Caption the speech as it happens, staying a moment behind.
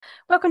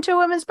Welcome to A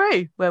Women's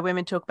Brew, where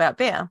women talk about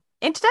beer.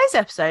 In today's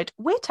episode,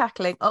 we're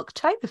tackling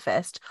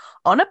Oktoberfest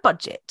on a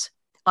budget.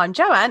 I'm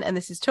Joanne, and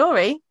this is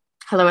Tori,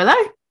 Hello, hello.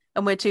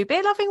 and we're two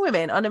beer-loving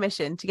women on a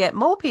mission to get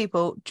more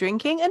people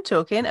drinking and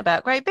talking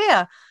about great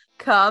beer.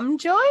 Come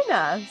join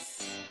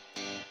us.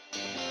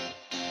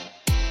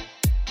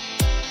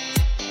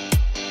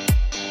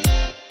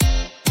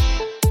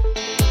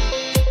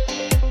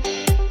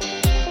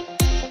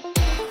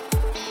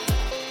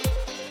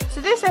 So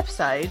this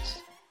episode...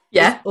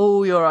 Yeah,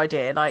 all your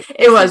idea. Like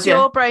it was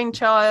your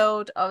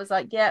brainchild. I was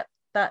like, yep,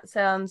 that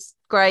sounds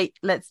great.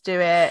 Let's do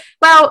it.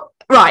 Well,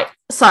 right.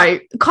 So,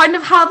 kind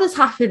of how this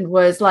happened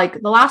was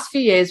like the last few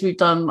years we've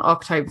done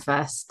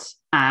Oktoberfest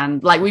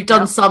and like we've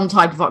done some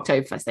type of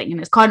Oktoberfest thing,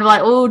 and it's kind of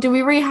like, oh, do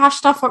we rehash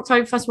stuff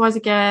Oktoberfest wise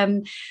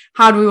again?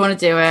 How do we want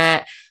to do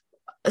it?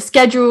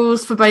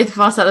 Schedules for both of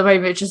us at the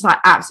moment are just like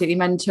absolutely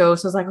mental.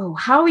 So I was like, oh,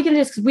 how are we going to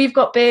do this? Because we've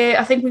got beer.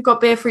 I think we've got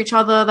beer for each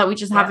other that we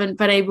just haven't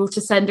been able to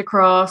send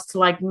across to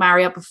like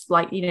marry up with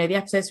like, you know, the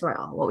episodes. We're like,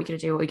 oh, what are we going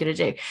to do? What are we going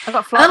to do? I've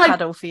got flat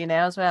paddle for you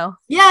now as well.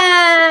 Yay!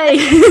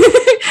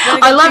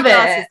 I love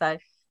it. Though.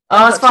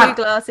 Oh, it's fine.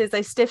 2 glasses.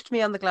 They stiffed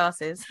me on the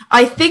glasses.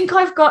 I think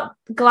I've got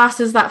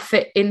glasses that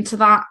fit into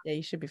that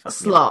you should be fine.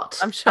 Slot.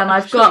 I'm sure. And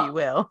I've got. You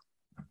will.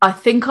 I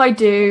think I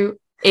do.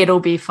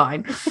 It'll be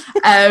fine.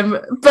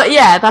 But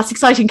yeah, that's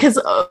exciting because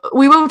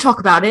we will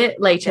talk about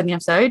it later in the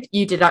episode.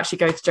 You did actually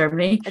go to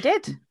Germany. I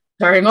did.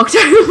 During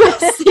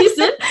Oktoberfest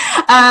season.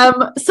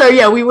 So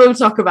yeah, we will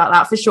talk about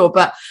that for sure.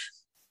 But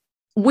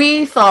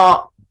we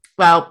thought,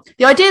 well,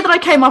 the idea that I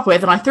came up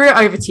with, and I threw it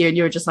over to you and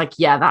you were just like,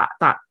 yeah,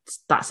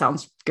 that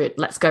sounds good.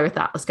 Let's go with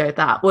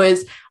that.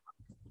 Was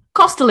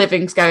cost of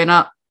living's going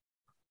up.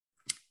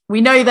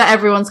 We know that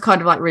everyone's kind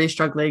of like really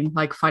struggling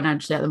like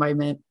financially at the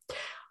moment.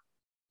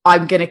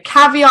 I'm going to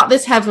caveat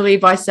this heavily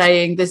by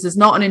saying this is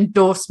not an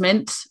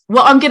endorsement.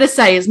 What I'm going to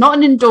say is not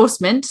an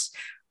endorsement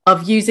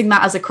of using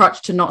that as a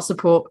crutch to not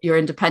support your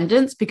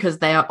independents, because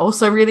they are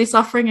also really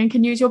suffering and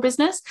can use your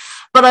business.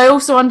 But I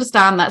also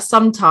understand that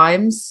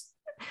sometimes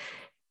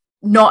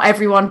not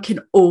everyone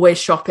can always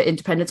shop at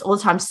independents all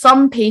the time.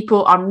 Some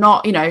people are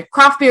not, you know,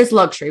 craft beer is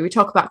luxury. We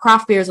talk about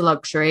craft beer as a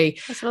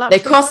luxury. It's a luxury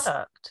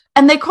product.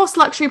 And they cost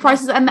luxury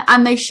prices,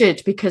 and they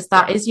should, because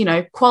that is, you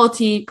know,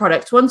 quality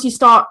products. Once you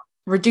start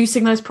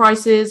reducing those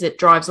prices, it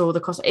drives all the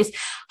costs. It's a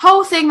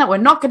whole thing that we're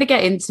not going to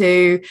get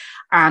into,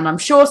 and I'm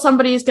sure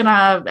somebody's going to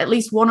have, at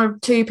least one or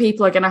two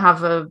people are going to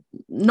have a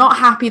not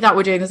happy that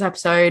we're doing this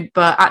episode.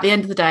 But at the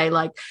end of the day,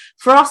 like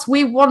for us,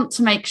 we want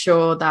to make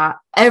sure that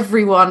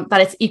everyone,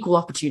 that it's equal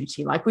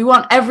opportunity. Like we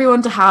want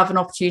everyone to have an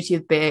opportunity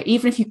with beer,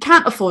 even if you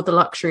can't afford the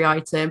luxury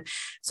item.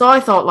 So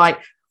I thought, like,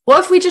 what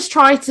if we just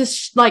try to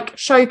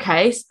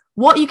showcase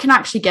what you can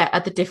actually get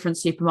at the different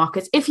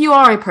supermarkets if you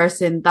are a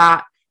person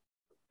that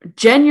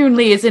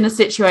genuinely is in a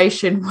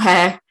situation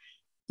where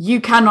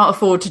you cannot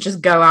afford to just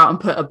go out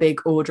and put a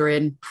big order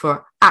in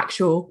for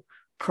actual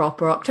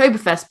proper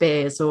Oktoberfest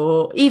beers,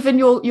 or even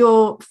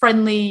your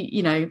friendly,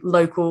 you know,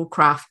 local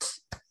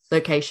craft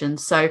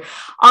locations. So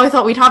I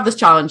thought we'd have this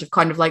challenge of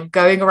kind of like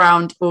going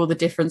around all the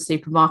different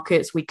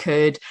supermarkets we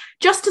could,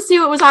 just to see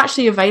what was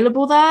actually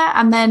available there,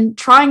 and then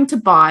trying to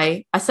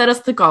buy, I set us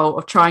the goal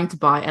of trying to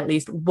buy at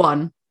least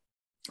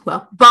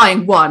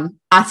buying one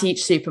at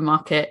each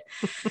supermarket.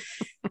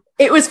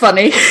 It was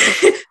funny.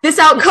 This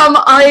outcome,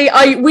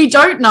 we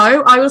don't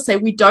know. I will say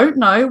we don't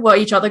know what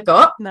each other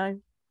got. No.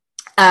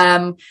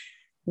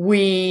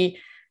 We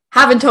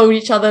haven't told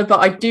each other, but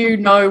I do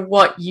know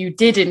what you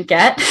didn't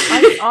get.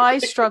 I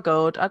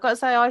struggled. I've got to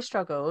say I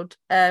struggled.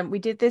 We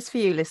did this for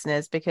you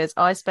listeners because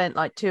I spent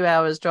like 2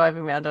 hours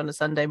driving around on a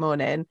Sunday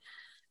morning,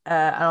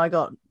 and I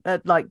got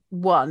like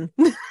one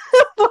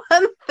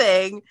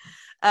thing.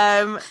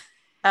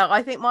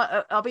 I think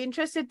I'll be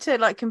interested to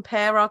like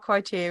compare our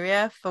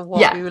criteria for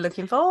what we were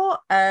looking for.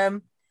 I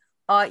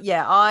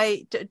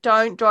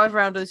don't drive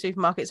around to the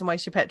supermarkets and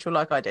waste your petrol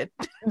like I did.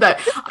 No,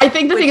 I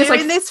think the thing is,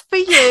 doing this for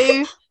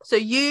you, so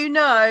you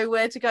know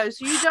where to go,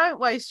 so you don't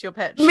waste your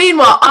petrol.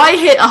 Meanwhile, I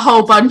hit a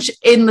whole bunch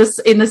in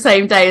the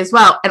same day as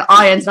well, and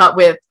I ended up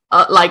with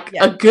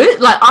a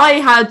good, like I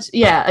had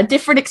a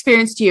different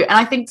experience to you. And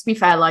I think, to be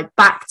fair, like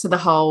back to the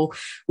whole,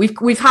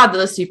 we've had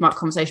the supermarket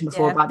conversation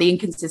before about the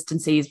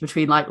inconsistencies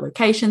between like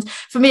locations.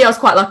 For me, I was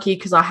quite lucky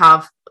because I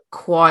have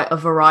quite a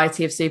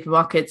variety of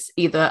supermarkets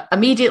either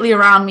immediately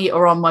around me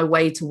or on my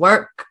way to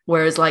work,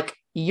 whereas like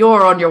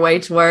you're on your way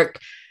to work,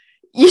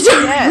 you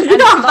don't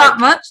have that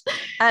much.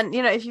 And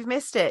you know, if you've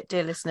missed it,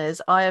 dear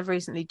listeners, I have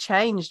recently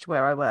changed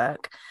where I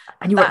work,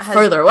 and you work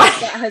further away.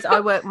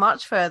 I work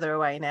much further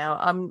away now.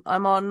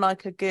 I'm on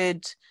like a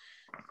good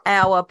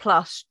hour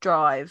plus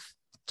drive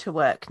to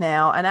work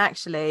now, and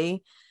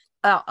actually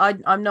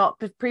I'm not,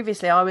 but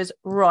previously I was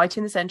right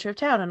in the center of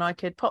town and I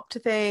could pop to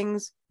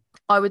things.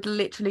 I would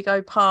literally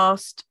go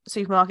past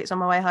supermarkets on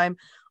my way home.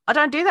 I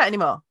don't do that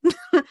anymore.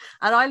 And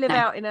I live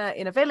out in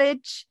a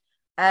village.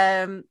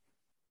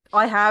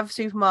 I have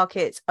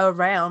supermarkets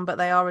around, but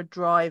they are a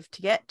drive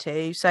to get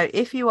to. So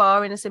if you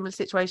are in a similar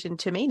situation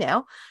to me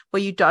now,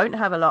 where you don't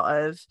have a lot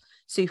of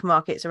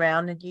supermarkets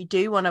around and you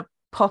do want to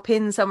pop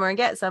in somewhere and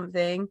get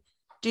something,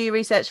 do your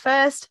research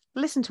first,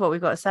 listen to what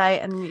we've got to say,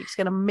 and it's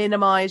going to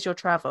minimize your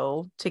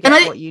travel to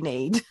get what you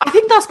need. I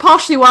think that's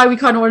partially why we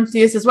kind of wanted to do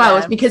this as well,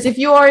 is because if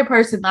you are a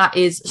person that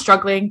is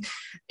struggling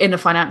in a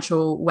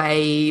financial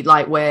way,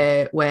 like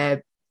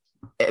where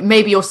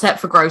maybe you're set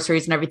for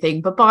groceries and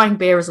everything, but buying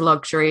beer is a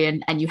luxury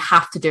and you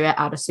have to do it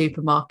at a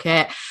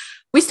supermarket,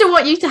 we still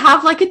want you to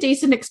have like a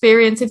decent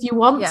experience. If you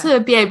want to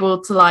be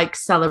able to like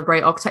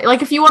celebrate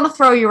like if you want to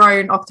throw your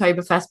own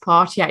Oktoberfest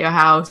party at your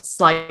house,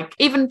 like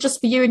even just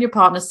for you and your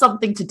partner,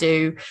 something to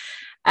do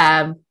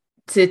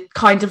to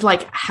kind of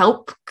like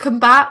help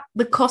combat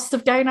the cost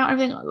of going out and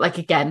everything. Like,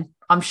 again,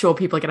 I'm sure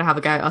people are going to have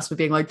a go at us for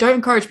being like, don't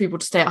encourage people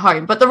to stay at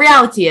home. But the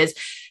reality is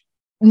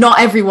not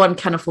everyone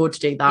can afford to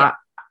do that.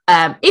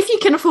 If you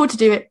can afford to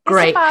do it,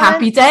 great,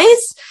 happy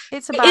days. It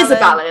is a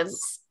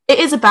balance. It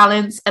is a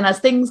balance. And as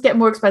things get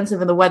more expensive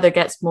and the weather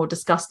gets more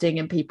disgusting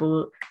and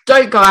people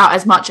don't go out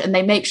as much and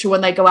they make sure when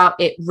they go out,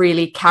 it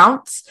really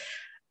counts.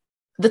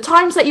 The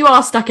times that you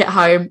are stuck at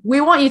home, we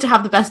want you to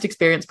have the best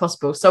experience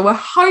possible. So we're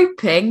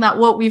hoping that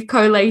what we've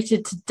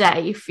collated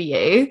today for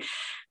you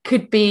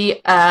could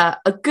be a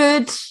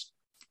good,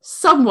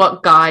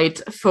 somewhat guide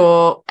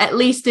for at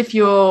least if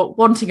you're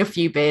wanting a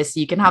few beers,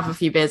 so you can have a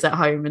few beers at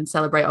home and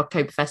celebrate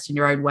Oktoberfest in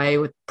your own way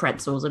with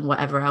pretzels and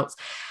whatever else.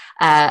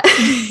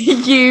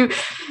 You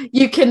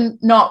can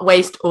not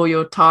waste all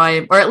your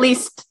time, or at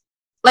least,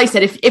 like I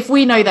said, if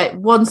we know that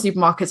one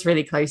supermarket's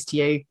really close to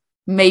you,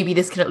 maybe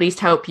this can at least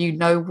help you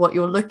know what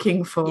you're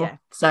looking for.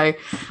 So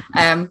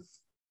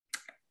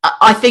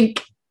I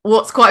think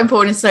what's quite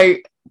important is, so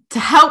to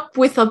help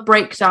with a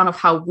breakdown of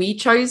how we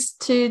chose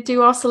to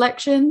do our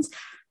selections,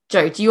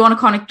 Jo, do you want to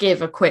kind of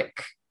give a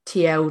quick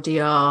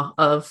TLDR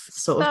of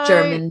sort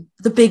of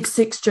the big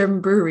 6 German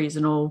breweries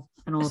and all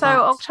that? So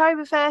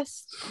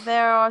Oktoberfest,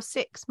 there are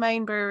 6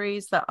 main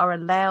breweries that are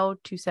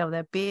allowed to sell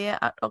their beer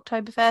at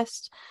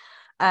Oktoberfest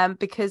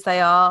because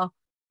they are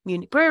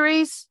Munich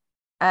breweries,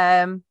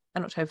 and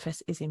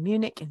Oktoberfest is in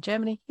Munich in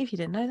Germany, if you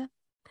didn't know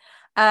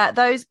that.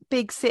 Those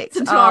big 6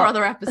 to our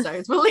other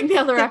episodes. We'll link the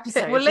other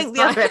episodes.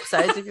 Other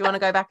episodes if you want to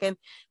go back in.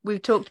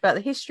 We've talked about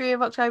the history of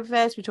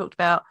Oktoberfest. We talked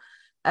about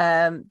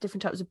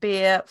different types of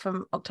beer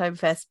from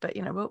Oktoberfest, but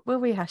we'll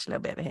rehash a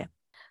little bit of it here.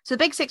 So the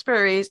big 6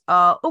 breweries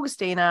are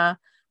Augustiner,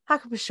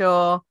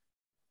 Hacker-Pschorr,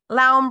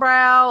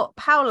 Lauenbrau,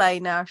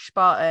 Paulaner,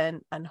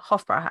 Spaten, and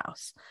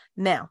Hofbrauhaus.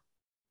 Now,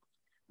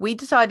 we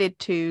decided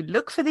to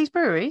look for these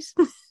breweries,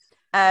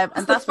 and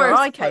that's where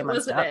I came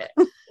unstuck.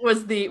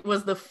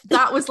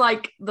 That was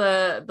like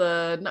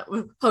we'll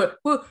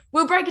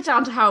break it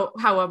down to how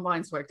our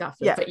minds worked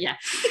after. But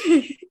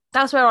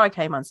that's where I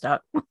came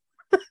unstuck.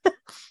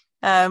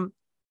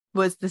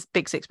 Was this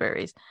big 6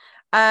 breweries.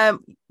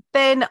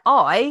 Then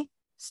I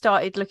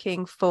started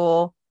looking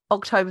for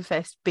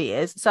Oktoberfest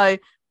beers. So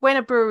when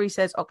a brewery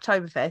says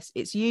Oktoberfest,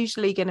 it's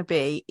usually going to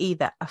be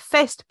either a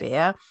fest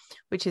beer,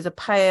 which is a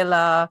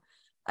paler,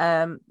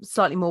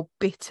 slightly more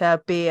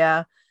bitter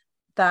beer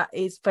that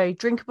is very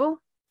drinkable,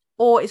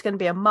 or it's going to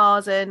be a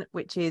Marzen,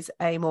 which is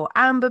a more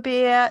amber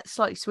beer,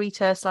 slightly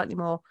sweeter, slightly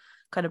more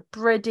kind of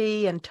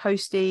bready and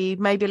toasty,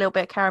 maybe a little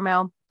bit of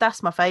caramel.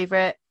 That's my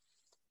favourite.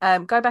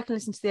 Go back and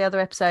listen to the other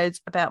episodes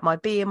about my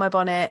bee in my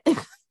bonnet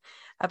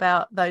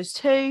about those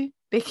 2,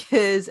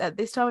 because at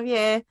this time of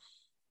year,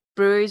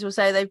 breweries will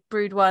say they've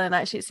brewed one and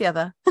actually it's the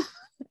other.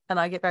 And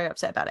I get very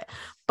upset about it.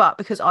 But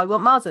because I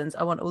want Marzens,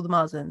 I want all the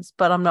Marzens,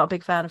 but I'm not a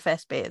big fan of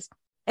fest beers.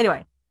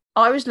 Anyway,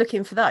 I was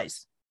looking for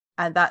those,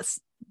 and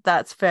that's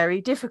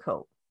very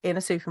difficult in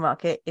a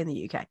supermarket in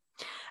the UK.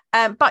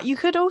 But you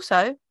could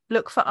also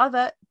look for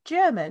other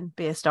German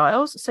beer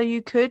styles. So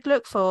you could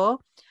look for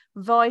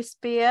Weiss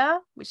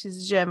beer, which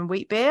is a German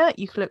wheat beer.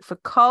 You could look for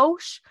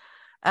Kolsch,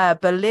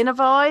 Berliner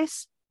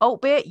Weiss,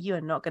 alt beer. You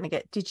are not going to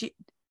get.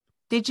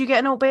 Did you get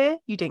an alt beer?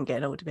 You didn't get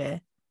an alt beer.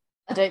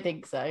 I don't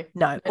think so.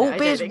 No, alt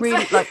beer is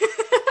really so. Like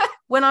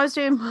when I was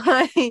doing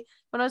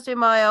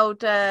my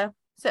old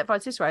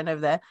certified Cicerone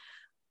over there,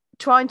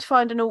 trying to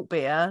find an alt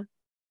beer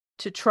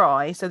to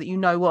try so that you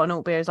know what an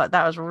alt beer is like.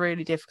 That was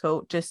really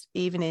difficult. Just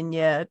even in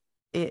your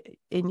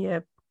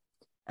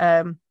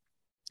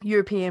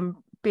European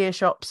beer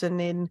shops and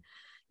in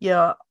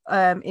your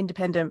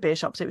independent beer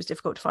shops, it was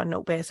difficult to find an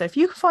alt beer. So if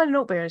you can find an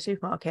alt beer in a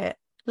supermarket,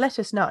 let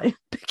us know,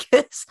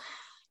 because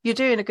you're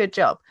doing a good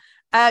job.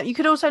 You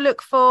could also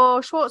look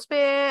for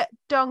Schwarzbier,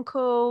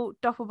 Dunkel,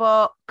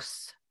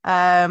 Doppelbox,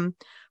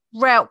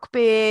 Rauch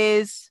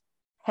beers,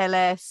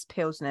 Helles,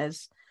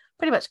 Pilsners,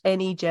 pretty much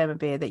any German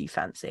beer that you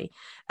fancy.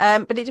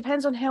 But it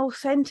depends on how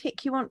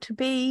authentic you want to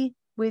be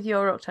with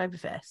your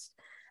Oktoberfest.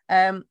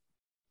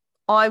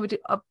 I would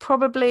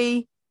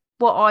probably,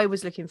 what I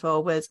was looking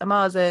for was a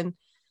Marzen,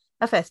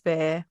 a Fest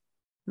beer,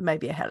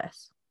 maybe a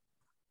Helles.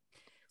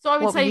 So I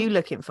would what say, were you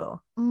looking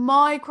for?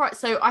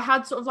 So I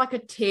had sort of like a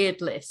tiered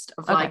list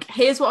of like,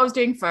 here's what I was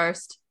doing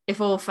first. If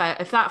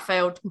that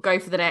failed, go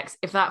for the next.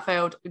 If that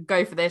failed,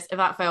 go for this. If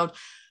that failed,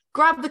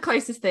 grab the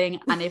closest thing.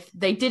 And if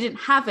they didn't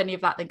have any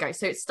of that, then go.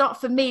 So it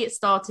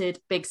started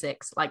big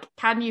 6. Like,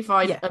 can you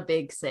find a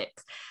big 6?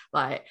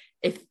 Like,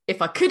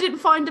 if I couldn't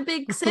find a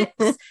big 6,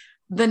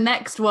 the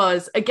next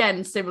was,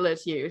 again, similar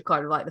to you,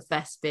 kind of like the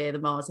Fest beer, the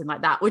Mars and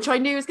like that, which I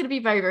knew was going to be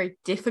very, very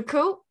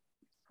difficult.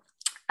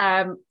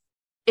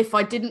 If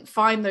I didn't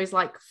find those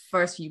like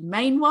first few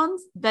main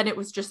ones, then it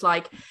was just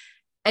like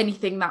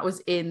anything that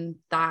was in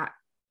that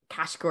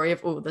category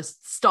of all the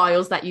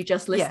styles that you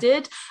just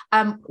listed.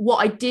 What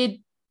I did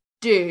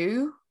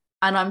do,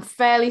 and I'm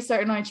fairly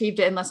certain I achieved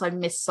it unless I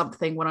missed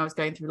something when I was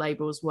going through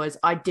labels, was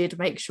I did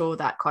make sure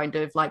that kind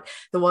of like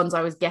the ones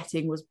I was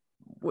getting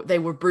they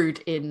were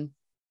brewed in,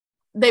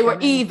 they were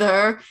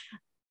either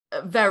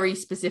very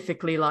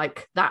specifically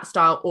like that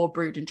style or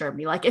brewed in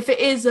Germany. Like if it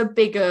is a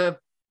bigger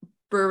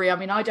brewery, I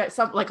mean,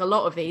 like a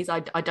lot of these I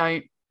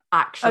don't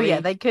actually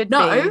they could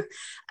be.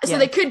 So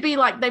they could be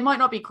like, they might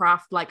not be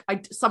craft, like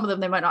some of them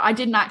they might not. I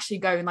didn't actually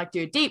go and like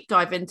do a deep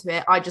dive into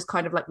it. I just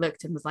kind of like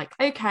looked and was like,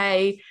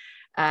 okay,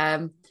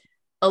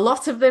 a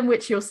lot of them,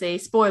 which you'll see,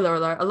 spoiler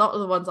alert, a lot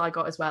of the ones I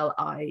got as well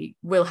I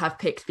will have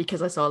picked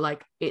because I saw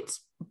like it's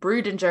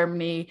brewed in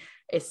Germany,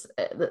 it's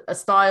a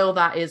style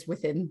that is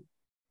within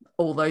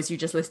all those you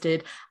just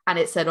listed, and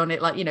it said on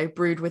it like, you know,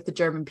 brewed with the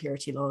German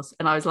purity laws,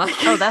 and I was like,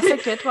 oh, that's a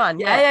good one.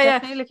 yeah,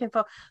 Definitely looking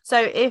for. So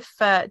if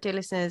dear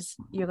listeners,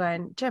 you're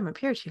going German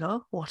purity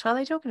law, what are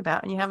they talking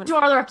about, and you haven't to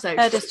our other episodes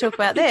heard us talk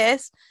about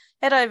this,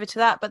 head over to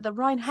that. But the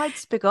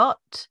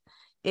Reinheitsgebot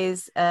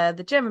is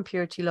the German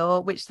purity law,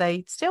 which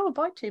they still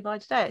abide by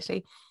today,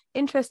 actually.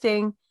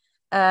 Interesting.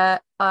 I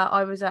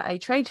was at a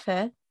trade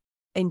fair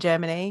in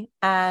Germany,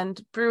 and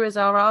brewers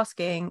are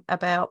asking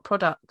about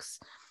products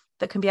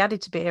that can be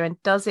added to beer,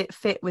 and does it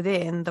fit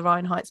within the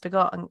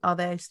Reinheitsgebot, and are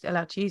they still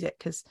allowed to use it?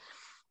 Because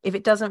if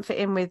it doesn't fit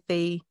in with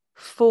the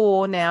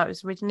 4, now it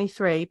was originally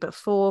 3, but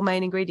 4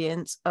 main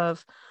ingredients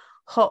of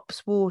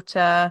hops,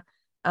 water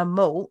and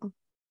malt,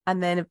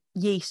 and then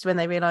yeast, when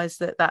they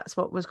realized that that's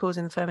what was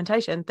causing the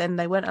fermentation, then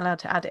they weren't allowed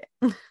to add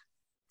it.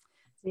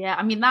 Yeah,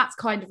 I mean, that's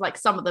kind of like,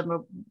 some of them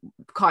are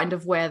kind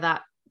of where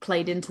that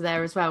played into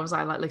there as well. Was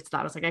I like looked at that,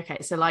 I was like,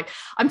 okay, so like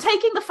I'm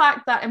taking the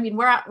fact that, I mean,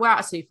 we're at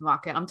a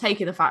supermarket, I'm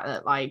taking the fact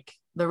that like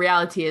the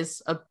reality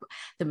is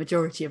the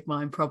majority of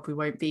mine probably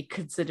won't be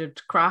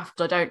considered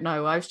craft. I don't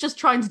know, I was just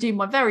trying to do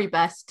my very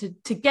best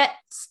to get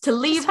to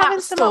leave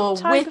that store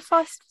with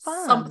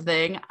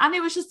something, and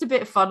it was just a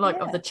bit of fun,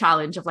 like of the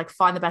challenge of like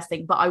find the best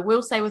thing. But I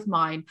will say with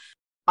mine,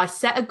 I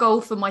set a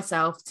goal for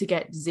myself to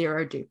get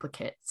 0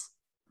 duplicates.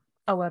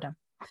 Oh, well done.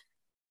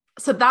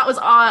 So that was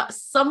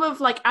some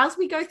of like, as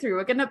we go through,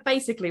 we're gonna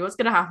basically, what's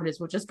gonna happen is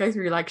we'll just go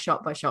through like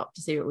shop by shop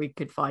to see what we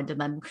could find, and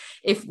then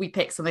if we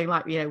pick something,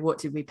 like, you know, what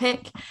did we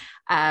pick?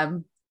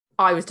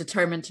 I was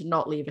determined to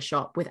not leave a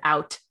shop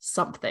without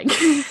something.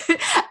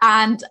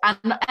 and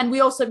we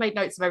also made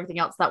notes of everything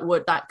else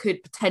that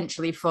could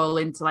potentially fall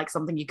into like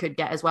something you could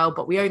get as well,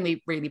 but we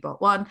only really bought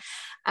one.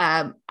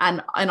 And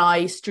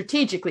I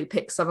strategically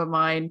picked some of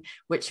mine,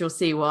 which you'll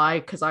see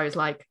why, because I was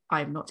like,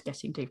 I'm not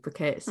getting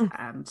duplicates,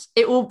 and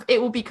it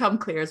will become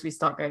clear as we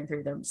start going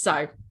through them.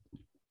 So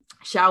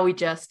shall we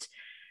just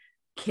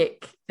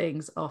kick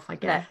things off, I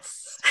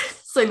guess?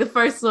 So the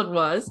first one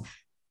was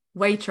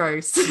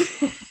Waitrose.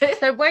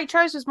 So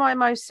Waitrose was my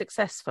most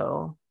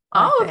successful.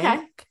 Okay.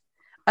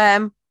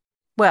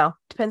 Well,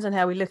 depends on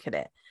how we look at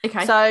it.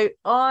 Okay. So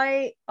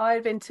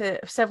I've been to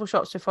several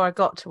shops before I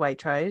got to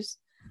Waitrose.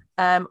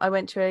 I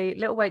went to a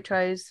little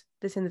Waitrose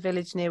that's in the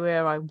village near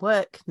where I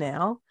work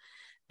now,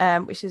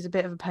 which is a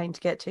bit of a pain to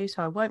get to,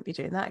 so I won't be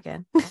doing that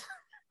again.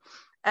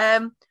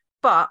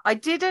 But I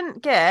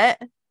didn't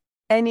get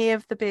any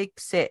of the big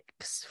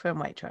 6 from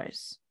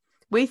Waitrose.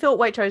 We thought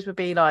Waitrose would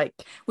be like,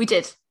 we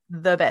did,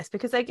 the best,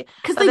 because they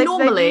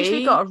normally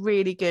usually got a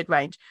really good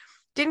range.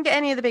 Didn't get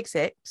any of the big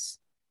 6.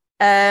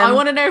 I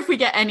want to know if we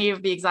get any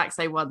of the exact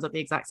same ones at the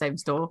exact same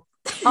store.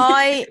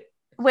 By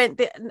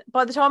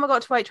the time I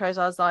got to Waitrose,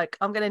 I was like,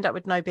 I'm going to end up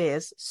with no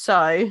beers.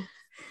 So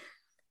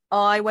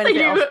I went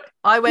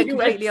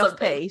completely off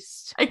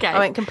piste. Okay. I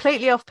went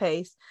completely off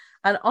piste,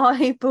 and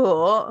I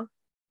bought,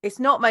 it's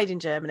not made in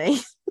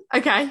Germany.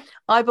 Okay.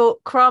 I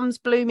bought Crumb's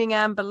Blooming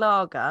Amber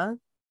Lager.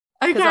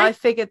 Okay. Because I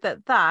figured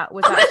that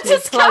was actually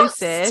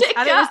closest,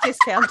 and it was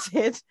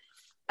discounted.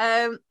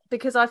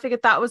 Because I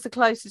figured that was the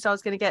closest I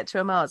was going to get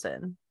to a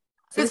Marzen.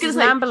 So this is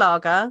an amber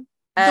lager.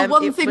 The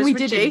one thing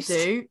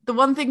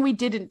we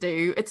didn't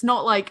do, it's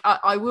not like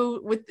I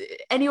will, with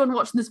anyone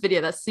watching this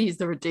video that sees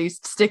the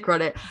reduced sticker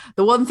on it,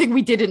 the one thing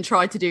we didn't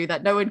try to do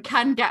that no one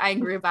can get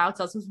angry about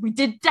us was we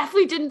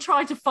definitely didn't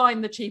try to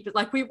find the cheapest,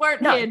 like we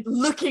weren't here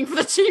looking for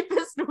the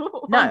cheapest one.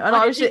 No,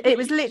 and it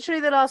was literally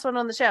the last one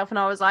on the shelf, and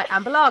I was like,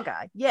 amber lager,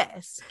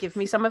 yes, give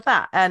me some of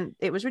that. And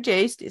it was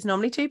reduced. It's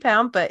normally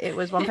 £2, but it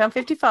was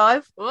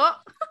 £1.55. What?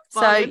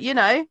 So, you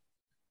know,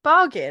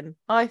 bargain,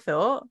 I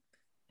thought.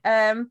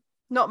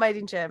 Not made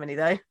in Germany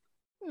though.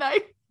 No.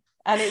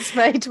 And it's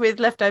made with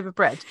leftover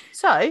bread.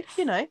 So,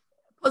 you know.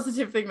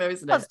 Positive thing though,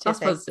 isn't it? That's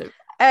positive.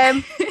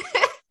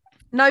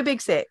 No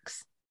big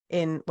 6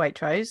 in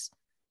Waitrose.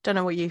 Don't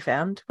know what you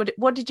found.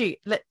 What did you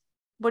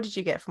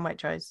get from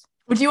Waitrose?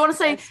 Would you want to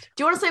say? Do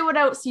you want to say what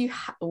else you?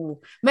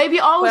 Maybe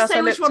I'll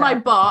say which one I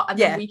bought, and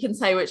then we can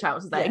say which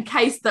else is there, in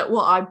case that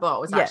what I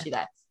bought was actually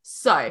there.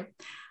 So,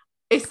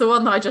 It's the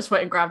one that I just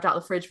went and grabbed out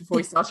of the fridge before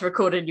we started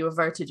recording. You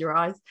averted your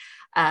eyes.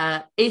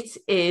 It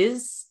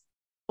is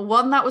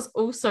one that was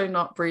also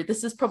not brewed.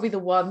 This is probably the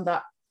one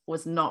that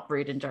was not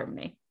brewed in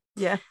Germany.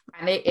 Yeah.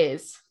 And it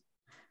is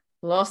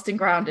Lost and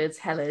Grounded's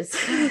Helles.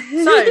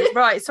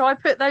 So I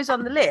put those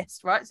on the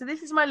list, right? So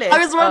this is my list.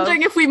 I was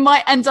wondering if we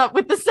might end up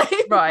with the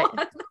same one.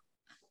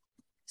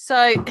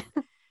 So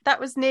that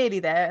was nearly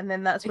there, and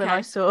then that's when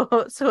I saw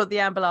the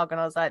amber lager,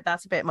 and I was like,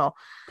 that's a bit more.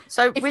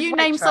 So if you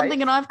name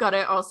something and I've got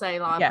it, I'll say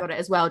I've got it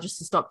as well, just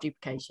to stop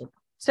duplication.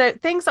 So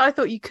things that I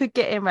thought you could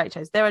get in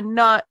Waitrose, there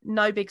are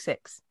no big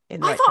six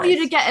in Waitrose. I thought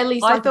you'd get at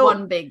least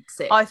one big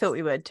six. I thought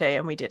we would too,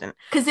 and we didn't.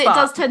 Because it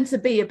does tend to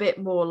be a bit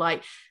more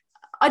like,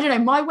 I don't know,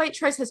 my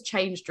Waitrose has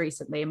changed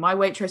recently, and my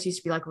Waitrose used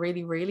to be like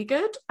really, really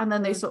good, and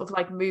then they sort of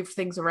like moved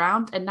things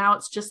around, and now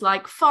it's just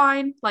like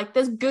fine, like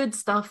there's good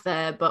stuff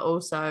there, but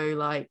also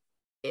like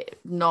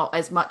not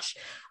as much,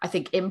 I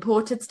think,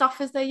 imported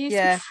stuff as they used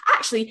to.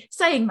 Actually,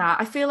 saying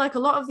that, I feel like a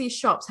lot of these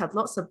shops had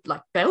lots of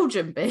like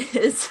Belgian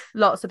beers.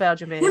 Lots of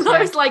Belgian beers. I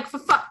was like, for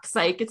fuck's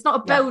sake, it's not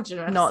a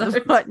Belgian.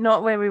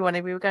 Not where we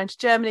wanted. We were going to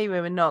Germany. We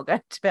were not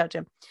going to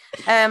Belgium.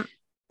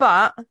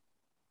 But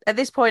at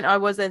this point, I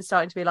was then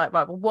starting to be like,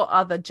 right, well, what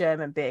other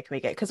German beer can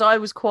we get? Because I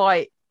was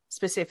quite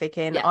specific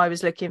I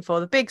was looking for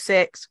the Big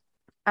Six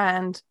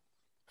and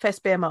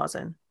Festbier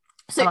Marzen.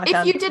 So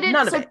if you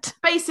didn't, so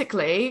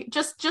basically,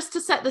 just to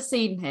set the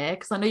scene here,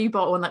 because I know you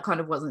bought one that kind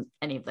of wasn't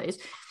any of those.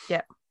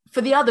 Yeah. For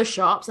the other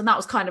shops, and that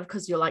was kind of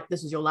because you're like,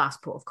 this was your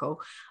last port of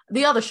call.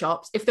 The other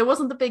shops, if there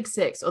wasn't the Big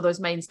Six or those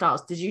main stars,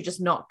 did you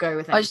just not go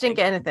with anything? I just didn't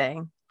get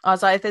anything. I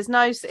was like,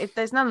 if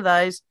there's none of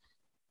those,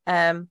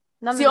 I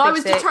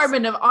was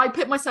determined. I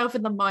put myself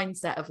in the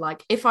mindset of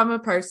like, if I'm a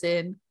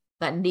person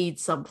that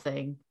needs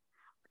something,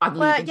 I'm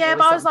leaving.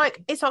 But I was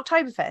like, it's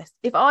Oktoberfest.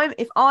 If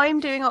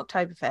I'm doing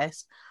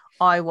Oktoberfest,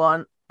 I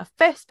want a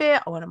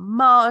Festbier, I want a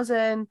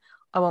Marzen,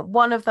 I want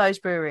one of those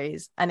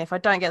breweries, and if I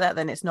don't get that,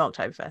 then it's not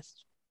Oktoberfest.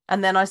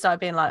 And then I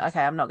started being like,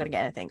 okay, I'm not going to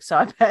get anything, so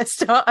I better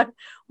start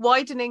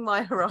widening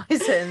my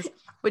horizons,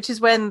 which is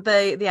when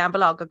the amber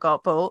lager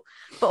got bought.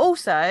 But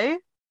also,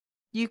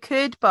 you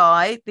could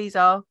buy, these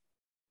are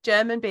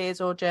German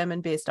beers or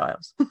German beer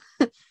styles.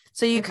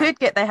 So you could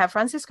get, they have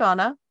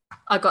Franziskaner.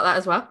 I got that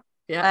as well.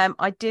 Yeah.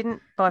 I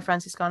didn't buy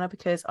Franziskaner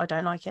because I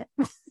don't like it.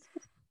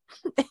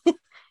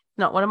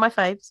 Not one of my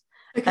faves.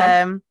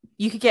 Okay.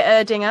 You could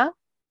get Erdinger.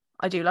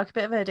 I do like a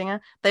bit of Erdinger.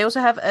 They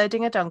also have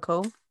Erdinger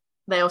Dunkel.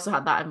 They also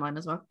had that in mind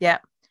as well. Yeah.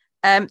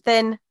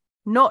 Then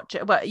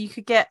you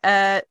could get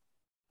a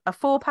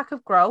 4-pack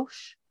of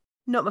Grolsch.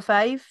 Not my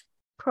fave.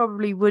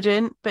 Probably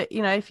wouldn't, but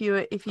you know, if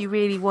you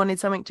really wanted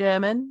something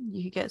German,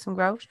 you could get some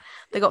Grolsch.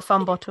 They got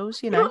fun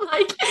bottles, you know.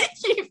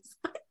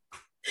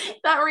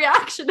 That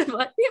reaction of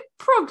like, it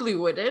probably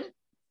wouldn't.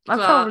 I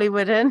probably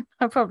wouldn't.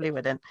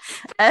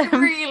 I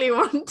really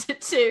wanted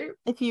to.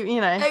 If you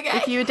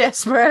were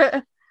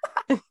desperate,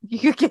 you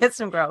could get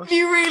some Grolsch. If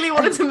you really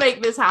wanted to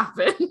make this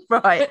happen.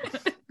 Right.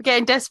 We're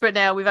getting desperate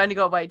now. We've only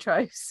got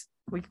Waitrose.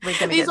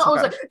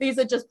 These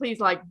are just, please,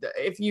 like,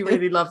 if you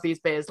really love these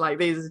beers, like,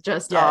 these are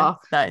just our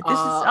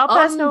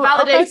personal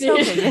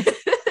opinion.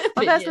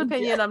 My personal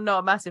opinion. I'm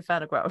not a massive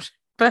fan of Grolsch,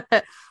 but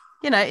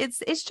you know,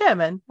 it's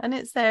German and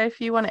it's there if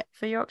you want it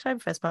for your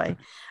Oktoberfest party.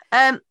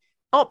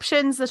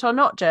 Options that are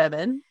not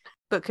German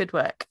but could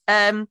work.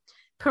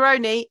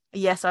 Peroni,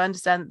 yes, I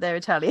understand that they're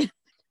Italian.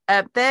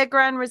 Their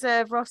Grand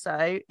Reserve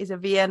Rosso is a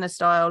Vienna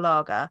style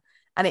lager,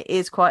 and it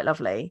is quite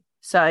lovely.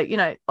 So, you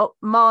know,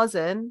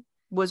 Marzen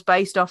was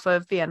based off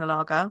of Vienna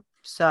lager.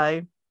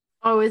 So,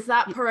 is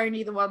that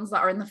Peroni the ones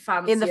that are in the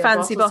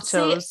fancy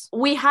bottles? See,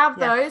 we have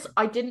those.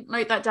 I didn't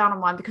note that down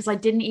on mine because I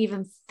didn't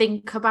even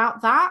think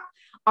about that.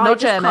 Not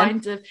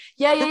German. Kind of,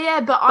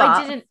 but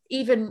I didn't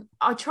even.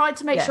 I tried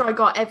to make sure I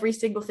got every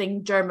single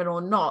thing German or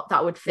not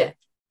that would fit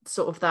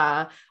sort of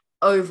their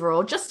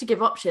overall, just to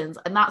give options,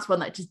 and that's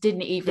one that just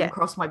didn't even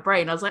cross my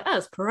brain. I was like,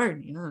 it's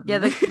Peroni. Yeah,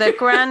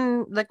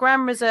 the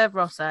Grand Reserve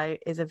Rosso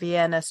is a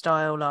Vienna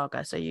style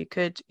lager, so you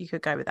could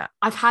go with that.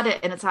 I've had it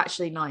and it's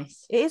actually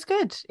nice. It is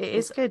good. It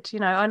is good. You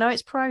know, I know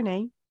it's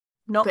Peroni,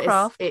 not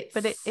craft,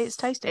 but it's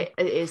tasty.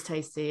 It is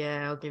tasty.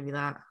 Yeah, I'll give you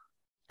that.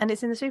 And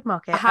it's in the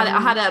supermarket. I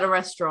had it at a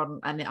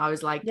restaurant, and I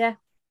was like,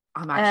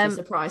 I'm actually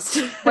surprised.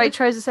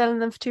 Waitrose are selling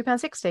them for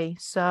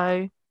 £2.60,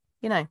 so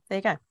you know, there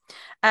you go.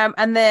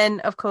 And then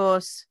of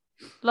course,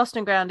 Lost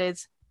and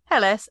Grounded's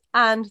Helles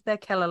and their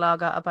Keller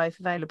Lager are both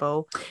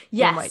available in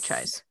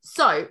Waitrose.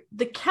 So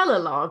the Keller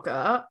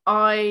Lager,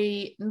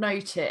 I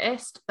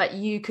noticed that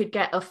you could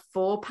get a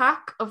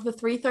 4-pack of the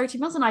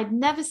 330ml, and I'd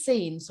never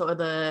seen sort of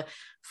the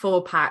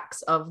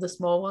 4-packs of the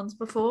small ones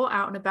before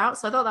out and about.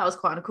 So I thought that was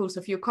quite cool. So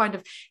if you're kind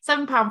of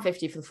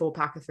 £7.50 for the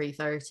 4-pack of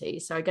 330,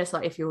 so I guess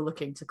like if you're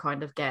looking to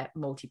kind of get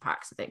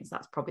multi-packs of things,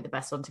 that's probably the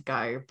best one to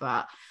go.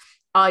 But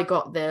I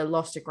got the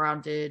Lost and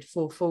Grounded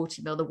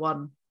 440ml, the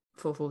one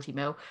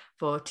 440ml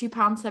for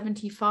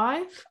 £2.75,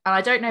 and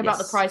I don't know about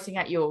the pricing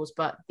at yours,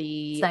 but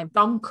the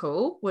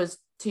Dunkel was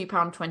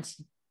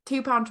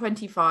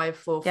 £2.25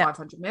 for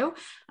 500ml,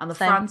 and the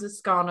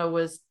Franziskaner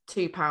was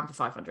 £2 for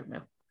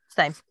 500ml.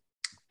 Same.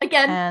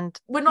 Again, And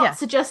we're not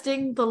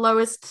suggesting the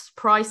lowest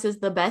price is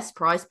the best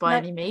price by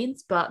any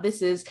means, but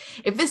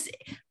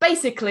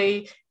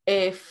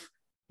if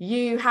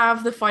you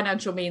have the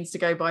financial means to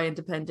go buy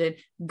independent,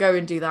 go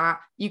and do that.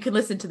 You can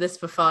listen to this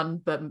for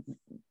fun, but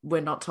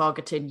we're not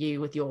targeting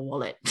you with your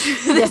wallet.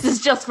 This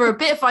is just for a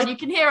bit of fun. You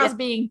can hear us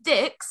being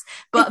dicks,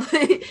 but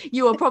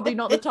you are probably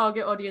not the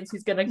target audience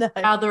who's going to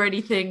gather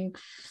anything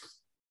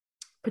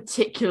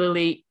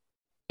particularly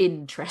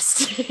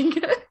interesting.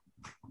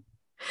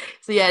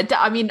 So yeah,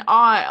 I mean,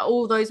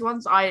 all those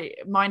ones,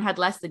 mine had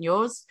less than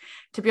yours.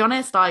 To be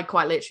honest, I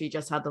quite literally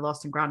just had the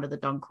Lost and Grounded, the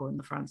Dunkel, and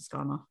the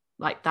Franziskaner.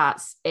 Like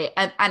that's it,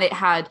 and it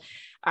had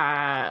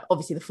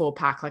obviously the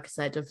 4-pack, like I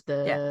said, of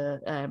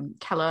the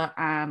Keller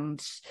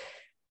and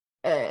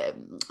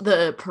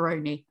the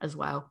Peroni as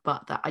well.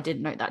 But that I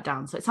didn't note that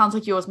down. So it sounds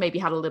like yours maybe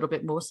had a little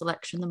bit more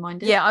selection than mine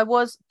did. Yeah, I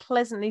was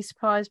pleasantly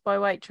surprised by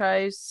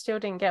Waitrose. Still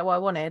didn't get what I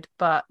wanted,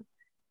 but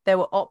there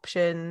were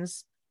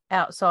options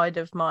outside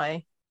of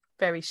my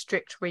very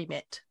strict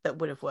remit that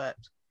would have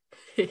worked.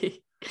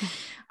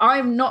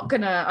 I'm not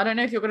gonna, I don't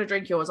know if you're gonna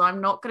drink yours.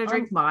 I'm not gonna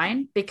drink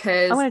mine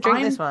because I'm gonna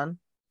drink this one.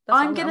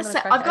 I'm gonna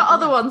say I've got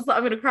other ones that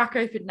I'm gonna crack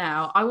open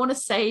now. I want to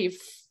save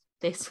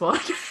this one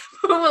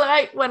for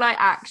like when I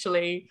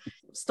actually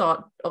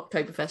start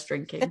Oktoberfest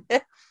drinking.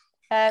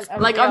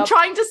 I'm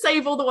trying to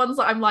save all the ones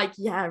that I'm like,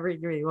 yeah, I really,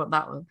 really want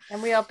that one.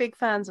 And we are big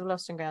fans of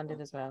Lost and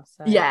Grounded as well.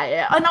 So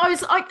yeah. And I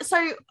was like,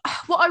 so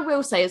what I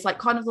will say is like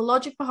kind of the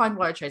logic behind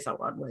why I chose that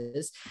one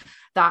was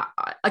that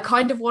I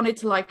kind of wanted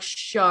to like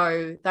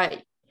show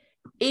that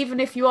even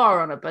if you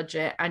are on a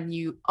budget and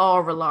you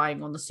are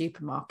relying on the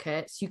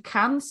supermarkets, you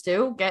can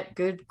still get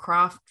good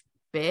craft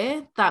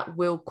beer that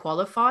will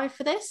qualify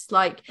for this.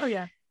 Like,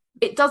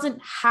 it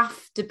doesn't have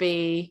to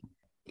be,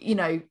 you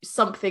know,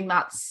 something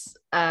that's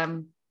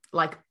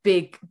like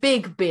big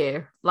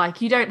beer.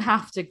 Like, you don't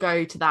have to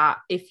go to that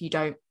if you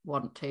don't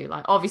want to.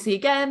 Like, obviously,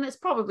 again, it's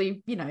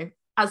probably, you know,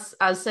 as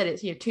said,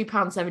 it's, you know,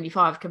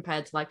 £2.75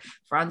 compared to like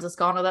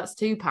Franziskaner, that's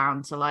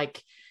 £2. So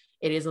like,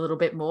 it is a little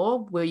bit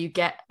more. Will you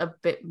get a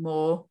bit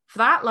more for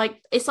that?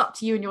 Like, it's up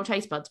to you and your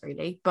taste buds,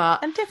 really.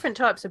 And different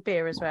types of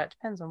beer as well. It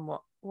depends on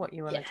what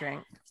you want to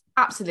drink.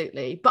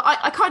 Absolutely. But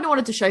I kind of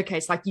wanted to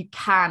showcase like you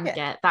can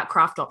get that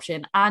craft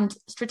option. And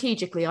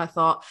strategically, I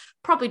thought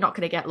probably not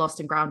going to get Lost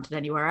and Grounded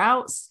anywhere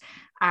else.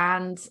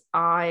 And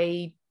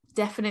I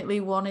definitely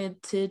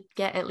wanted to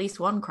get at least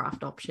one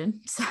craft option.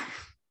 So.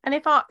 And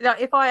if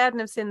I hadn't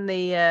have seen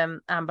the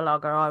amber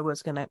lager, I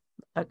was gonna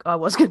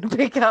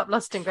pick up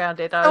Lost and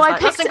Grounded. I was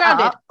like, Lost and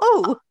Grounded.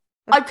 Oh,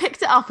 I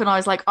picked it up and I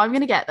was like, I'm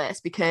gonna get this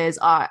because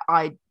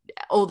I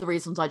all the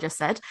reasons I just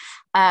said.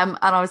 And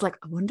I was like,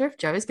 I wonder if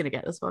Joe is gonna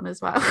get this one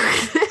as well.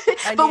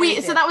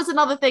 But so that was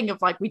another thing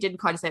of like, we didn't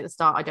kind of say at the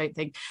start. I don't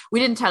think we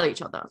didn't tell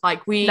each other.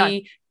 Like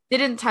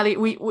didn't tell you.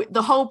 We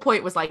the whole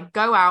point was like,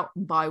 go out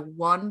and buy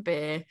one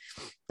beer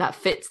that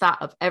fits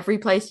that of every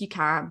place you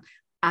can.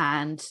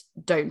 And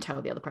don't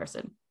tell the other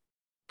person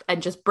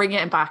and just bring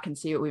it back and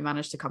see what we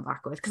managed to come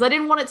back with. Because I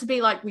didn't want it to be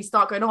like we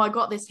start going, oh, I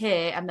got this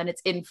here. And then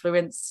it's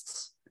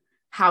influenced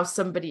how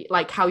somebody,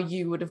 like how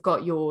you would have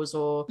got yours,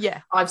 or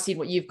I've seen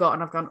what you've got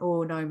and I've gone,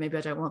 oh no, maybe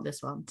I don't want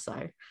this one.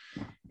 So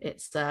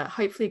it's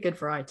hopefully a good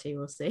variety.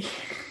 We'll see.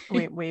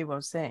 we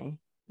will see.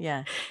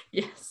 Yeah.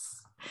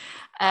 Yes.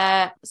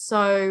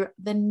 So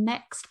the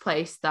next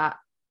place that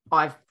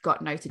I've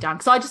got noted down,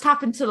 because I just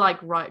happened to like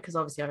write, because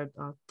obviously I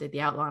did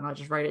the outline, I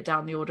just wrote it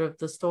down the order of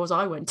the stores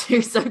I went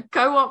to. So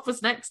Co-op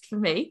was next for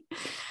me.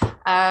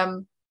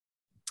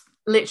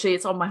 Literally,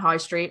 it's on my high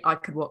street. I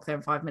could walk there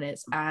in 5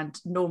 minutes, and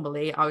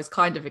normally I was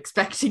kind of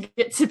expecting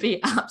it to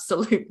be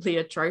absolutely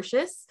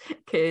atrocious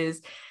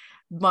because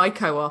my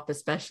Co-op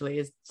especially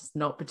is just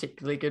not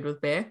particularly good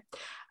with beer.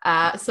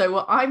 So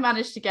what I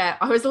managed to get,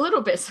 I was a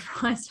little bit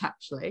surprised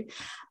actually.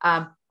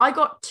 I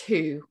got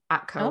 2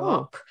 at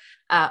Co-op.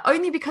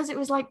 Only because it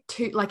was like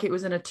 2, like it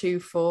was in a 2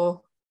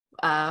 for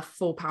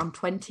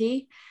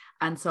 £4.20,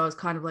 and so I was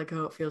kind of like,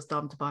 oh, it feels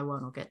dumb to buy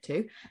one, I'll get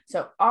 2.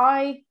 So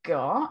I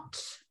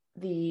got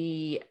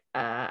the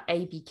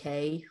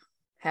ABK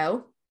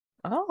Hell.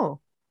 Oh,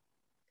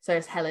 so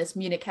it's Helles,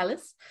 Munich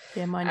Helles.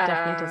 Yeah, mine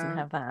definitely doesn't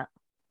have that.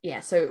 Yeah,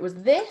 so it was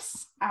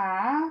this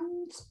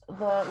and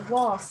the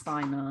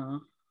Warsteiner.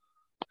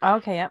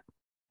 Okay, yeah.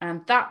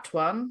 And that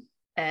one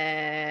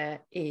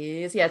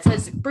is, it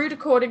says brewed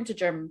according to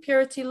German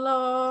purity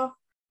law,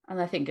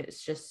 and I think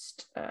it's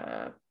just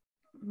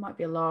might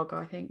be a lager.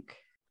 I think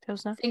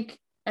Pilsner.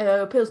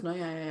 Pilsner.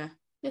 Yeah.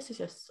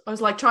 Yes. I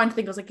was like trying to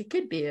think. I was like, it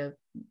could be a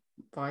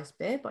Weiss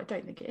beer, but I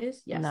don't think it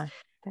is. Yes, no,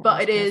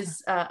 but it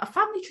is a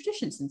family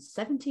tradition since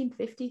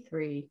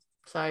 1753.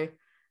 So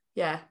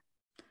yeah,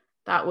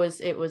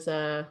 it was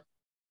a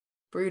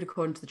brewed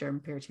according to the German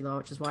purity law,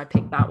 which is why I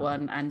picked that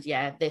one. And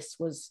yeah, this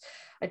was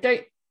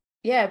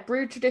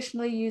brewed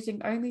traditionally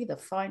using only the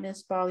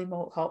finest barley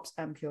malt, hops,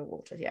 and pure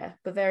water. Yeah,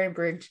 Bavarian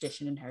brewing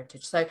tradition and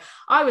heritage. So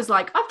I was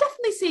like, I've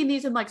definitely seen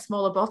these in like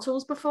smaller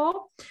bottles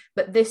before,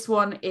 but this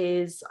one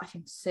is, I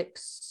think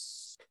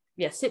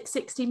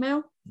 660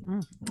 ml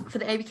for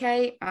the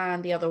ABK,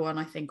 and the other one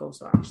I think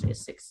also actually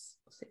is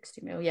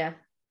 660 ml. Yeah,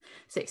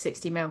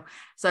 660 ml.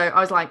 So I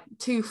was like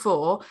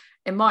 2.4.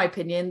 In my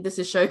opinion, this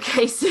is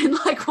showcasing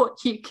like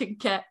what you can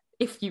get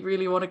if you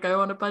really want to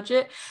go on a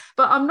budget.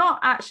 But I'm not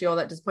actually all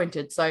that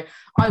disappointed. So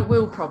I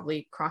will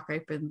probably crack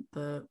open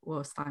the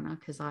Warsteiner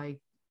because I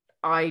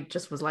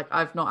just was like,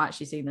 I've not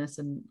actually seen this,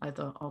 and I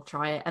thought I'll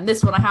try it. And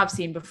this one I have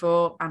seen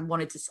before and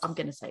I'm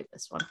going to save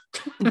this one.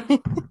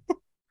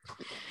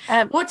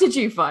 What did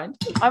you find?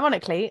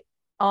 Ironically,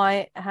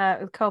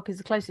 Culp is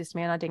the closest to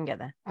me and I didn't get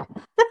there.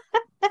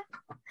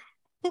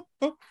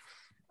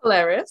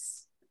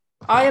 Hilarious.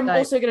 I am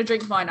also going to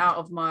drink mine out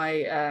of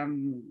my, I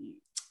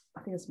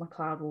think it's my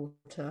cloud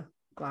water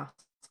glass.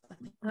 I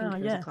think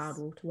it's a cloud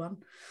water one.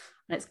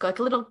 And it's got like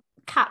a little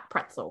cat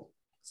pretzel.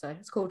 So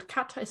it's called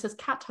it says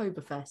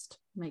Oktoberfest.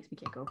 Makes me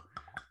giggle.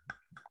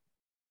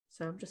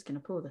 So I'm just going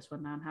to pour this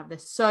one now and have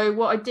this. So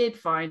what I did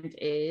find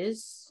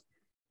is,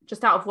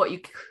 just out of what you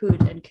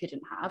could and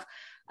couldn't have,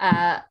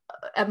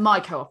 at my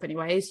co-op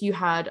anyways, you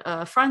had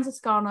a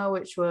Franziskaner,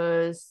 which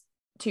was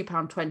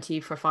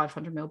 £2.20 for a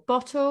 500ml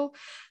bottle.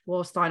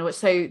 Warsteiner,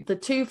 so the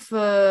two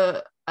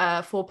for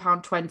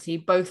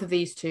 £4.20, both of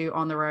these two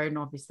on their own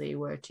obviously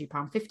were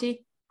 £2.50.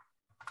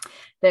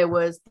 There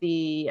was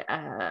the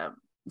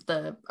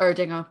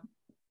Erdinger,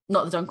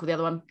 not the Dunkel, the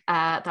other one,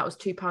 that was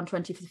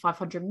 £2.20 for the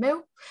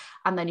 500ml.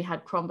 And then you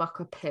had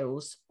Kronbacher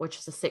Pils, which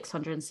is a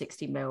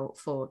 660ml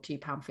for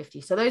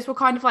 £2.50. So those were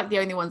kind of like the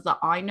only ones that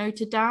I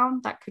noted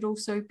down that could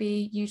also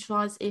be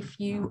utilised if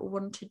you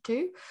wanted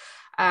to.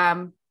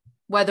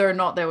 Whether or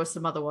not there were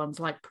some other ones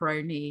like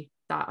Peroni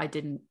that I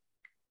didn't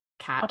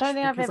catch, I don't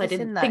think I've ever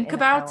seen that think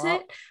about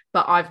it,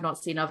 but I've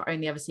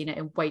only ever seen it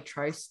in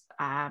Waitrose.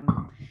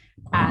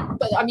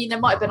 But I mean, there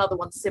might have been other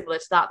ones similar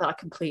to that I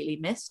completely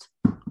missed.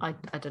 I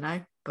don't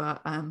know,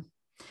 but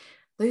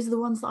those are the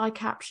ones that I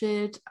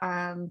captured,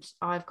 and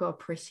I've got a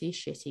pretty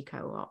shitty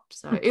co-op.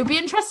 So it would be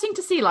interesting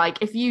to see, like,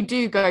 if you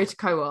do go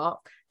to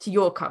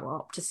your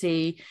co-op, to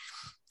see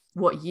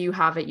what you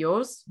have at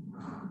yours.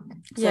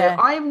 So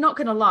I'm not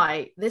gonna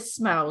lie, this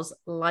smells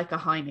like a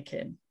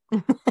Heineken.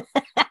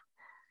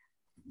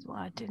 Well,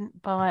 I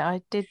didn't buy.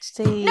 I did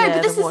see. No,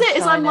 but this is it.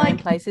 Is I'm like in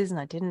places, and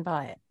I didn't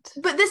buy it.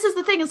 But this is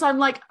the thing. Is I'm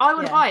like, I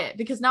would buy it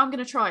because now I'm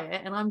going to try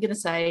it, and I'm going to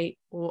say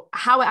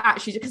how it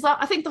actually. Because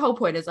I think the whole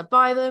point is I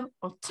buy them,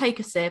 I'll take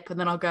a sip, and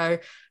then I'll go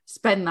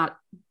spend that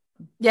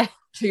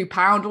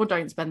 £2 or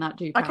don't spend that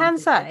 £2. I can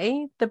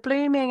say the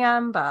Blooming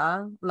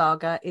Amber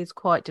lager is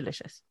quite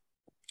delicious.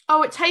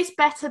 Oh, it tastes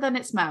better than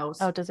it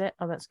smells. Oh, does it?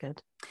 Oh, that's good.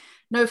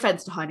 No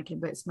offense to Heineken,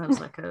 but it smells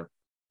like a.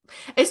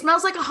 It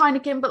smells like a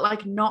Heineken, but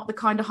like not the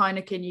kind of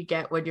Heineken you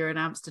get when you're in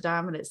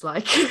Amsterdam and it's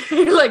like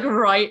like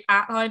right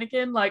at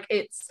Heineken. Like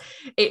it's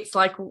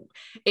like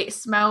it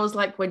smells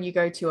like when you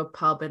go to a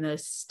pub and a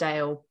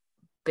stale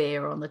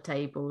beer on the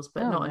tables,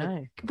 but not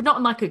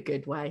in like a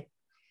good way.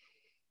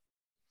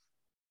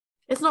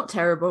 It's not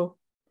terrible.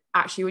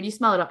 Actually, when you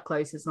smell it up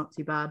close, it's not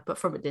too bad, but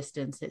from a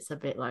distance, it's a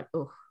bit like,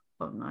 oh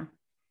no.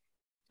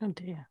 Oh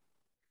dear.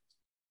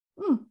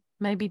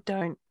 Maybe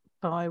don't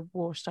buy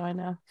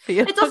Warsteiner for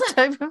your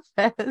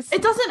Oktoberfest.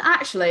 It doesn't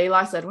actually,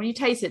 like I said, when you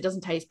taste it, it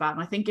doesn't taste bad.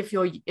 And I think if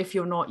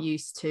you're not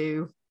used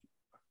to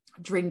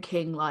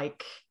drinking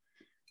like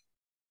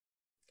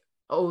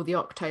all the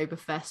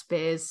Oktoberfest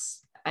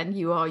beers and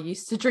you are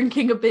used to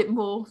drinking a bit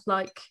more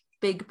like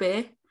big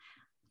beer,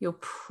 you'll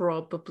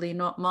probably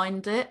not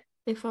mind it,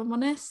 if I'm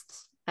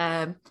honest.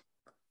 I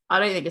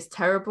don't think it's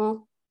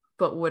terrible,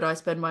 but would I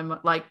spend my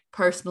like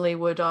personally,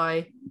 would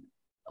I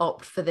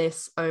opt for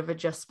this over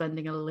just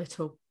spending a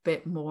little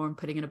bit more and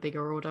putting in a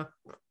bigger order?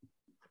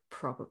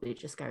 Probably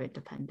just go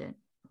independent,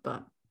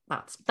 but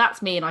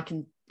that's me, and I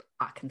can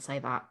say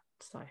that.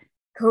 So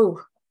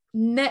cool.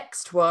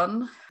 Next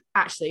one,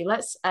 actually,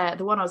 let's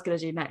the one I was going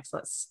to do next,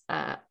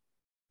 I'm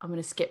going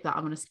to skip that.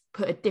 I'm going to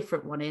put a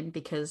different one in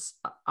because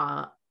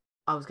I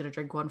was going to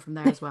drink one from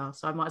there as well,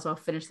 so I might as well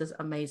finish this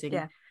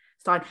amazing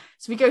stein.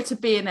 So we go to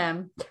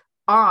B&M.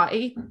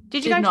 I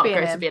did not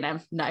go to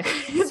B&M. No.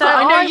 So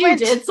I know you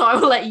did, so I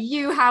will let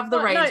you have the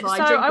reins while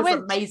I drink this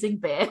amazing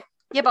beer.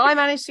 Yeah, but I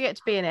managed to get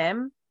to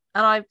B&M,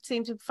 and I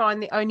seemed to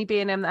find the only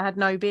B&M that had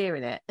no beer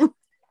in it.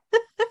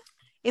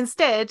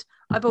 Instead,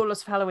 I bought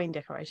lots of Halloween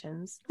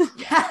decorations. Is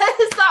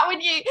that when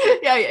you?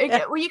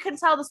 Yeah. Well, you can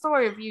tell the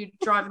story of you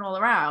driving all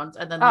around,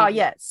 and then.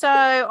 So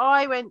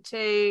I went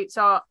to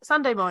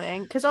Sunday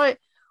morning because I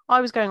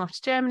was going off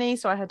to Germany,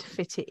 so I had to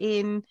fit it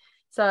in.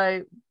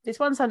 So this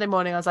one Sunday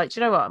morning, I was like, do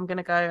you know what? I'm going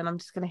to go and I'm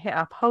just going to hit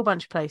up a whole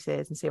bunch of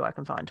places and see what I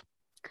can find.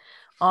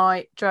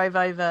 I drove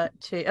over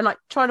to, and like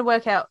trying to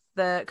work out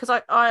because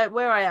I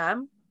where I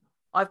am,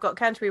 I've got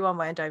Canterbury one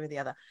way and Dover the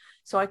other.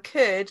 So I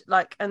could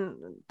and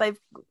they've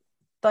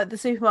like the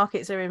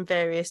supermarkets are in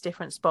various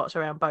different spots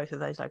around both of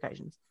those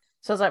locations.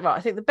 So I was like, right,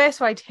 I think the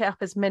best way to hit up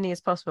as many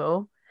as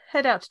possible,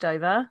 head out to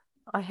Dover.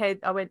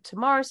 I went to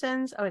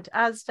Morrison's, I went to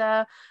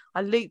Asda,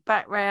 I looped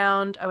back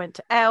round, I went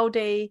to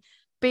Aldi,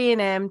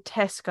 B&M,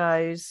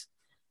 Tesco's,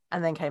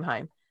 and then came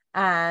home.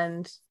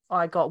 And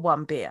I got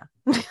one beer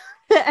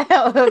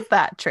out of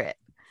that trip.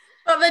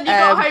 But then you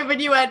got home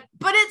and you went,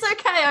 but it's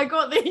okay, I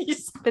got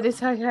these. But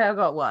it's okay, I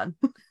got one.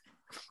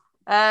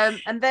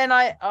 And then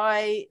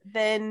I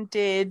then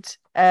did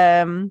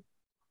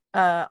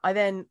I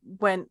then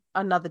went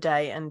another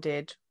day and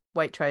did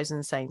Waitrose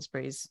and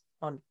Sainsbury's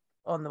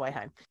on the way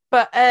home.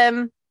 But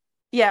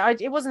yeah,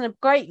 it wasn't a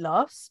great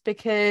loss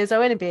because I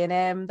went to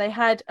B&M. They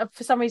had,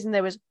 for some reason,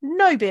 there was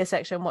no beer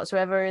section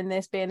whatsoever in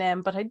this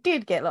B&M, but I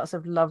did get lots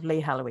of lovely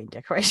Halloween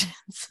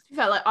decorations.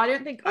 Felt like I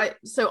don't think I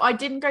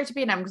didn't go to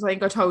B&M because I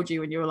think I told you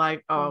when you were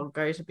like, oh, I'll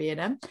go to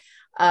B&M.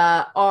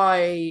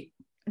 I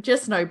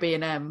just know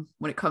B&M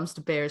when it comes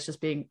to beer is just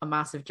being a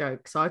massive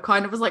joke. So I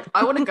kind of was like,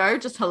 I want to go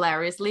just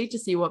hilariously to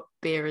see what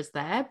beer is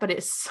there, but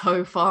it's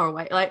so far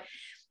away. Like,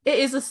 it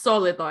is a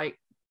solid, like,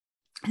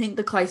 I think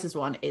the closest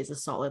one is a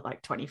solid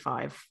like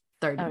 25,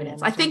 30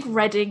 minutes. I think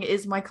Reading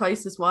is my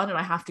closest one, and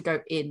I have to go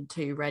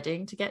into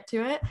Reading to get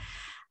to it.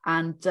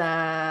 And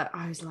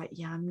I was like,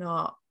 yeah, I'm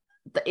not,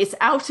 it's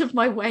out of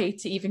my way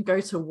to even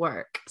go to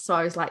work. So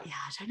I was like, yeah,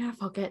 I don't know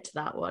if I'll get to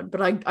that one, but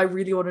I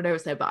really want to know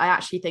what's there. But I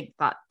actually think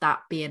that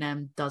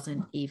B&M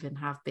doesn't even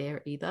have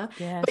beer either.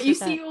 Yeah, but you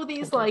see all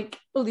these like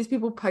all these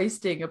people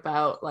posting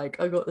about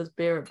like, I got this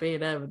beer at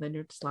B&M, and then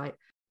you're just like,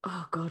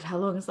 oh god, how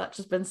long has that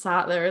just been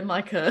sat there in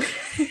like a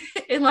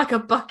in like a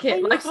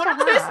bucket? Like, what are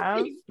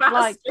those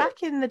like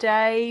back in the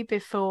day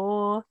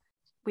before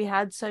we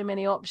had so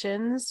many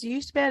options, you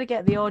used to be able to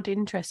get the odd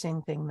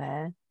interesting thing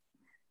there,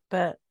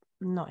 but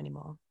not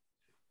anymore.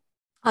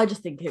 I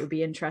just think it would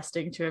be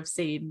interesting to have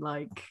seen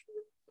like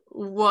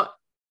what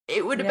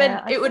it would have been.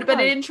 It would have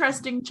been an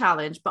interesting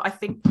challenge, but I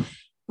think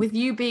with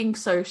you being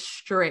so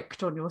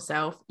strict on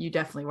yourself, you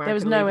definitely weren't. There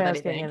was no way I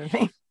was getting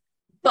anything.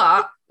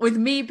 But with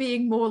me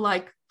being more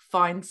like,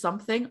 find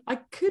something, I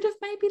could have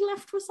maybe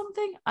left with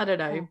something. I don't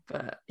know,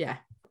 but yeah.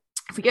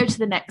 If we go to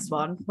the next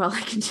one, well, I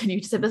continue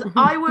to say this.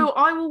 I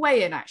will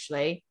weigh in.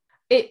 Actually,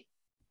 it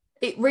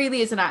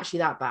really isn't actually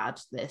that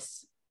bad.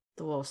 This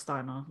the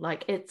Wolfsteiner,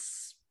 like,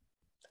 it's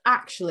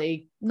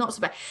actually not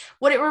so bad.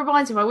 What it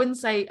reminds me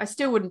of, I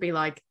still wouldn't be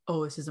like,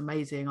 oh, this is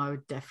amazing, I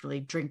would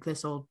definitely drink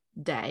this all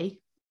day.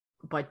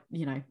 But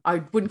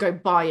I wouldn't go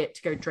buy it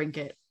to go drink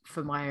it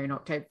for my own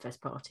Oktoberfest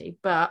party,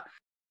 but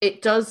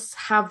it does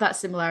have that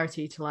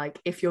similarity to like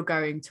if you're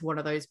going to one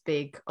of those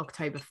big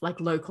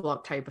local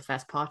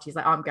Oktoberfest parties.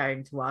 Like, I'm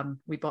going to one.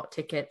 We bought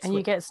tickets, and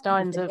you get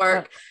steins of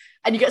work,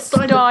 and you get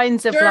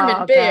steins of German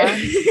lager. Beer, and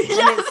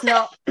it's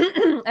not,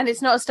 and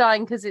it's not a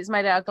stein because it's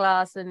made out of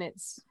glass, and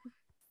it's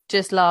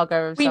just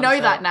lager. We know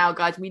that now,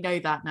 guys. We know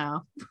that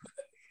now.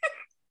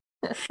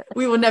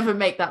 We will never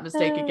make that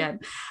mistake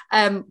again.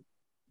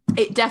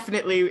 It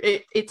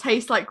definitely it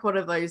tastes like one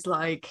of those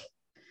like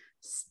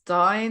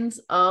steins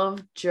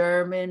of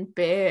German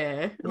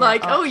beer. Yeah,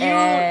 like,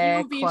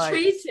 you'll be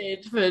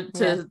treated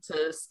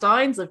to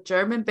steins of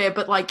German beer,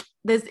 but like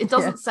it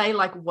doesn't say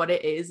like what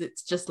it is.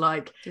 It's just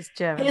like, just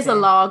German here's beer. A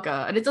lager,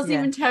 and it doesn't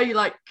even tell you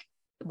like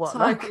what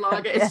type of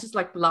lager. It's just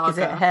like lager. Is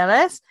it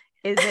Helles?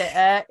 Is it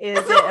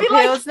a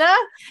Pilsner?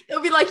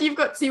 It'll be like, you've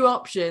got two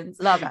options.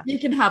 Lager. You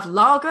can have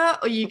lager,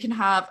 or you can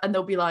have, and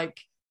they'll be like,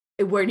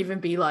 it won't even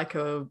be like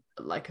a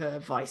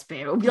Weiss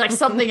beer. It'll be like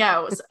something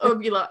else. It'll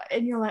be like,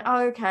 and you're like,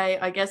 oh, okay,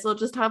 I guess I'll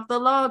just have the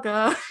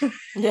lager.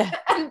 Yeah.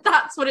 And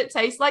that's what it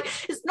tastes like.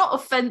 It's not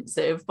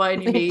offensive by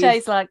any means. It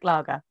tastes like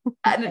lager.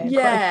 And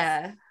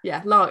lager.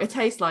 It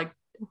tastes like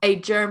a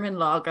German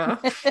lager.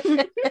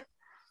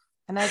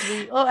 And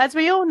as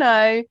we all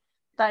know,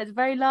 that is a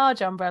very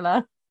large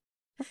umbrella.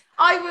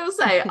 I will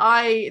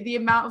say, the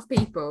amount of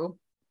people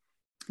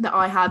that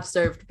I have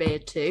served beer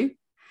to,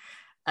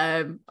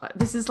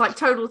 this is like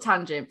total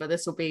tangent, but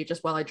this will be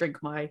just while I drink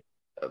my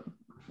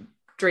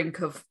drink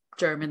of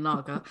German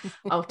lager.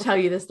 I'll tell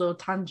you this little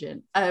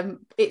tangent.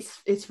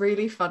 It's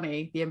really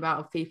funny the amount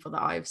of people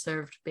that I've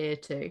served beer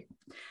to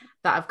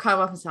that have come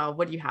up and said, oh,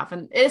 what do you have?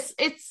 And it's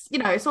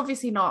it's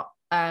obviously not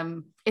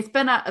it's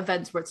been at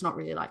events where it's not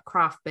really like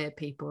craft beer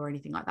people or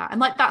anything like that,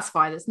 and like, that's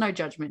fine, there's no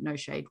judgment, no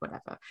shade,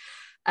 whatever.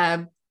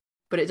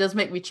 But it does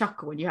make me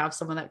chuckle when you have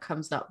someone that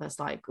comes up that's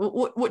like,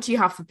 what do you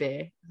have for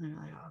beer? And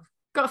they're like, oh,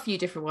 I've got a few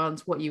different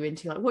ones. What are you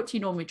into? Like, what do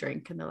you normally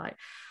drink? And they're like,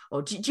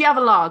 oh, do you have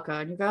a lager?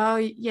 And you go, oh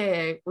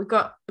yeah, I've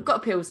got a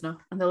Pilsner.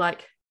 And they're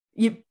like,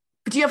 do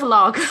you have a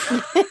lager?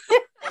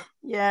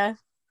 Yeah.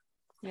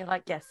 You're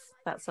like, yes,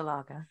 that's a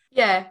lager.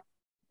 Yeah,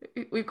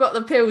 we've got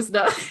the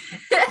Pilsner.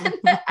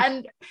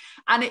 and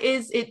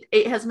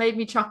it has made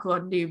me chuckle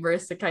on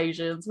numerous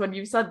occasions when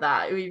you've said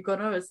that. You've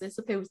gone, oh, is this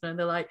a Pilsner? And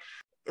they're like,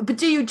 but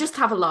do you just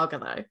have a lager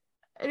though?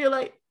 And you're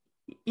like,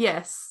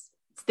 yes,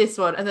 it's this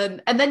one.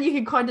 And then you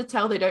can kind of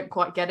tell they don't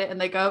quite get it,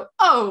 and they go,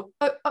 oh,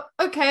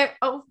 okay,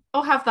 I'll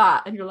have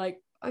that. And you're like,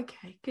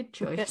 okay, good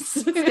choice.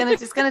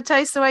 It's gonna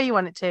taste the way you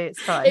want it to. It's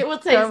fine. It will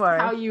taste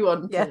how you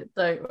want it.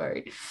 Don't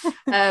worry.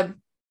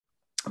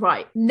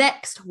 Right,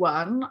 next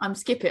one. I'm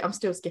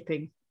still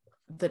skipping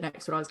the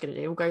next one I was gonna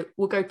do.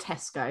 We'll go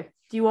Tesco.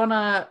 Do you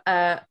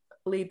wanna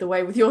lead the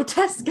way with your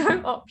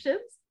Tesco options?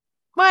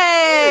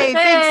 Hey,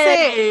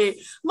 big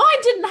six.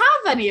 Mine didn't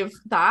have any of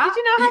that. Did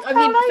you not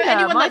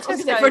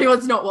have for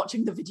anyone's not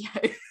watching the video.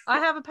 I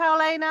have a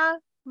Paulaner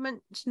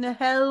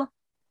Münchner.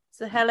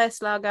 It's a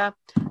Helles lager.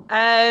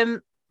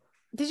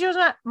 Did yours?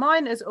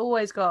 Mine has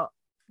always got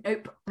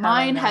Nope.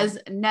 Mine Paolino. has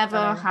never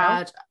Paolino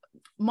had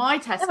my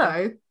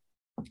Tesco.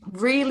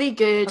 Really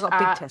good I've got a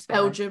big at Tesco,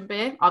 Belgian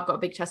beer. I've got a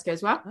big Tesco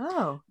as well.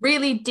 Oh,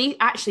 Really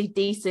actually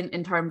decent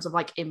in terms of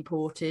like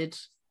imported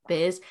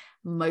beers.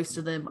 Most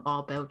of them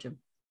are Belgian.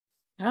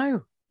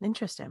 oh,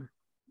 interesting.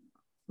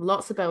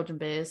 Lots of Belgian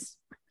beers.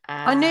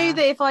 I knew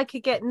that if I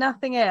could get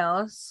nothing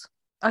else,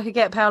 I could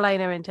get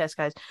Paolino in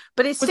Tesco's.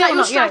 But it's Was still that your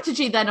not,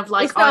 strategy then of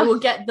like, it's not- I will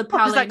get the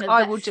I was like, Paolino?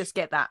 I will just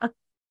get that.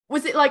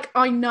 Was it like,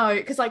 I know,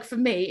 because like for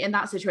me in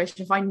that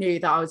situation, if I knew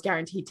that I was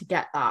guaranteed to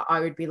get that, I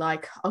would be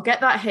like, I'll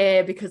get that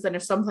here, because then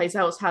if someplace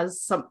else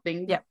has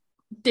something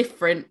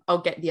different, I'll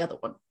get the other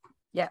one.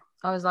 Yeah,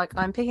 I was like,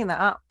 I'm picking that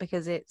up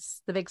because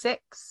it's the Big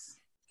Six,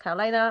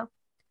 Paolino.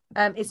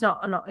 It's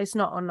not an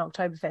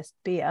Oktoberfest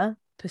beer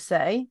per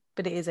se,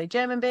 but it is a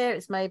German beer.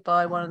 It's made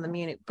by one of the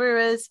Munich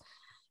brewers.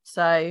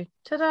 So,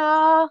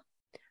 ta-da!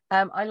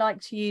 I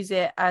like to use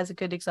it as a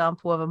good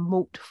example of a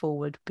malt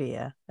forward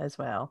beer as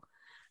well.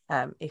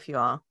 If you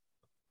are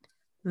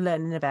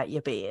learning about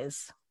your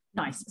beers.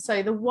 Nice.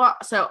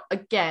 So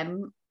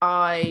again,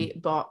 I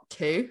bought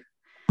two.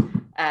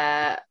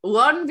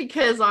 One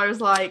because I was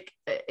like,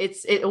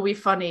 it'll be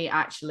funny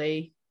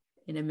actually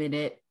in a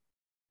minute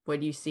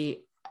when you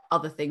see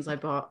other things I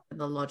bought and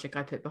the logic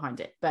I put behind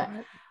it. But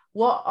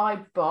what I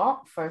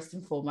bought first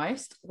and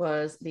foremost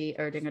was the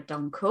Erdinger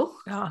Dunkel.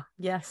 Ah,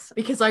 yes.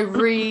 Because I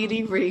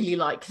really, really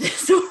like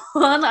this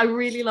one. I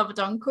really love a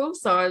Dunkel.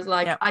 So I was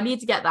like, I need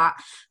to get that.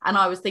 And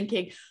I was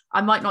thinking I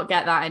might not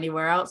get that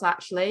anywhere else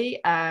actually,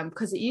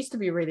 because it used to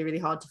be really, really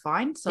hard to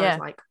find. So I was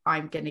like,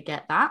 I'm going to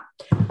get that.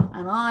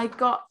 And I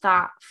got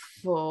that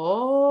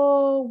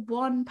for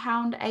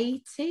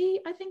 £1.80,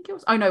 I think it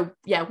was. Oh no,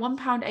 yeah,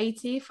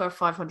 £1.80 for a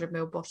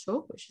 500ml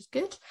bottle, which is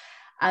good.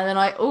 And then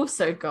I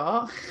also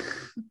got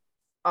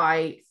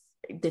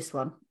this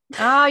one.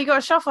 Oh, you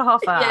got a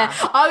Schofferhofer. Yeah,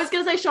 I was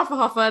gonna say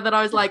Schofferhofer, then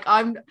I was like,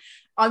 I'm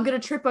gonna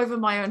trip over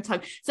my own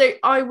tongue. So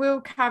I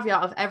will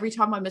caveat of every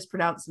time I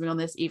mispronounce something on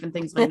this, even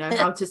things I know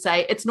how to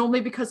say, it's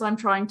normally because I'm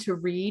trying to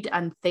read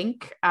and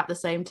think at the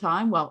same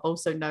time, while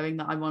also knowing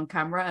that I'm on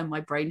camera and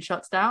my brain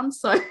shuts down.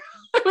 So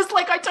I was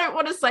like, I don't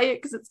want to say it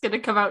because it's gonna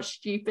come out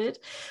stupid.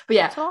 But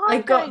yeah, so I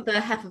got the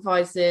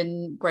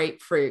Hefeweizen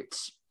grapefruit.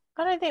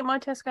 I don't think my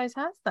Tesco's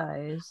has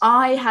those.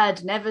 I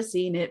had never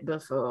seen it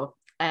before.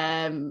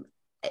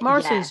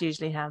 Morrison's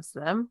usually has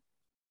them.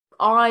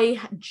 I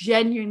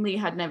genuinely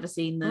had never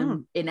seen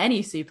them in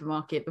any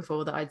supermarket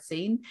before that I'd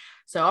seen.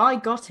 So I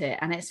got it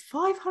and it's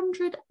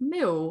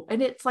 500ml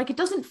and it's like, it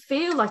doesn't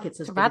feel like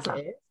it's as big as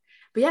it is.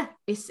 But yeah,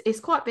 it's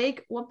quite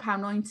big,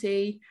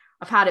 £1.90.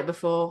 I've had it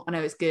before. I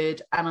know it's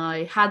good. And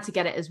I had to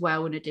get it as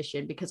well in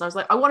addition because I was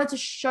like, I wanted to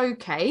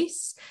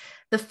showcase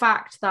the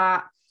fact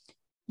that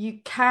you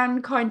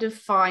can kind of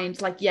find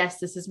like, yes,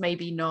 this is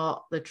maybe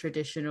not the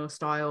traditional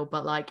style,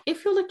 but like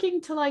if you're looking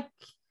to like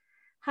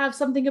have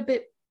something a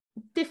bit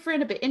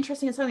different, a bit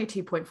interesting, it's only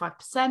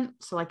 2.5%.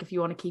 So like if you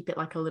want to keep it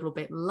like a little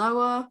bit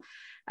lower,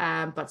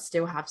 but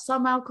still have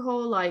some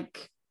alcohol,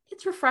 like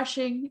it's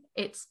refreshing.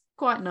 It's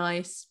quite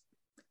nice.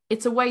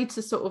 It's a way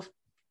to sort of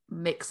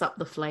mix up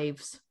the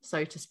flavors,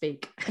 so to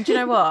speak. And do you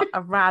know what?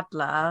 A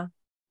Radler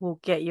will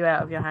get you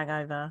out of your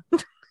hangover.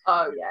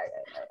 Oh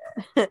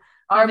yeah.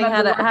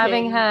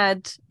 Having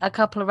had a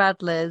couple of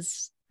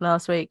Radlers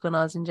last week when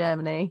I was in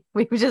Germany,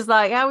 we were just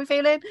like, how are we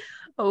feeling?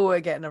 Oh, we're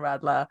getting a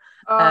Radler.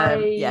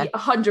 I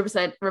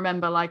 100%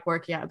 remember like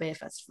working at a beer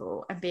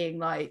festival and being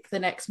like the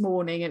next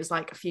morning, it was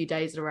like a few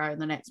days in a row,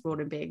 and the next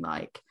morning being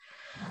like,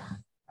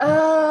 what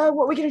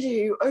are we gonna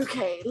do?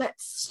 Okay,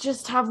 let's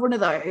just have one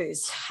of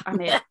those.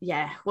 And it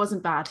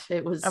wasn't bad.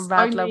 It was a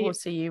Radler will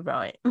see you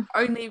right.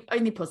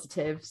 only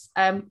positives.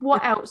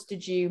 What else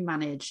did you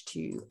manage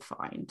to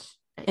find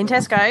in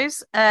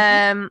Tesco's?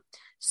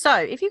 So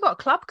if you've got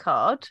a club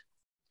card,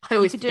 I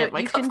always forget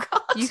my club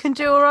card. You can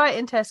do all right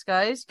in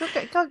Tesco's.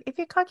 If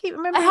you can't keep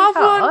remembering, I have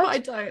one, but I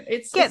don't.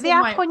 Get the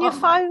app on your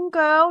phone,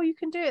 girl. You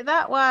can do it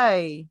that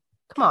way.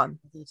 Come on,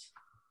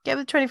 get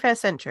with the 21st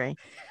century.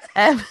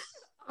 I'm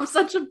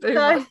such a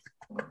boomer. So,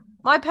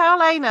 my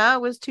Paolina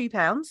was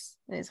 £2.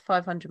 It's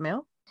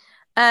 500ml.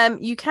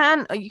 You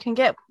can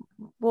get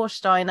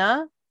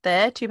Warsteiner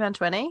there,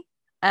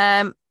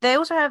 £2.20. They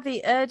also have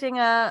the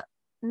Erdinger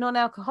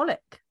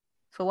non-alcoholic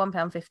for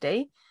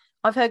 £1.50.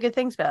 I've heard good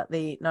things about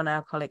the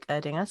non-alcoholic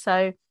Erdinger.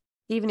 So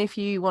even if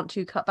you want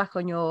to cut back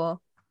on your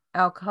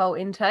alcohol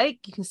intake,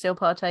 you can still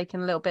partake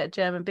in a little bit of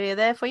German beer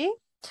there for you.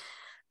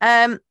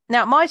 Now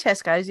my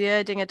Tesco's, the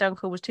Erdinger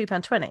Dunkel was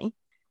 £2.20.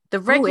 The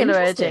regular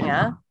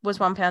Erdinger was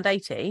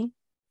 £1.80,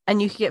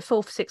 and you could get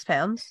 4 for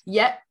 £6.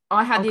 Yep,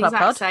 I had the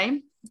exact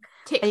same.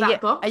 Tick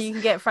that box. And you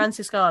can get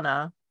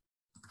Franciscana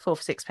 4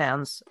 for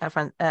 £6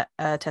 at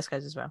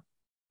Tesco's as well.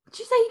 Did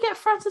you say you get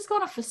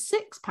Franciscana for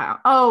 £6?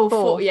 Oh,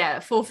 4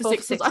 for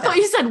 £6. I thought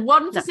you said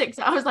 1 for £6.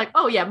 I was like,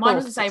 oh yeah, mine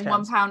was the same,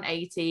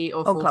 £1.80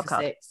 or 4 for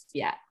 £6.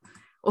 Yeah.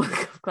 Or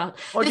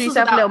do you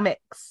have a little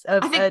mix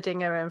of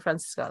Erdinger and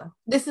Franciscana?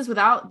 This is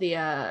without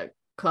the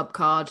club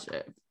card.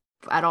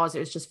 At ours, it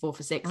was just 4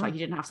 for £6. Like you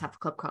didn't have to have a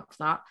club card for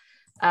that.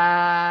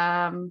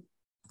 I'm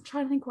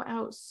trying to think what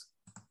else.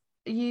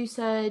 you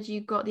said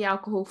you got the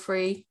alcohol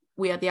free.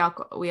 We had the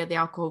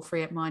alcohol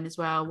free at mine as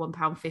well,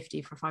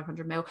 £1.50 for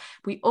 500 ml.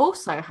 We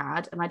also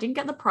had, and I didn't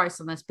get the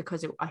price on this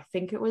because I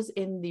think it was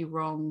in the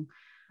wrong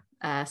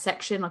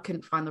section. I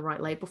couldn't find the right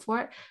label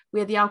for it. We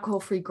had the alcohol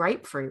free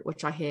grapefruit,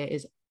 which I hear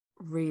is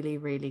really,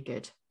 really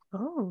good.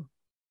 Oh,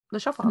 the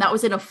shop. And that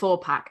was in a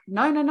 4-pack.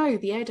 No,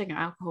 the Erdinger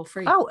alcohol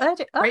free. Oh,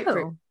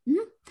 grapefruit. Oh. Mm-hmm.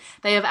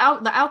 They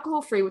have the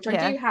alcohol free, which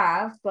I do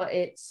have, but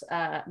it's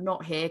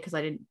not here because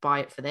I didn't buy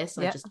it for this.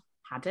 I just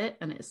had it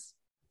and it's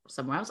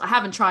somewhere else. I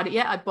haven't tried it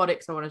yet. I bought it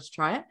because I wanted to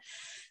try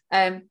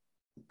it.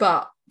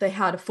 But they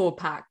had a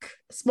 4-pack,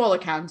 smaller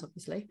cans,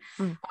 obviously,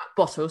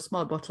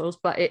 smaller bottles,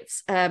 but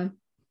it's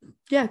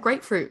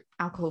grapefruit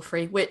alcohol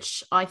free,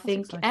 which I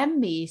think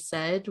Emmy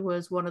said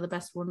was one of the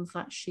best ones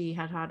that she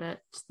had at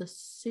the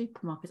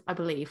supermarkets, I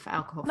believe, for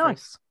alcohol free.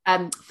 Nice.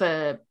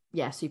 For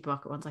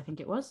supermarket ones, I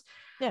think it was.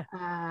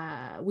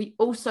 Yeah. We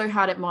also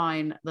had at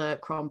mine the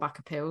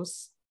Kronbacher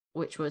pills,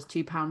 which was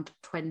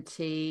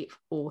 £2.20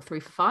 or 3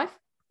 for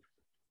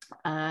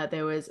 5.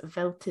 There was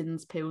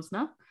Veltin's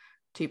Pilsner,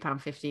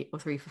 £2.50 or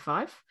 3 for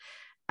 5.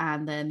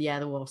 And then the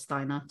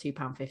Warsteiner,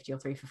 £2.50 or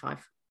 3 for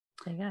 5.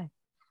 There you go.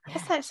 Yeah.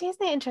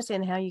 Isn't it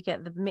interesting how you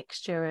get the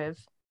mixture of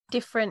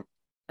different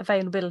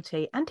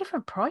availability and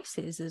different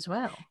prices as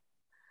well?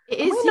 It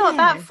is. We're not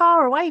that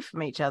far away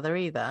from each other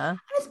either. And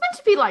it's meant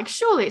to be like,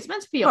 surely it's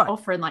meant to be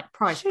offering like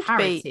price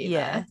parity.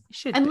 Yeah,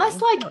 should unless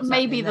be. Like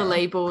maybe the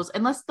labels,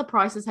 unless the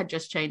prices had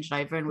just changed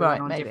over and we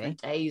went on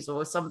different days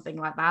or something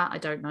like that. I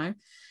don't know.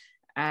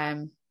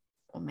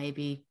 Or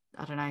maybe,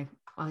 I don't know,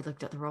 I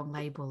looked at the wrong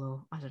label,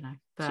 or I don't know.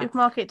 But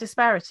supermarket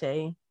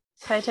disparity.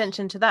 Pay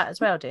attention to that as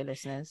well, dear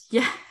listeners.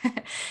 Yeah.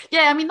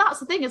 I mean, that's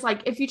the thing, is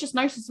like, if you just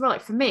notice as well,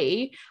 like for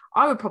me,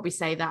 I would probably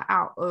say that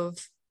out of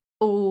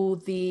all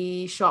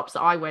the shops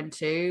that I went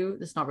to,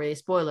 there's not really a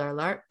spoiler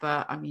alert,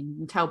 but I mean, you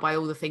can tell by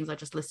all the things I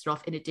just listed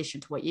off in addition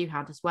to what you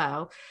had as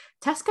well.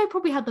 Tesco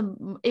probably had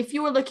if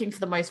you were looking for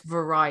the most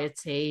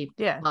variety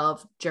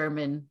of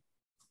German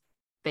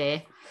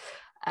beer,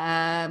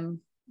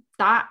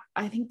 that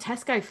I think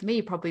Tesco for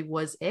me probably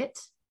was it.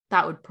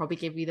 That would probably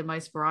give you the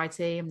most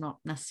variety. I'm not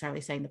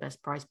necessarily saying the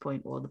best price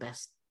point or the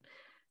best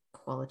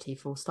quality,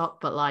 full stop,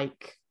 but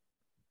like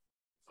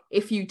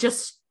if you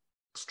just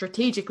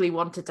strategically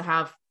wanted to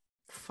have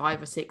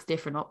 5 or 6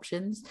 different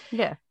options,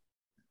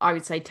 I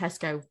would say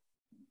Tesco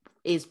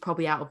is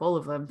probably out of all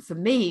of them for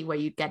me where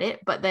you'd get it.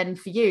 But then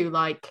for you,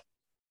 like,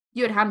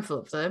 you had a handful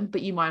of them,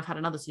 but you might have had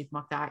another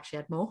supermarket that actually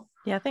had more.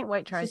 I think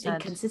Waitrose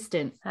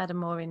had a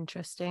more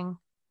interesting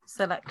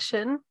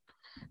selection,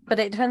 but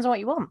it depends on what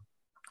you want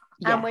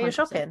and where 100%. You're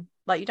shopping.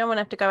 Like, you don't want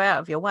to have to go out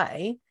of your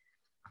way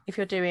if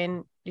you're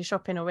doing your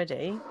shopping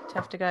already to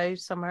have to go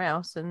somewhere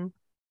else, and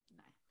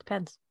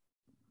depends.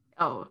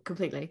 Oh,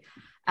 completely.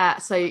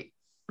 So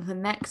the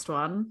next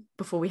one,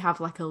 before we have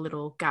like a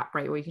little gap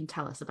break where you can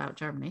tell us about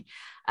Germany,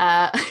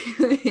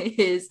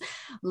 is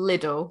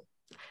Lidl.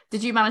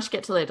 Did you manage to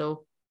get to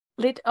Lidl?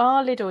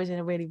 Lidl is in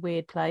a really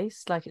weird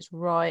place. Like, it's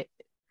right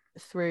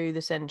through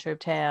the centre of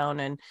town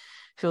and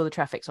through all the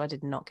traffic, so I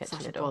did not get to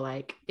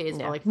Lidl. It is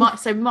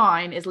so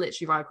mine is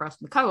literally right across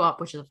from the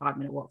Co-op, which is a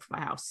 5-minute walk from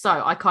my house. So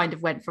I kind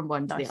of went from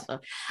one to the other.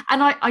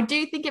 And I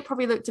do think it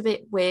probably looked a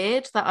bit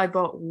weird that I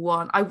bought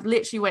one. I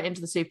literally went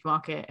into the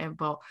supermarket and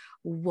bought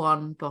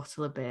one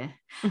bottle of beer.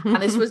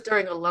 And this was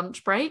during a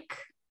lunch break.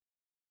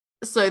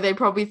 So they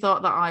probably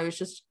thought that I was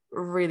just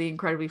really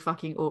incredibly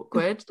fucking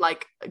awkward.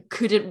 Like,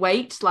 couldn't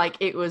wait. Like,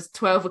 it was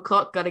 12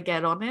 o'clock, gotta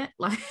get on it.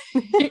 Like,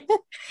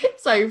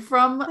 so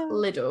from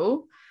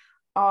Lidl,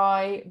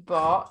 I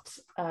bought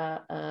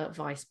a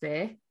Weiss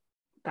beer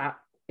that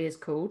is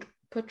called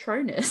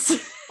Patronus.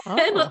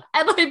 And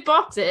I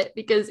bought it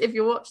because if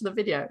you watch the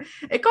video,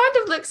 it kind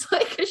of looks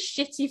like a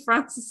shitty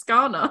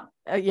Franciscana.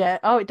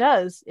 It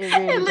does. It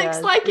really looks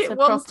does. Like it's it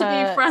wants to be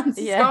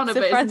Franciscana,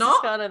 but it's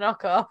not. Franciscana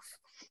knockoff.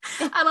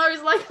 And I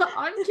was like,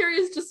 I'm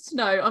curious just to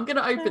know. I'm going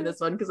to open this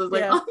one because I was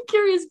like, I'm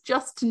curious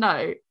just to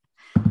know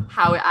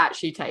how it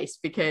actually tastes,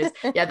 because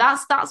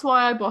that's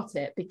why I bought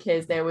it,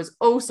 because there was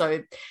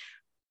also,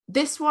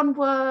 this one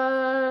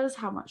was,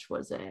 how much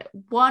was it?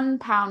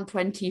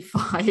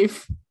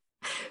 £1.25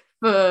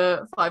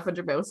 for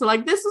 500 ml. So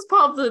like, this was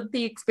part of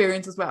the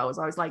experience as well. As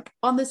I was like,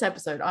 on this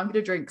episode, I'm going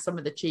to drink some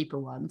of the cheaper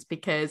ones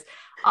because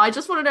I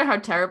just want to know how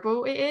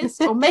terrible it is,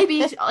 or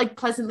maybe like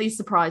pleasantly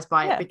surprised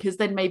by it, because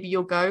then maybe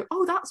you'll go,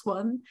 oh, that's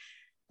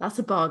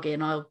a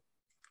bargain. I'll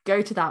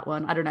go to that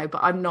one. I don't know,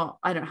 but I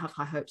don't have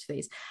high hopes for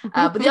these.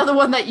 But the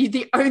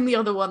only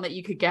other one that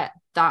you could get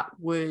that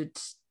would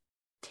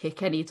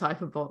tick any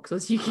type of box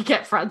was you could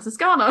get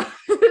Franciscana.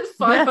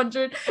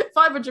 500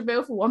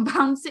 ml for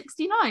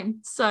 £1.69.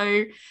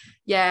 So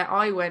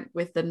I went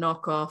with the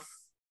knockoff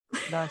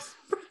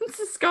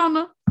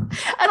Franciscana,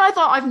 and I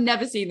thought, I've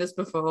never seen this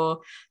before.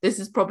 This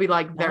is probably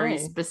like very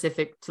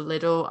specific to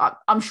Lidl.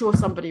 I'm sure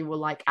somebody will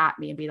like at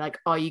me and be like,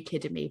 are you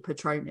kidding me?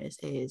 Patronus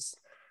is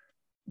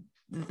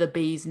the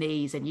bee's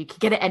knees and you can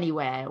get it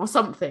anywhere or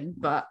something.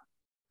 But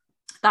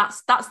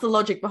that's the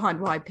logic behind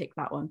why I picked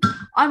that one.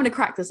 I'm going to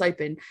crack this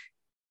open.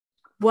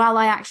 while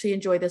I actually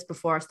enjoy this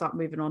before I start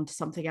moving on to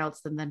something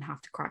else and then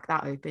have to crack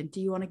that open,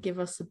 do you want to give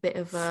us a bit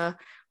of a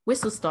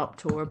whistle stop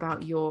tour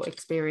about your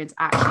experience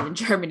actually in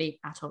Germany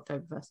at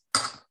Oktoberfest?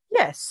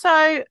 Yes.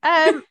 So,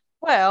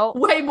 well,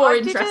 way more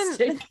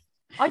interesting.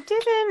 I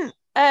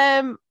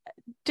didn't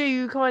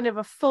do kind of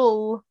a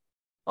full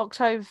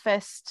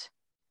Oktoberfest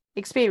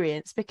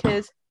experience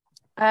because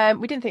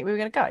we didn't think we were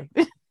going to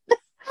go.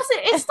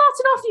 It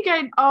started off you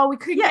going, oh, we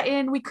couldn't get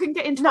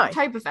into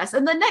Oktoberfest,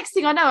 and the next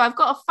thing I know, I've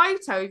got a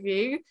photo of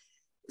you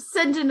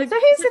sending So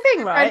here's the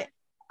thing, right?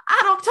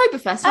 At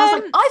Oktoberfest, I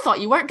was like, I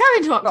thought you weren't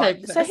going to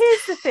Oktoberfest. Right. So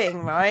here's the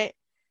thing, right?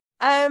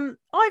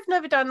 I've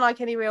never done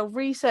like any real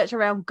research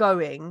around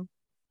going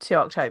to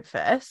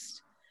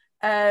Oktoberfest,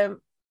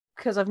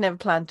 because I've never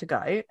planned to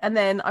go. And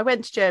then I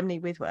went to Germany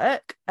with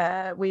work.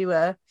 We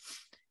were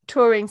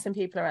touring some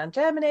people around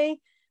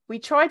Germany. We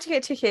tried to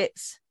get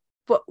tickets.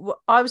 But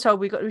I was told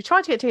we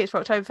tried to get tickets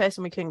for Oktoberfest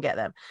and we couldn't get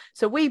them.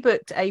 So we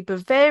booked a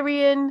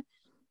Bavarian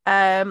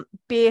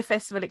beer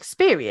festival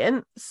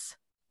experience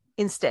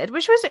instead,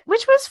 which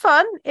was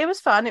fun. It was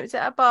fun. It was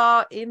at a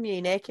bar in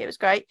Munich. It was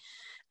great.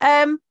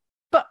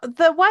 But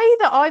the way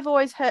that I've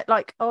always heard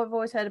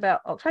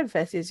about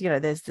Oktoberfest is,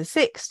 there's the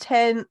 6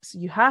 tents.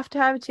 You have to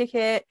have a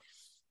ticket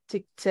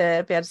to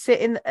be able to sit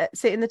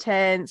in the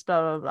tents.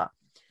 Blah blah blah.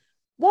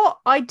 What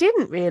I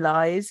didn't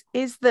realise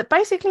is that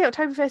basically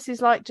Oktoberfest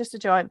is like just a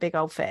giant big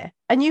old fair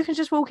and you can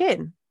just walk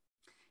in.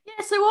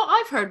 Yeah, so what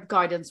I've heard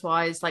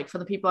guidance-wise, like from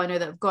the people I know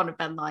that have gone, have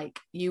been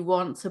like, you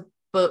want to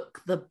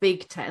book the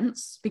big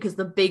tents because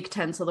the big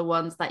tents are the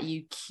ones that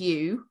you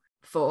queue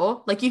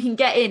for. Like you can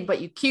get in, but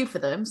you queue for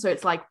them. So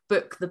it's like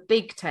book the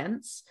big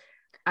tents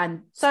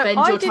and spend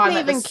your time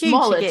at the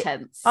smaller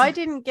tents. I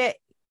didn't get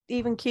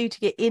even queue to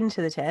get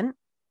into the tent.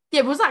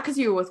 Yeah, but was that because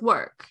you were with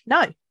work?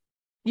 No.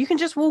 You can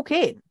just walk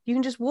in. You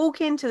can just walk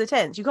into the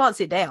tents. You can't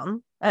sit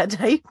down at a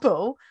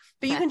table,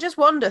 but you can just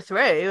wander through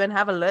and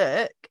have a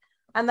look.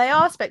 And they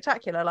are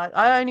spectacular. Like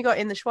I only got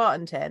in the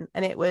Schwarten tent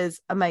and it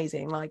was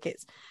amazing. Like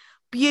it's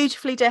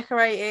beautifully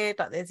decorated.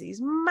 Like there's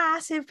these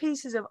massive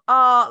pieces of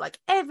art. Like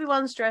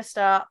everyone's dressed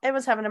up.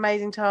 Everyone's having an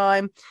amazing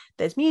time.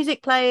 There's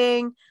music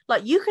playing.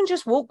 Like you can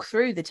just walk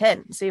through the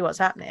tent and see what's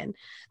happening.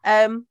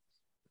 A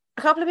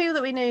couple of people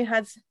that we knew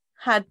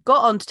had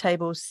got onto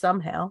tables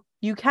somehow.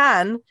 You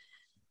can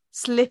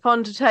slip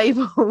onto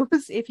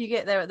tables if you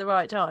get there at the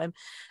right time.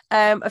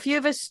 A few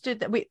of us stood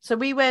there.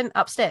 We went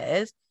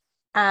upstairs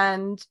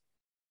and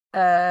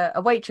a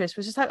waitress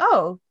was just like,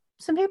 oh,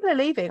 some people are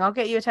leaving, I'll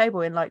get you a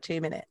table in like 2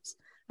 minutes.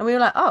 And we were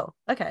like, oh,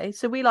 okay.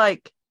 So we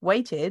like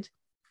waited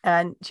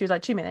and she was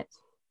like 2 minutes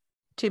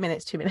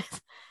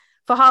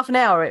for half an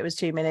hour. It was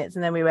 2 minutes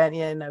and then we went,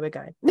 yeah, no, we're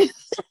going.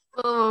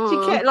 She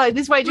kept like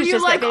this waitress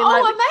just like, being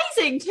oh,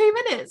 amazing, 2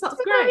 minutes, that's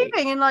great,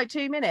 leaving in like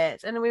 2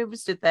 minutes. And we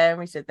stood there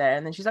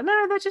and then she's like,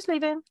 no, they're just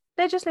leaving.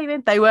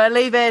 They weren't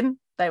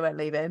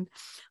leaving.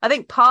 I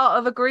think part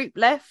of a group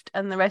left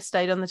and the rest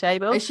stayed on the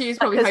table. She was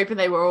probably hoping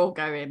they were all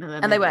going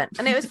and they weren't.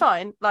 And it was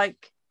fine.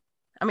 Like,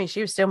 I mean,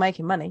 she was still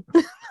making money.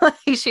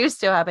 She was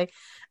still happy.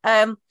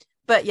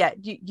 But yeah,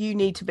 you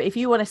need to be, if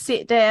you want to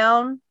sit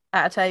down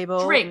at a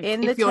table, drink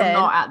in if the you're tent,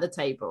 not at the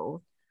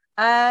table.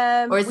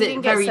 Or is it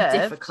very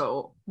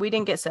difficult? We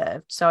didn't get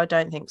served, so I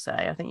don't think so.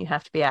 I think you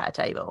have to be at a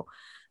table.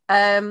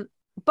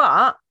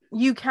 But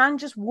you can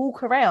just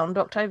walk around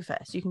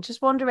Oktoberfest. You can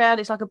just wander around.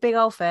 It's like a big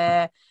old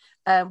fair.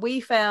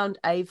 We found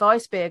a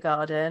Weiss beer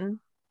garden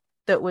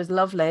that was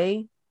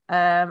lovely,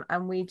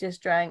 and we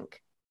just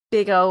drank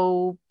big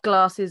old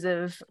glasses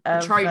of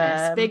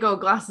Patronus. Big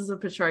old glasses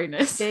of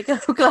Patronus. Big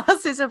old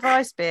glasses of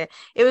Weiss beer.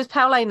 It was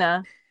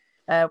Paulaner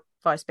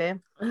Weiss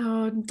beer.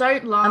 Oh,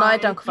 don't lie. And I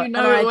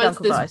it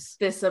was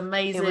this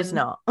amazing. It was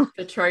not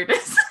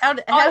Patronus. How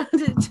did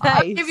it taste?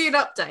 I'll give you an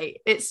update.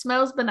 It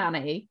smells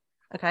banana-y.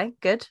 Okay,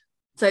 good.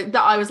 So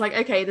that I was like,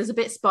 okay, there's a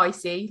bit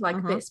spicy, like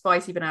a bit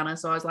spicy banana.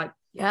 So I was like,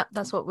 yeah,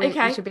 that's what we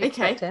should be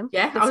expecting.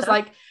 Yeah, good I was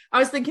stuff. I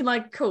was thinking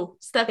like, cool.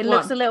 Step it one. It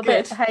looks a little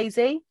bit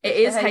hazy. It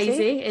is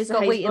hazy. It's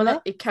got wheat in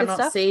it. You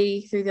cannot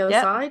see through the other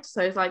side.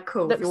 So it's like,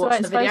 cool. Looks if you're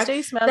watching the video,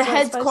 the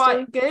head's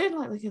quite good.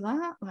 Like, look at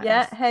that.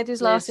 Yeah, head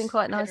is lasting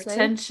quite nicely.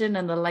 Tension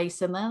and the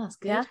lace in there. That's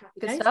good. Yeah,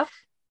 good stuff.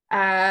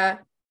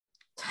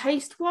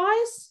 Taste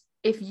wise,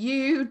 if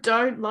you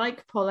don't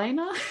like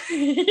Paulina,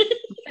 I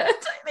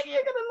don't think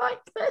you're gonna like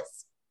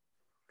this.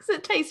 Because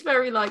it tastes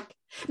very like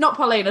not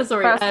Paulina,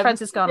 sorry,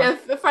 Franciscana.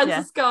 Yeah,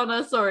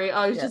 Franciscana. Yeah. Sorry,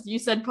 I was just you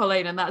said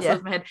Paulina, and that's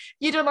in my head.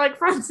 You don't like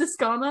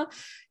Franciscana,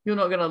 you're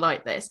not gonna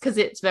like this because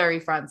it's very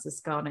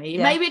Franciscana.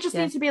 Yeah. Maybe it just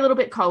needs to be a little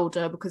bit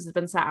colder because it's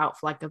been sat out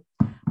for like a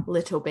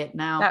little bit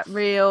now. That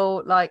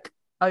real like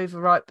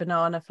overripe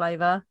banana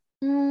flavor.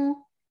 Because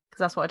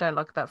that's what I don't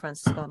like about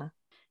Franciscana.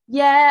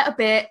 Yeah, a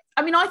bit.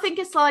 I mean, I think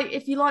it's like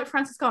if you like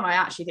Franciscana, I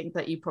actually think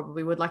that you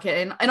probably would like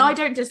it, and I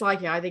don't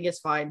dislike it. I think it's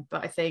fine,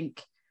 but I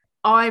think.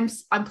 I'm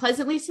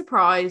pleasantly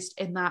surprised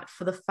in that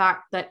for the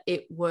fact that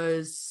it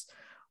was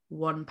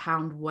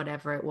 £1,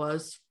 whatever it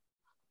was.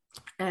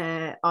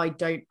 I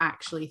don't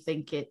actually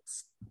think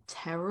it's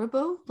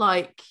terrible.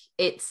 Like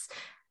it's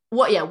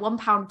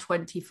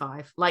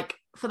 £1.25. Like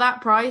for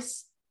that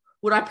price,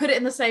 Would I put it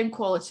in the same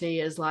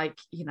quality as like,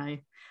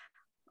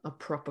 a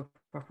proper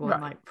one?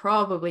 Right. Like,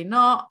 probably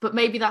not, but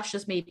maybe that's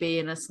just me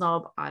being a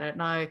snob. I don't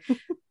know.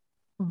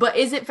 But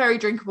is it very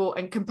drinkable?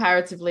 And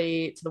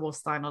comparatively to the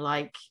Warsteiner,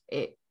 like,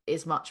 it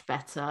is much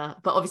better.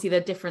 But obviously they're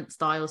different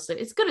styles, so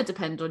it's going to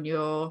depend on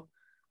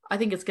I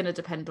think it's going to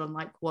depend on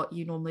like what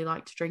you normally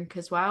like to drink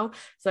as well.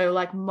 So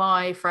like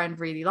my friend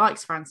really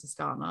likes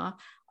Franciscana.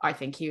 I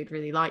think he would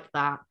really like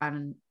that.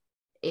 And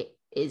it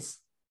is,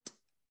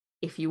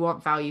 if you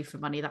want value for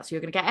money, that's what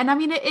you're going to get. And I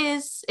mean,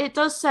 it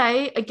does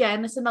say,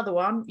 again, it's another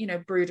one,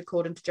 brewed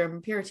according to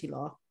German purity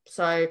law.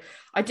 So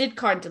I did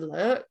kind of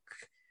look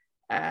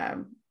at,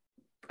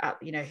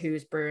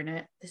 who's brewing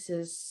it. This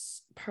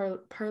is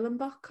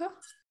Perlenbacher.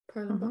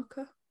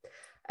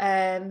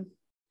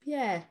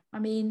 Yeah, I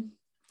mean,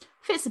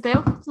 fits the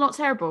bill. It's not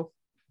terrible.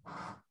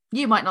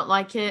 You might not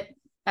like it.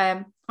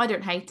 I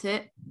don't hate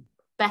it.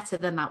 Better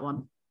than that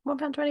one.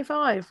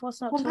 £1.25.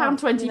 What's not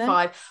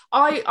 £1.25.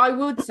 I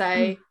would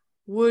say,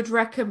 would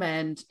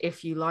recommend,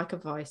 if you like a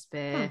Weiss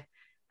beer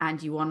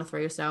and you want to throw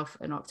yourself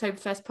an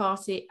Oktoberfest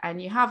party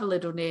and you have a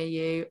little near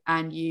you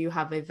and you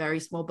have a very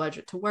small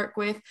budget to work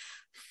with,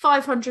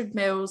 500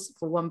 mils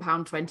for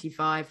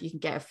 £1.25. You can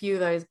get a few of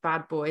those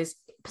bad boys.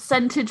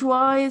 Percentage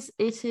wise,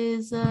 it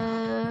is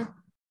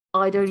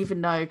I don't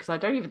even know, because I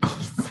don't even think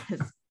it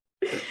says.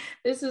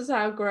 This is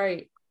how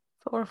great.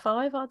 4 or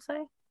 5, I'd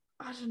say.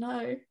 I don't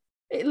know.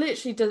 It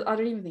literally does. I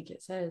don't even think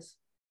it says.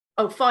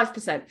 Oh,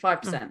 5%.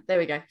 5%. There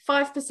we go.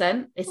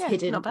 5% is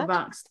hidden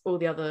amongst all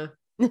the other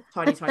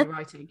tiny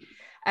writing.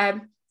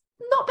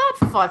 Not bad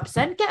for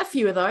 5%. Get a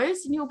few of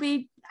those and you'll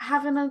be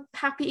having a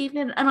happy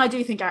evening. And I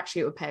do think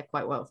actually it would pair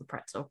quite well with a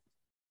pretzel.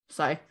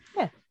 So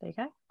yeah, there you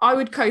go. I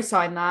would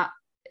co-sign that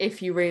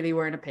if you really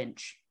were in a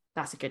pinch.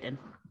 That's a good one.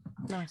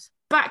 Nice.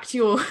 Back to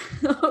your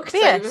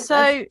Oktoberfest,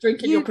 so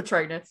drinking your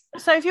Patronus.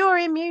 So if you're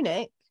in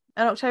Munich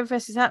and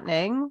Oktoberfest is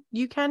happening,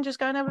 you can just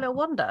go and have a little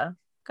wander.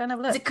 Go and have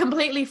a look. It's a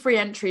completely free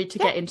entry to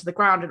get into the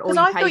ground, and all you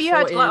I pay thought you for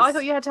had is... I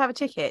thought you had to have a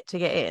ticket to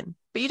get in,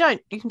 but you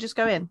don't. You can just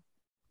go in,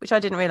 which I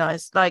didn't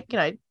realise.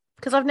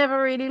 Because I've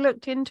never really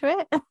looked into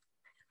it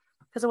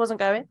because I wasn't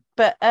going.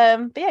 But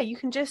yeah, you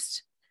can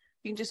just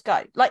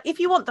go. Like, if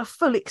you want the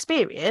full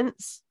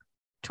experience,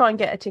 try and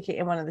get a ticket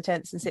in one of the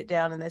tents and sit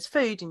down, and there's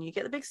food and you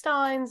get the big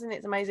steins and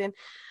it's amazing.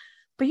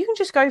 But you can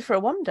just go for a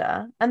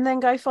wander and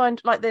then go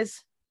find, like,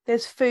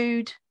 there's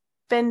food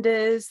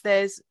vendors,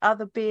 there's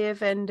other beer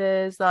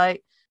vendors.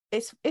 Like,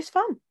 it's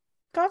fun.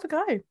 Go have a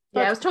go.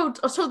 Yeah, I was told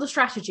the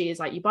strategy is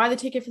like you buy the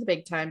ticket for the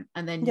big tent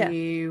and then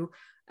you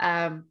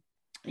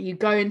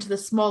go into the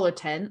smaller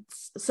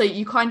tents. So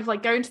you kind of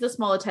like go into the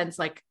smaller tents,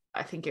 like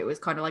I think it was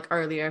kind of like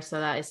earlier,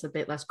 so that it's a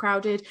bit less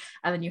crowded,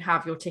 and then you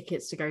have your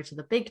tickets to go to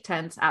the big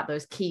tents at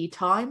those key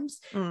times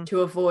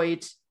to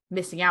avoid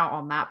missing out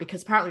on that,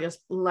 because apparently there's,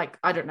 like,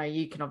 I don't know,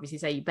 you can obviously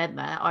say you've been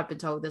there, I've been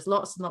told there's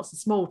lots and lots of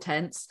small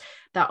tents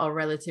that are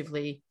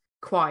relatively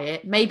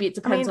quiet. Maybe it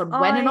depends on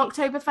when in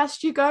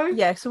Oktoberfest you go.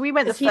 Yeah, so we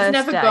went the first he's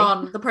never day.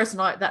 gone. The person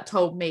that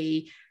told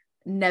me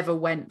never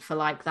went for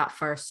like that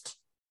first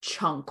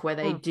chunk where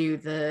they do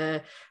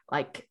the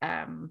like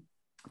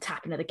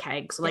tapping of the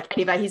kegs, like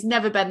anyway, he's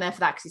never been there for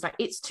that because he's like,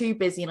 it's too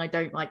busy and I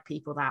don't like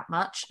people that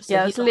much. So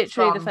yeah, it was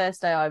literally the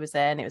first day I was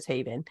there and it was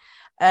heaving.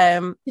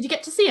 Did you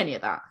get to see any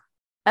of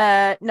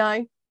that?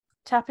 No,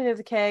 tapping of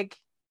the keg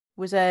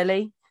was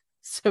early,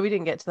 so we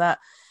didn't get to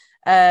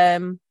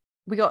that.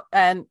 We got,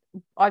 and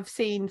I've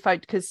seen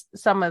folk, because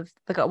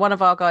one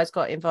of our guys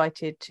got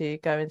invited to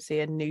go and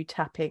see a new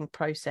tapping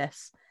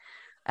process.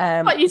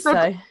 I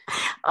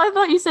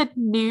thought you said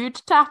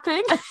nude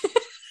tapping.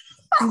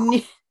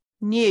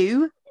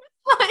 New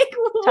like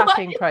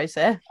tapping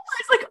process.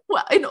 It's like,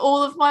 well, in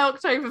all of my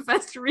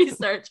Oktoberfest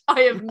research,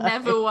 I have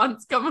never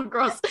once come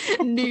across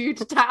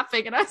nude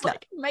tapping, and I was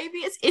like, maybe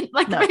it's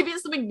maybe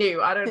it's something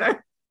new. I don't know.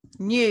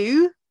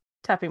 New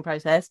tapping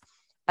process.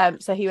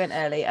 So he went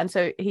early, and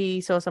so he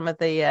saw some of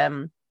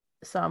the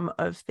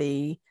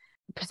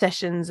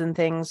processions and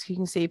things. You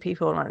can see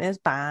people, like, there's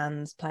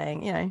bands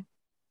playing,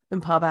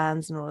 umpire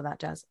bands and all of that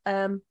jazz.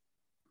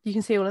 You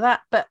can see all of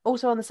that, but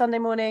also on the Sunday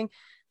morning.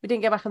 We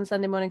didn't get back on the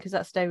Sunday morning because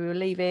that's the day we were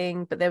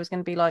leaving, but there was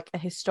going to be like a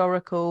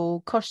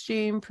historical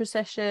costume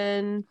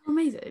procession.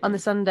 Amazing. On the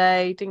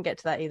Sunday. Didn't get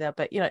to that either,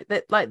 but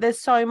there's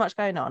so much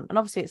going on, and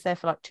obviously it's there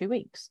for like 2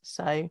 weeks,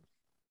 so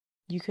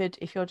you could,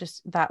 if you're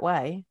just that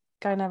way,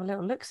 go and have a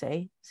little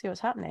see what's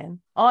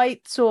happening. I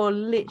saw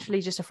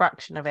literally just a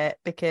fraction of it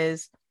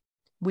because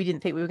we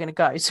didn't think we were going to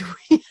go, so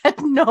we had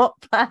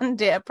not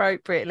planned it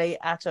appropriately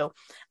at all,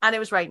 and it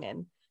was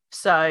raining,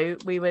 so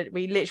we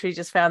literally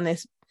just found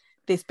this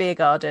beer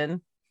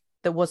garden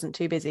that wasn't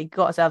too busy,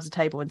 got ourselves a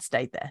table and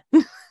stayed there.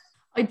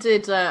 I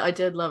did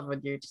love when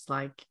you were just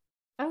like,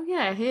 oh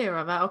yeah, here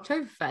I'm at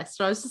Oktoberfest.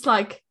 And I was just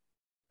like,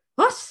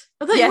 what?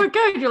 I thought you were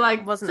going. You're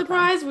like, wasn't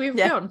surprise, we've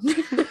gone.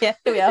 Yeah,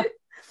 here we are.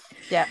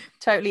 Yeah,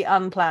 totally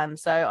unplanned.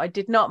 So I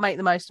did not make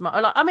the most of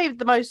I made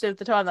the most of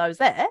the time that I was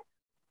there,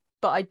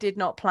 but I did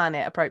not plan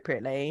it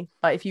appropriately.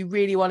 Like, if you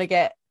really want to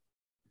get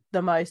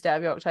the most out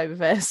of your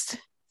Oktoberfest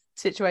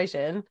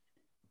situation,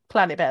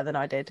 plan it better than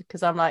I did,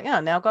 because I'm like,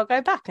 oh, now I've got to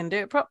go back and do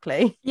it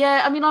properly.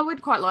 Yeah, I mean, I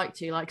would quite like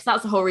to, like, because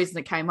that's the whole reason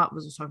it came up,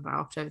 was talking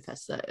about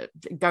Oktoberfest,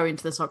 going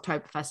to this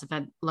Oktoberfest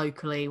event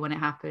locally when it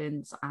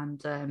happens,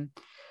 and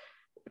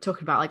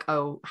talking about like,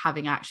 oh,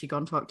 having actually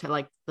gone to Oktober,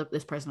 like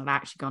this person had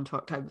actually gone to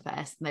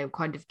Oktoberfest, and they were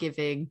kind of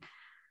giving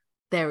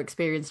their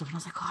experience. And I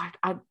was like, oh,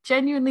 I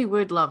genuinely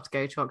would love to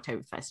go to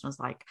Oktoberfest. And I was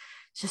like,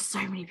 it's just so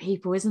many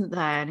people, isn't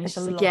there? And he's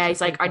just like, yeah, he's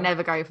like, I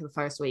never go for the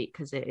first week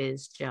because it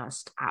is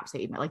just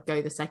absolutely, like,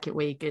 go the second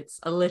week, it's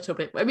a little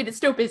bit, I mean, it's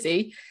still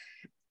busy,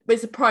 but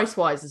it's price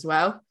wise as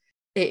well.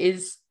 It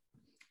is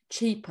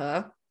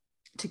cheaper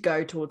to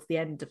go towards the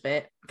end of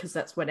it, because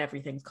that's when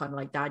everything's kind of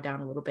like died down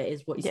a little bit,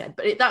 is what you said.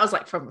 But that was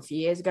like from a few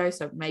years ago,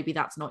 so maybe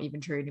that's not even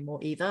true anymore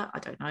either. I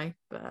don't know.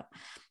 But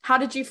how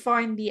did you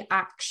find the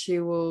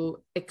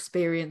actual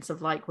experience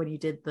of like when you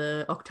did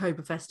the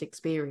Oktoberfest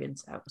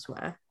experience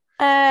elsewhere?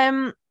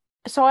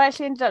 So I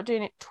actually ended up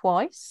doing it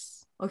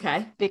twice.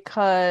 Okay.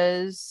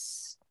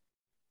 Because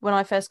when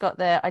I first got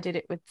there, I did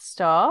it with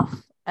staff,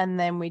 and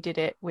then we did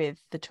it with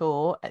the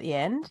tour at the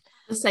end.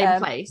 The same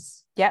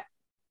place? Yep.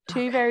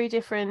 Two very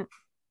different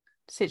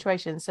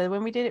situations. So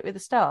when we did it with the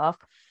staff,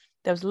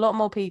 there was a lot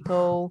more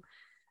people.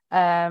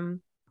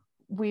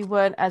 We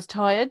weren't as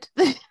tired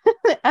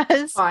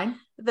as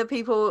the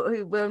people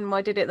who, when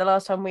I did it the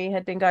last time, we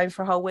had been going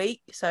for a whole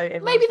week. So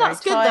maybe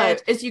that's good though,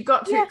 is you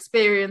got to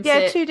experience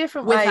it. Two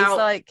different ways.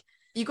 Like,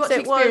 you got to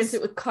experience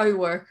it with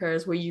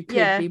co-workers where you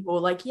could be more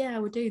like, yeah,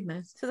 we're doing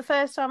this. So the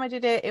first time I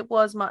did it, it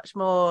was much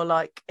more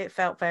like, it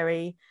felt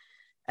very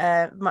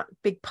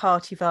big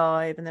party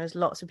vibe, and there was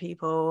lots of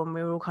people, and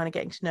we were all kind of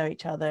getting to know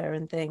each other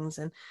and things.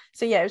 And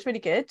so yeah, it was really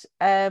good.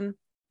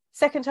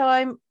 Second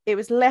time, it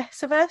was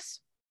less of us,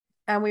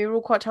 and we were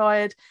all quite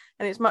tired,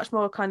 and it's much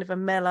more kind of a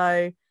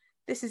mellow,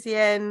 this is the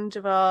end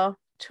of our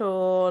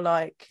tour,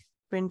 like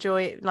we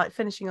enjoy, like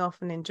finishing off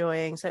and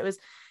enjoying. So it was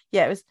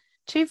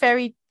two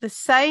very the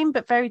same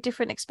but very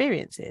different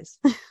experiences.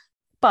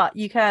 But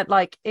you can't,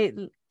 like, it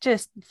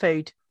just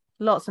food,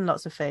 lots and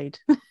lots of food.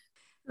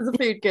 Was the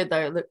food good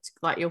though? It looked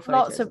like your photos.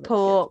 Lots of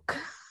pork,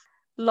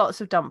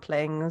 lots of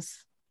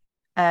dumplings.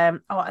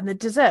 And the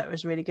dessert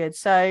was really good.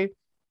 So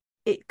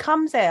it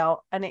comes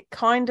out and it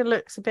kind of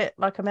looks a bit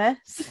like a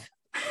mess.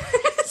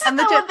 And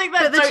the one thing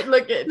that don't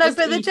look it. No,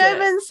 but the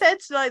Germans said,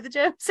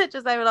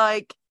 just they were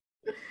like,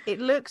 it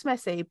looks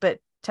messy, but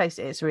taste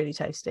it. It's really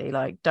tasty.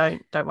 Like,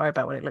 don't worry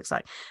about what it looks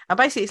like. And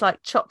basically, it's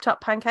like chopped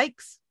up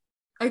pancakes.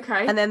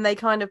 Okay. And then they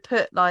kind of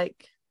put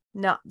like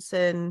nuts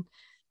and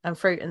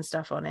fruit and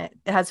stuff on it.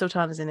 It had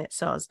sultanas in it,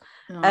 soz.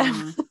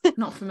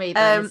 Not for me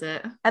then, is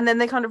it? And then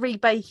they kind of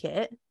rebake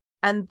it,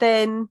 and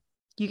then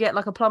you get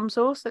like a plum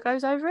sauce that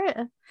goes over it.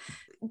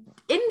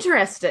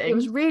 Interesting. It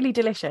was really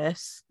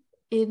delicious.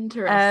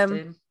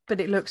 Interesting.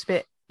 But it looks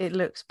a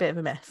bit of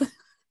a mess.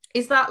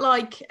 Is that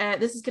like,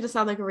 this is going to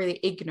sound like a really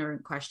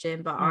ignorant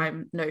question, but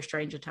I'm no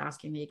stranger to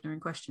asking the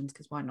ignorant questions,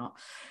 because why not?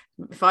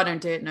 If I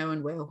don't do it, no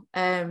one will.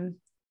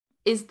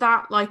 Is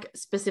that like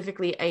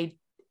specifically a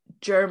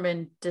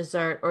German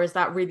dessert, or is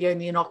that really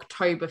only an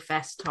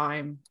Oktoberfest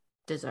time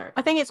dessert?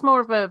 I think it's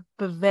more of a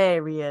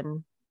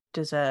Bavarian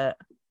dessert.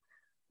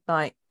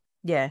 Like,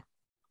 yeah,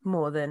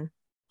 more than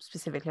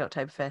specifically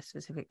Oktoberfest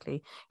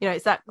specifically. You know,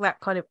 it's that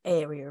kind of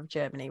area of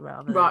Germany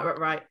rather than...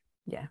 Right.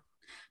 Yeah.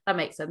 That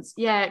makes sense.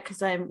 Yeah,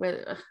 because I'm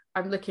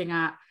looking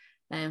at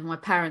my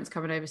parents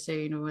coming over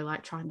soon, and we're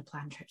like trying to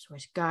plan trips where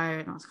to go,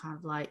 and I was kind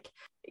of like,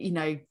 you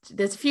know,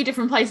 there's a few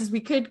different places we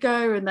could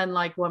go, and then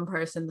like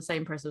the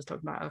same person was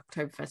talking about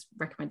Oktoberfest,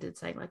 recommended,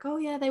 saying like, oh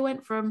yeah, they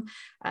went from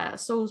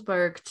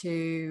Salzburg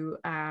to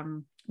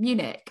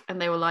Munich,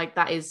 and they were like,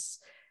 that is,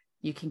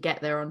 you can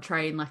get there on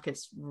train, like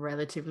it's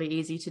relatively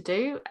easy to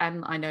do.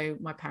 And I know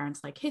my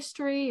parents like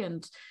history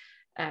and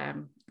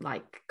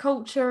like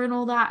culture and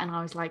all that, and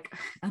I was like,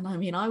 and I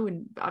mean,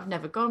 I've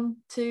never gone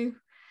to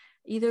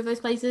either of those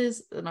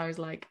places, and I was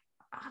like,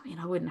 I mean,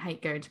 I wouldn't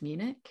hate going to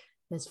Munich.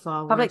 There's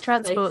far worse public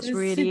transport's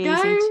really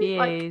easy to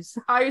use.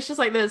 Like, I was just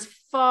like, there's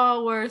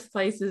far worse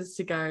places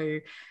to go,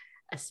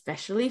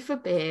 especially for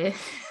beer,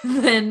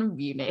 than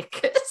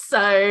Munich.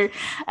 So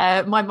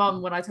my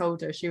mum, when I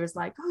told her, she was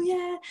like, oh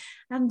yeah,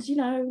 and you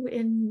know,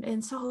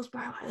 in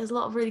Salzburg there's a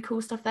lot of really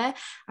cool stuff there,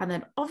 and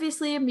then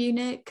obviously in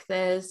Munich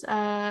there's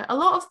a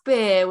lot of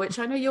beer, which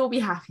I know you'll be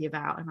happy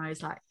about. And I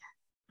was like,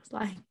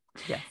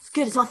 yeah, it's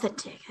good, it's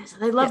authentic,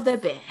 they love their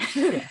beer.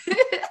 Yeah.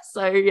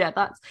 So yeah,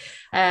 that's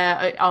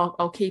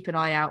I'll keep an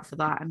eye out for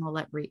that, and I'll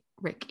let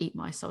Rick eat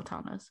my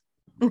sultanas.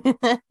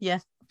 Yeah,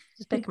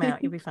 just pick them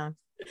out, you'll be fine.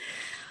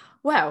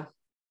 Well,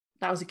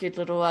 that was a good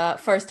little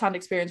first-hand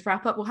experience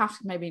wrap up. We'll have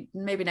to maybe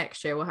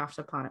next year we'll have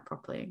to plan it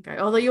properly and go.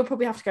 Although you'll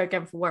probably have to go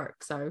again for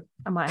work, so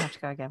I might have to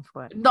go again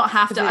for work. Not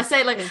have to. I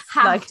say like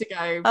have to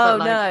go. Oh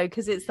like, no,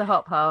 because it's the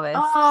hop harvest.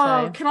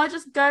 Oh, so. Can I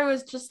just go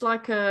as just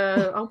like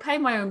I'll pay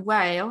my own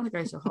way. I want to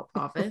go to a hop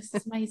harvest.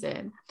 It's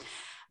amazing.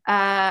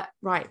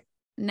 Right.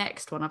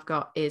 Next one I've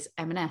got is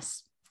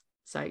M&S.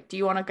 So do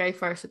you want to go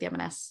first with the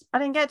M&S? I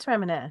didn't get to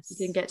M&S. You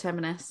didn't get to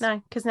M&S?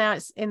 No, because now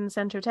it's in the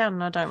centre of town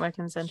and I don't work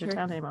in the centre of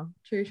town anymore.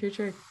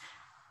 True.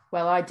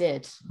 Well, I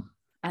did.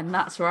 And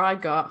that's where I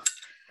got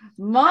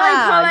my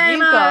Paulownia. You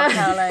got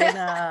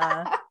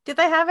Paulownia. Did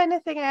they have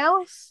anything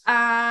else?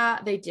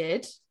 They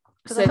did.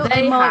 So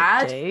they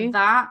had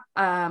that.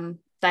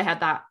 They had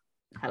that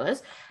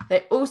Helles.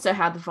 They also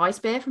had the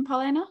Weissbier from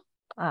Paulownia.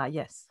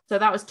 Yes. So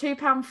that was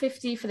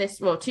 £2.50 for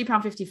this. Well,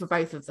 £2.50 for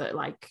both of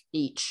the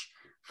each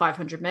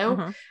 500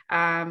 ml.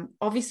 Mm-hmm.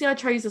 Obviously, I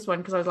chose this one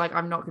because I was like,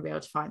 I'm not going to be able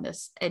to find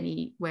this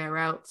anywhere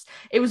else.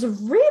 It was a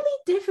really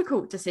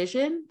difficult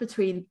decision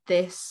between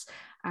this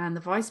and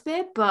the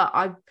Weissbier, but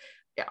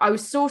I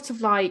was sort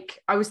of like,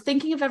 I was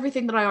thinking of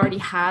everything that I already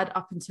had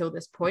up until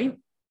this point,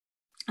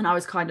 and I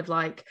was kind of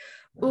like,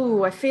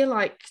 oh, I feel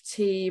like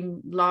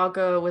Team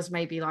Lager was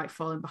maybe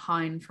falling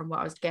behind from what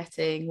I was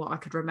getting, what I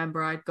could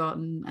remember I'd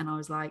gotten, and I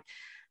was like,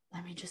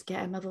 let me just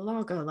get another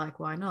lager,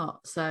 why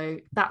not? So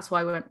that's why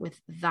I went with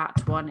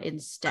that one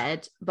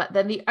instead. But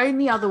then the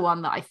only other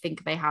one that I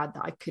think they had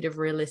that I could have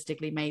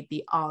realistically made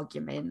the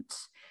argument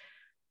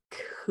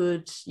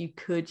you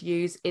could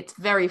use, it's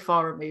very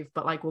far removed,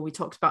 but when we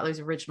talked about those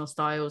original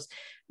styles,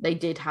 they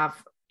did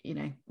have,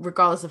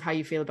 regardless of how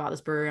you feel about this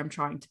brewery, I'm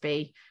trying to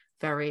be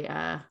very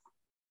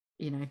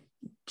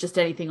just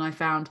anything I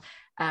found.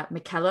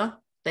 Mikkeller,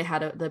 they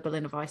had the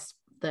Berliner Weiss,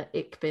 the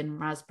Ich bin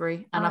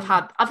raspberry, and I've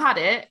had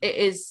it. It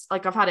is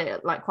I've had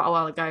it quite a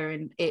while ago,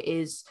 and it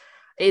is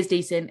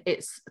decent.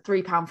 It's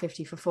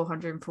 £3.50 for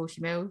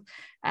 440 ml.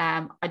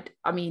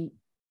 I mean,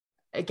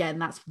 again,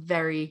 that's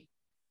very.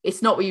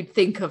 It's not what you'd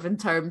think of in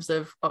terms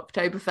of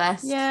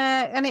Oktoberfest.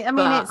 Yeah, and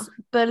it's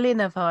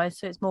Berliner Weiss,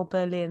 so it's more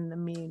Berlin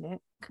than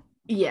Munich.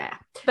 Yeah,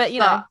 but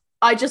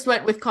I just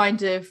went with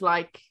kind of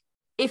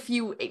if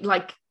you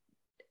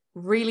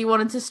really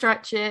wanted to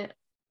stretch it,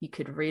 you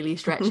could really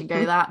stretch and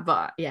go that.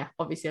 But yeah,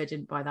 obviously I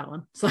didn't buy that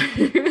one. So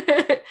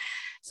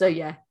so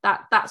yeah,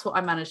 that's what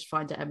I managed to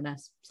find at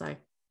M&S. So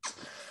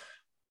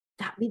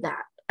that'd be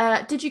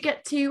that. Did you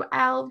get to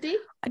Aldi?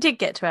 I did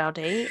get to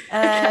Aldi.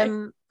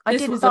 Okay. I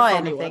didn't buy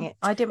anything. One.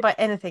 I didn't buy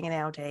anything in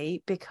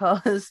Aldi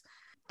because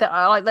there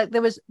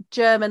was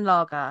German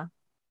lager,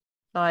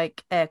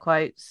 air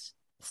quotes.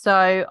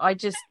 So I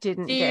just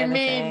didn't get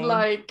anything. Do you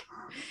mean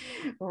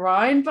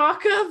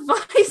Rheinbacher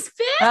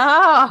Weissbier?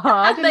 Oh,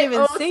 I didn't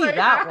even see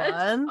that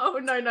one. Oh,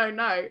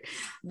 no.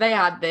 They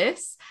had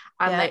this,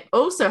 and they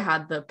also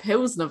had the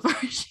Pilsner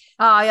version.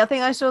 Oh, I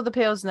think I saw the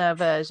Pilsner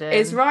version.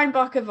 It's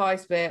Rheinbacher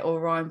Weissbier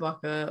or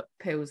Rheinbacher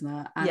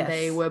Pilsner, and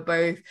they were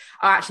both.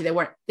 Oh, actually, they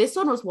weren't. This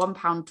one was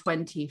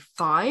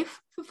 £1.25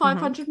 for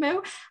 500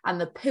 ml, and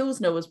the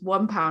Pilsner was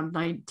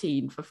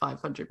 £1.19 for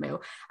 500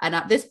 ml. And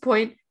at this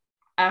point,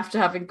 after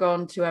having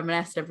gone to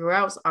M&S and everywhere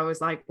else, I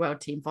was like, well,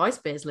 Team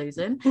Weissbier's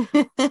losing.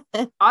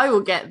 I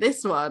will get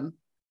this one.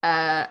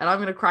 And I'm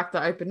going to crack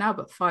that open now,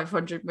 but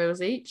 500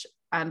 mils each.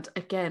 And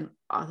again,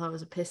 I thought it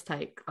was a piss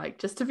take,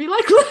 just to be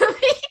let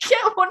me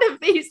get one of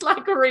these,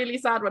 a really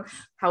sad one.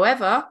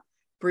 However,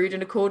 brewed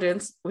in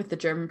accordance with the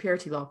German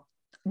purity law.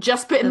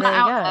 Just putting that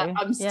out there.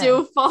 I'm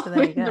still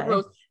following the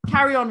rules.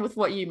 Carry on with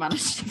what you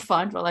managed to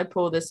find while I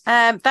pour this.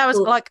 That was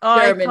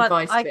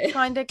I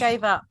kind of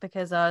gave up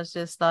because I was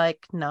just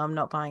no, I'm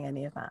not buying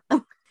any of that.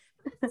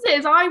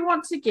 I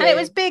want to give. And it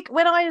was big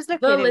when I was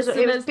looking.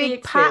 It was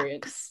big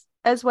packs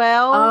as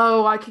well.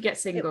 Oh, I could get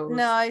singles.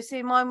 No,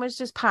 see, mine was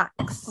just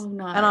packs. Oh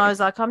no! And I was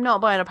like, I'm not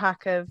buying a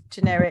pack of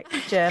generic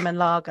German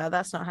lager.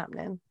 That's not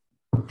happening.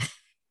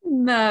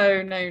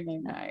 No.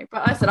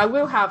 But I said I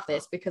will have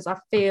this because I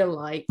feel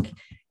like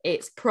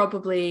it's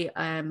probably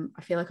I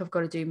feel like I've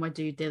got to do my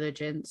due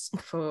diligence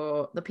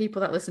for the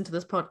people that listen to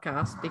this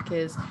podcast,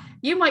 because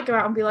you might go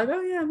out and be like,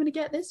 oh yeah, I'm going to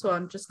get this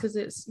one just because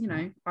it's,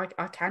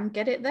 I can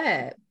get it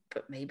there,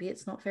 but maybe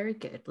it's not very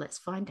good. Let's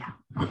find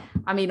out.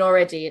 I mean,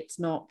 already it's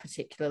not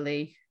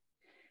particularly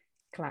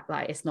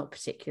it's not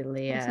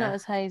particularly it's not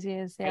as hazy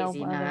as the old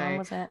one,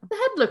 was it? The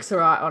head looks all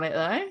right on it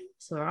though.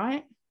 It's all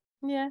right.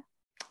 Yeah.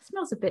 It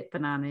smells a bit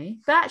banana-y,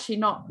 but actually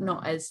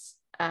not as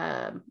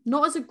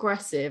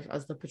aggressive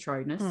as the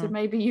Patronus. So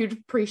maybe you'd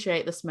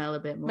appreciate the smell a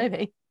bit more.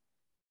 Maybe.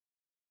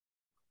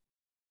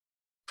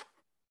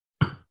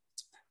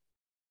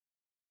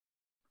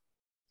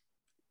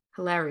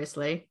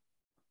 Hilariously,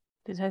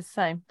 it tastes the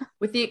same.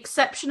 With the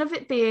exception of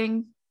it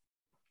being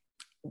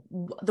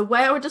the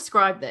way I would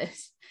describe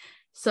this.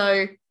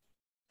 So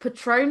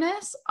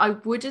Patronus, I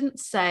wouldn't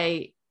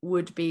say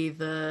would be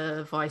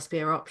the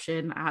Weissbier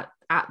option at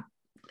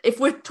if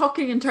we're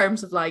talking in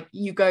terms of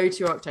you go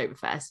to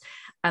Oktoberfest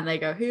and they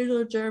go, here's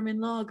our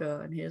German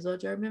lager and here's our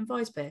German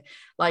Weissbier.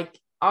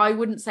 I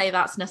wouldn't say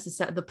that's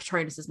necessarily, the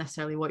Patronus is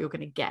necessarily what you're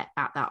going to get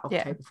at that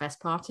Oktoberfest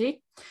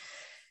party.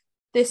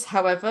 This,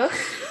 however,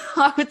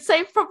 I would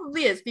say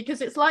probably is, because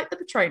it's like the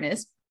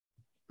Patronus,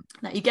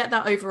 that you get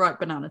that overripe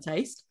banana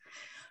taste.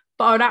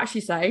 But I would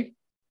actually say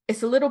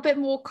it's a little bit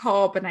more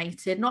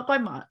carbonated, not by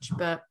much,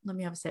 but let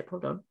me have a sip,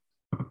 hold on.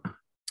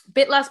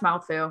 Bit less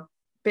mouthfeel,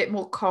 bit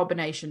more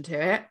carbonation to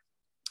it,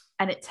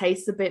 and it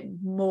tastes a bit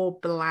more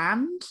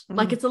bland.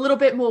 It's a little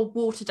bit more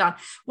watered down.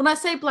 When I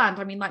say bland,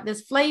 I mean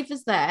there's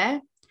flavors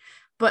there,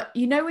 But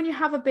you know when you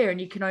have a beer and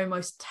you can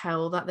almost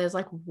tell that there's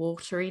like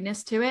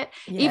wateriness to it,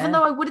 Yeah. even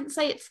though I wouldn't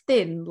say it's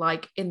thin,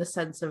 like in the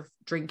sense of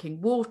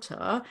drinking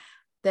water,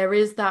 there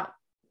is that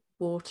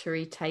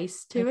watery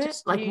taste to it,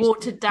 like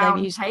watered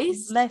down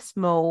taste. Less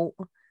malt,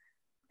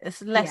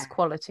 it's less Yeah.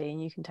 quality,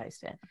 and you can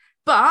taste it.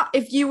 But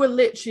if you were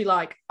literally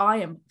like, I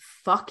am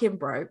fucking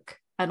broke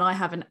and I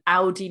have an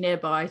Audi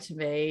nearby to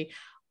me,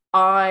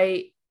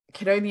 I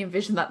can only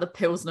envision that the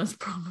Pilsner's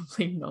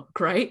probably not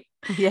great.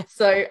 Yeah.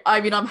 So, I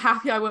mean, I'm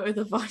happy I went with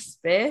the Weiss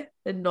beer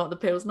and not the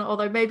Pilsner,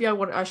 although maybe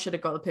I should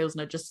have got the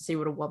Pilsner just to see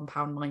what a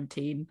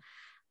 £1.19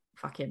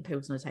 fucking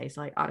Pilsner tastes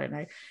like. I don't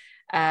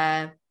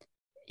know.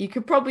 You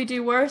could probably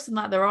do worse than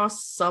that. There are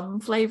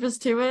some flavors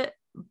to it,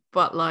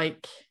 but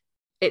like,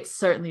 it's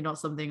certainly not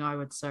something I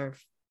would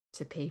serve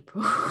to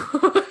people.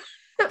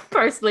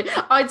 Personally,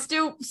 I'd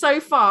still, so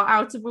far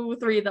out of all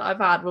three that I've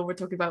had when we're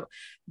talking about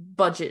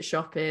budget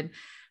shopping,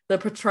 the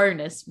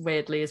Patronus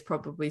weirdly is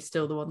probably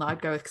still the one that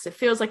I'd go with, because it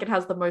feels like it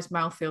has the most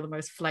mouthfeel, the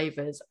most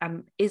flavors,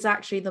 and is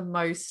actually the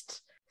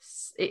most,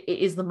 it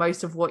is the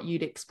most of what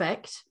you'd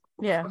expect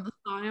from the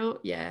style.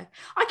 Yeah,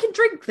 I can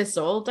drink this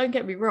all, don't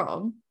get me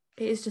wrong.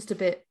 It is just a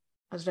bit,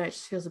 I don't know, it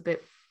just feels a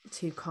bit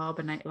too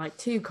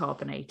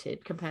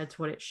carbonated compared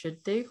to what it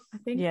should do, I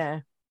think.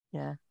 Yeah,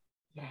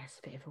 it's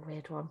a bit of a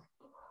weird one.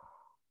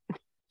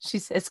 She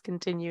says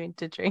continuing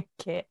to drink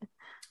it.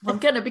 I'm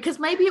gonna, because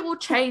maybe it will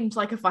change,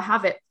 like if I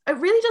have it. It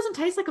really doesn't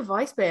taste like a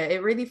Weiss beer.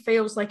 It really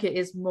feels like it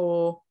is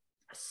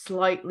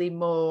slightly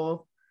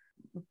more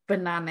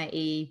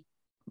banana-y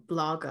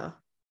lager.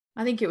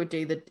 I think it would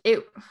do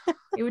it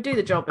would do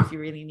the job if you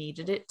really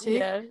needed it to.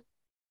 Yeah.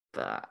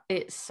 But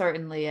it's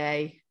certainly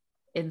a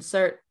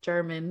insert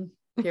German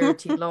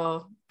purity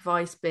law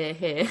Weiss beer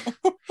here.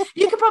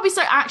 You could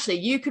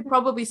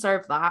probably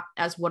serve that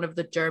as one of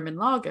the German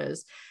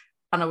lagers,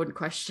 and I wouldn't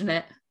question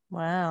it.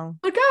 Wow.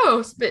 I'd go,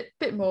 it's a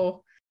bit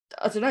more,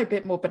 I don't know, a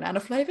bit more banana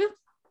flavour,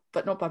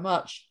 but not by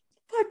much.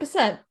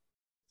 5%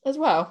 as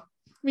well.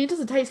 I mean, it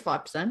doesn't taste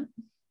 5%. It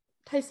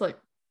tastes like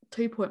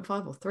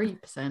 2.5 or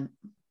 3%.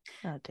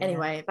 Oh, dear.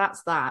 Anyway,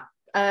 that's that.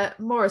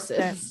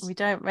 Morrison's. We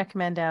don't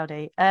recommend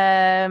Aldi.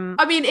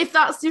 I mean, if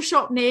that's your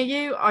shop near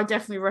you, I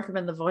definitely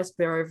recommend the Weiss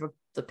beer over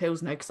the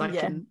Pilsner, because I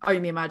can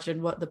only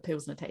imagine what the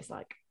Pilsner tastes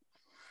like.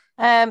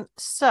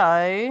 So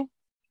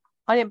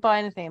I didn't buy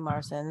anything in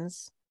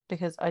Morrison's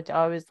because that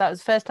was the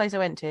first place I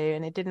went to,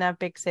 and it didn't have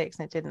Big Six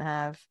and it didn't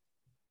have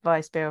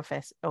Weiss beer or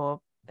Fest,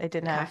 or it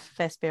didn't have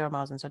Fest beer or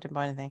Morrison, so I didn't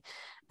buy anything.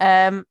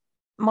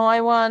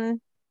 My one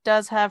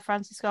does have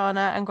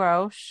Franziskaner and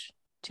Grolsch,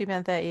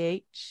 £2.30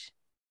 each.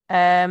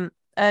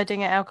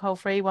 Erdinger alcohol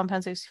free,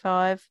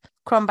 £1.65.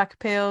 Kronbacher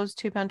Pils,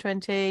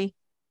 £2.20.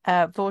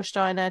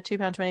 Vorsteiner,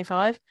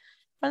 £2.25.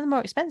 One of the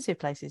more expensive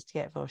places to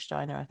get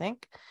Vorsteiner, I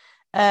think.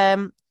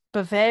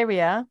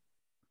 Bavaria,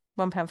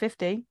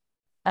 £1.50.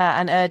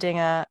 And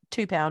Erdinger,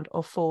 £2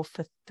 or 4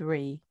 for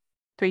 3.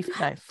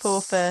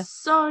 4 for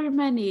so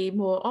many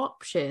more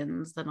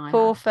options than I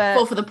four had. For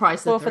 4 for the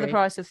price of 4 3. for the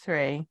price of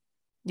 3.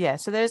 Yeah,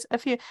 so there's a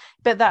few,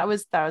 but that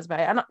was about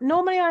it. And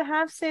normally I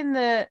have seen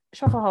the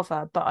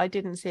Schofferhofer, but I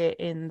didn't see it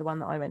in the one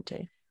that I went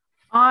to.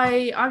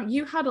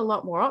 You had a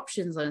lot more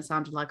options than it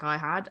sounded like I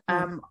had.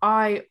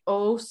 I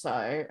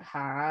also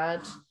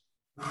had,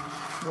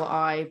 what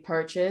I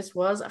purchased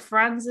was a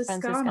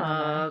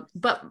Franziskaner.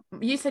 But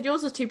you said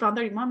yours was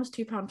 £2.30, mine was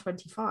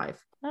 £2.25.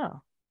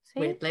 Oh, see?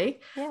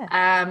 Weirdly.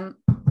 Yeah.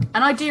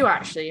 And I do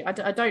actually, I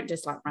don't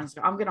dislike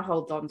Franziskaner. I'm going to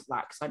hold on to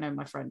that because I know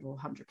my friend will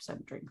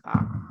 100% drink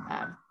that.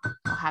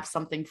 I'll have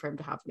something for him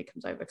to have when he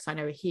comes over, because I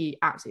know he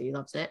absolutely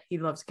loves it. He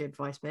loves good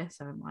Weiss beer,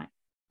 so I'm like,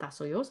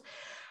 that's all yours.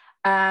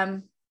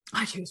 I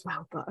do as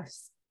well, but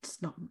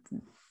it's not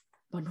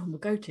my normal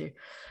go-to.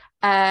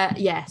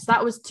 Yes,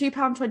 that was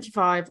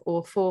 £2.25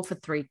 or 4 for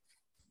 3.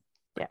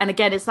 Yeah. And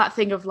again, it's that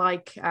thing of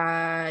like,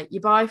 you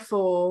buy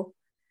 4,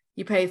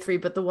 you pay 3,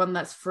 but the one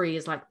that's free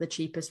is like the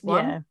cheapest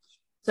one. Yeah.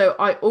 So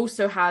I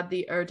also had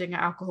the Erdinger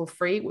alcohol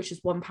free, which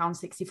is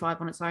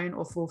 £1.65 on its own,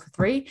 or 4 for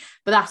 3.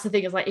 But that's the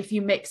thing, is like, if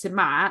you mix and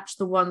match,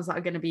 the ones that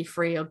are going to be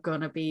free are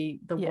going to be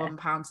the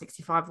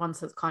 £1.65 ones.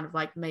 So it's kind of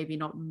like maybe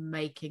not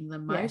making the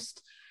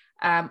most.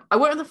 I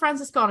went on the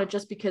Franziskaner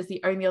just because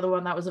the only other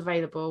one that was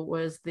available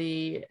was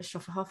the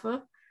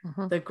Schofferhofer,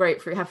 the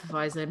grapefruit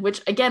Hefeweizen,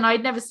 which again,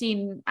 I'd never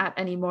seen at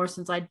any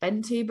Morrison's I'd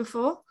been to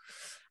before.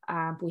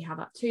 We had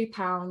that £2,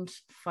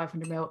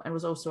 500ml, and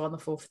was also on the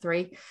 4 for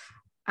 3.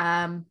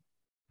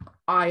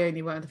 I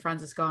only went with the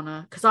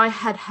Franziskaner because I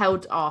had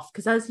held off,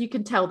 because as you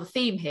can tell, the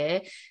theme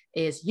here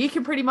is you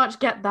can pretty much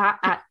get that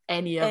at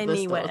any of the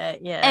stores,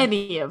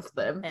 any of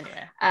them.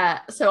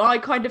 Anywhere. So I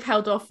kind of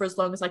held off for as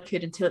long as I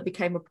could until it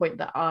became a point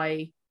that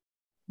I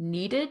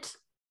needed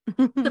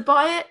to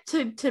buy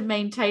it to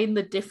maintain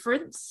the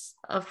difference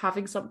of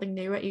having something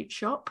new at each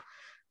shop.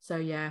 So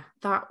yeah,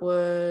 that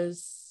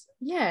was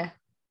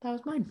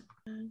mine.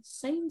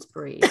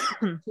 Sainsbury's.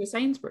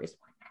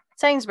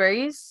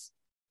 Sainsbury's.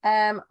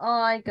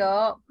 I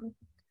got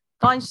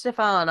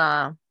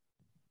Weinstefana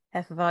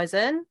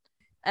Hefeweizen.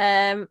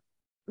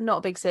 Not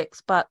a Big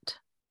Six, but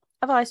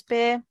a Weiss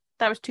beer.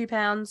 That was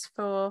 £2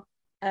 for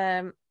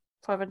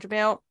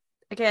 500ml.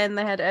 Again,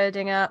 they had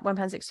Erdinger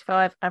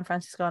 £1.65 and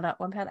Franciscana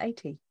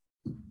 £1.80.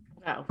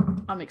 Well,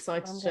 I'm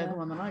excited to share the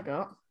one that I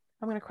got.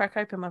 I'm going to crack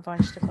open my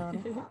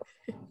Weihenstephaner.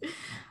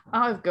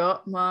 I've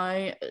got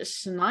my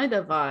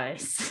Schneider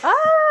Weiss.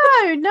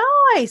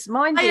 Oh, nice.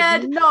 Mine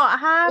did not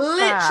have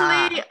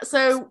literally that.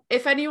 So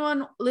if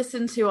anyone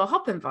listened to our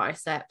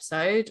Hoppenweiss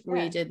episode,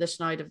 we did the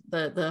Schneider,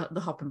 the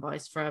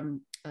Hoppenweiss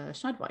from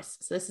Schneider Weiss.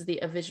 So this is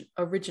the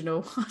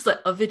original I was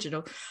like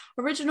original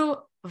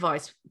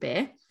Weiss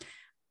beer.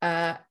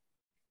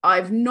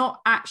 I've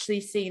not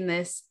actually seen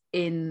this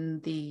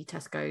in the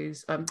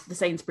Tesco's, the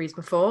Sainsbury's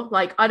before.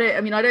 Like, I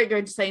don't go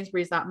into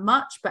Sainsbury's that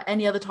much, but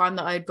any other time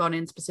that I had gone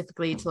in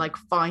specifically to like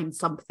find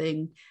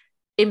something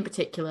in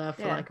particular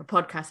for like a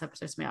podcast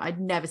episode,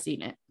 I'd never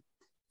seen it.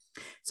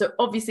 So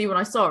obviously when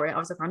I saw it, I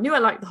was like, I knew I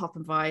liked the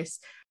Hoppenweiss.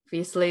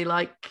 Obviously,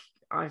 like,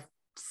 I've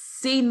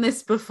seen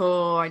this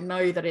before. I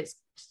know that it's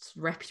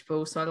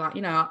reputable. So I like,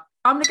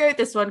 I'm going to go with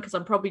this one because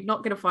I'm probably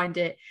not going to find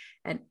it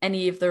in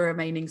any of the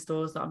remaining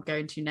stores that I'm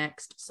going to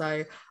next.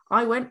 So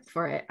I went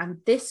for it. And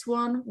this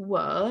one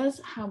was,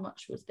 how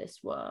much was this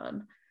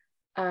one?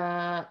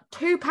 £2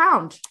 for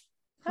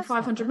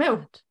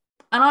 500ml.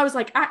 And I was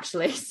like,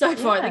 actually, so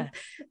far, I think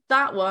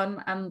that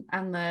one and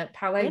the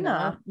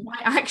Palena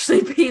might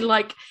actually be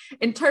like,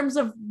 in terms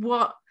of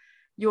what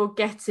you're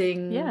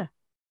getting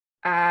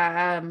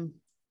from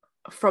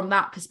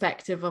that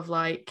perspective of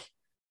like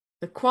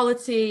the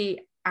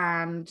quality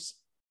and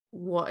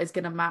what is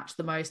going to match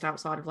the most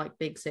outside of like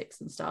Big Six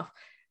and stuff,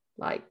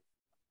 like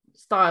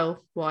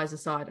style wise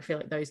aside, I feel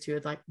like those two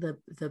are like the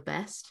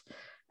best.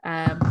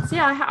 So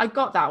yeah, I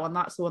got that one.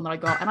 That's the one that I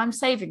got, and I'm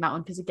saving that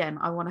one because again,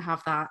 I want to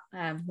have that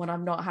when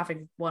I'm not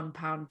having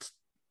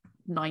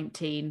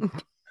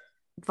 £1.19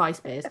 Vice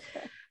beers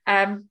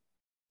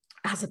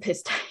as a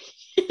piss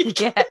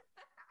take.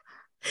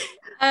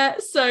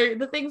 So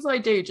the things I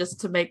do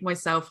just to make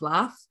myself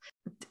laugh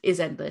is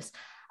endless.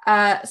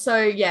 So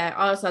yeah,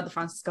 I also had the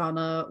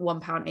Franciscana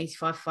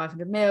 £1.85 for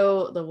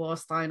 500ml, the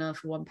Warsteiner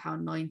for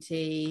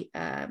 £1.90,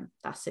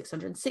 that's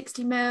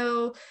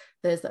 660ml.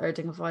 There's the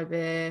Erdinger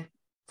Weiss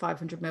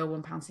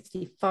 500ml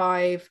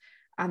 £1.65,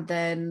 and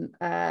then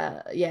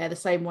the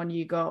same one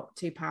you got,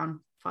 £2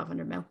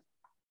 500ml.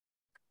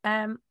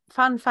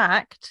 Fun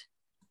fact,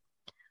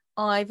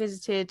 I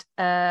visited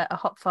a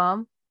hop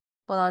farm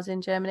while I was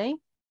in Germany.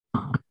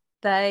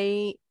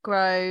 They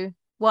grow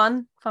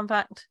Hallertau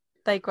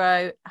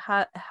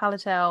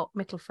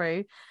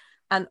Mittelfrüh,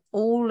 and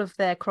all of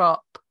their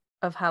crop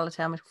of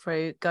Hallertau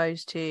Mittelfrüh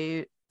goes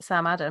to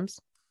Sam Adams.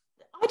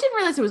 I didn't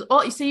realize it was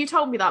all. So you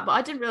told me that, but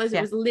I didn't realize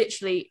it was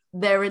literally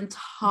their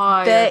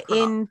entire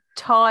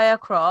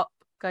crop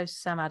goes to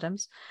Sam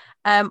Adams.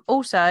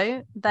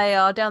 Also, they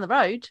are down the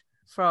road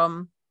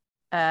from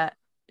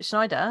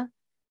Schneider,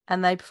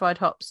 and they provide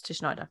hops to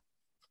Schneider.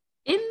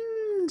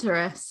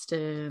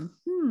 Interesting.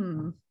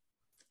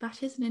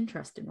 That is an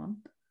interesting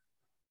one.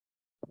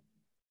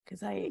 Because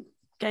they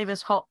gave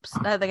us hops.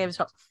 They gave us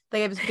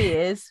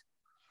beers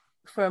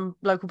from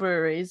local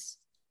breweries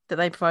that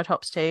they provide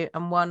hops to,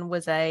 and one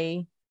was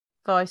a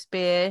Weiss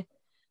beer,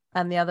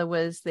 and the other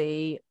was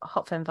the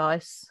Hopfen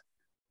Weiss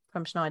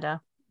from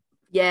Schneider.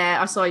 Yeah,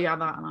 I saw you have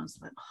that, and I was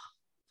like, oh,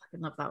 I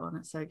fucking love that one.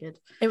 It's so good.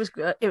 It was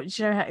good.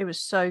 It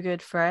was so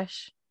good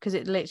fresh, because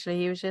it literally,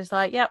 he was just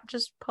like, yep,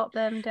 just pop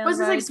them down.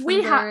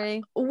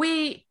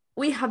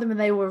 We had them, and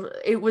I thought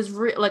it was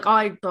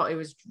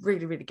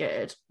really, really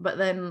good. But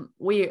then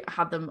we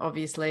had them,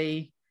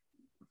 obviously.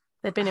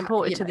 They'd been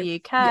imported to the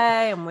UK,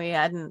 and we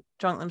hadn't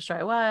drunk them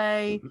straight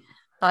away.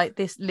 Like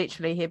this,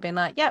 literally, he'd been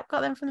like, yep,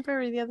 got them from the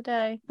brewery the other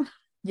day.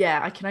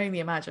 Yeah, I can only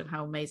imagine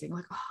how amazing.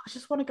 Like, I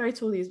just want to go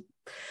to all these.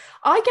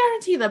 I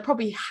guarantee there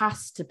probably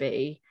has to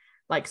be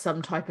like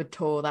some type of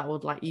tour that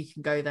would, like, you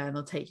can go there and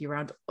they'll take you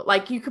around.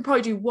 Like, you could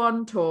probably do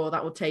one tour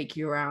that will take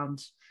you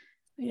around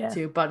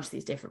to a bunch of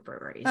these different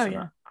breweries. Oh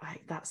yeah,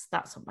 that's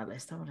on my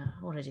list. I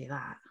want to do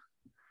that.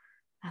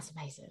 That's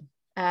amazing.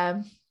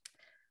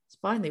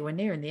 Finally, we're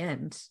nearing the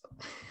end.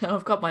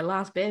 I've got my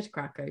last beer to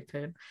crack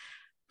open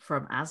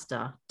from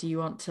Asda. Do you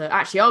want to?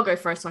 Actually, I'll go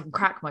first so I can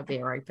crack my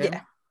beer open.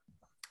 Yeah.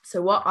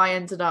 So what I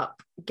ended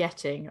up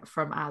getting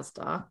from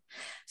Asda.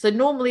 So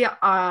normally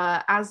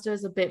Asda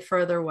is a bit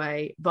further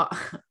away, but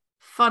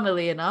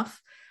funnily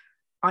enough,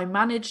 I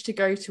managed to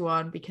go to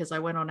one because I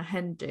went on a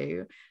hen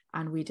do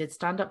and we did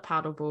stand-up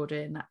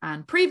paddleboarding.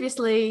 And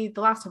previously,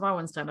 the last time I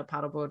went stand-up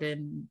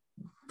paddleboarding,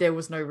 there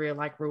was no real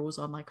like rules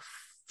on like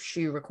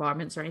shoe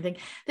requirements or anything.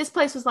 This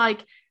place was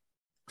like,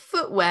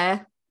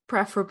 footwear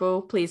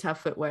preferable, please have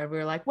footwear. We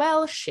were like,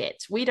 well,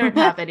 shit, we don't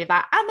have any of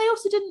that. And they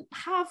also didn't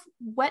have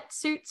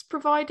wetsuits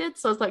provided,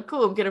 so I was like,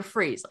 cool, I'm gonna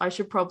freeze. I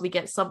should probably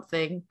get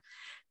something.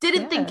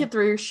 Didn't think it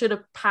through, should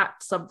have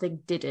packed something,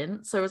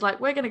 didn't. So I was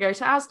like, we're gonna go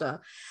to Asda.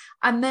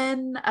 And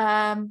then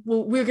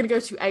we were gonna go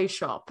to a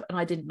shop, and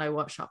I didn't know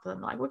what shop. And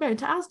I'm like, we're going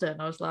to Asda,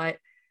 and I was like,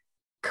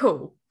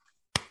 cool,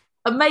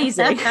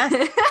 amazing.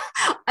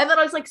 And then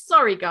I was like,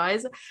 sorry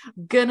guys,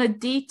 gonna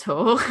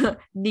detour,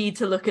 need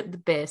to look at the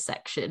beer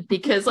section,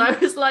 because I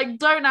was like,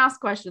 don't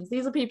ask questions.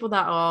 These are people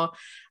that are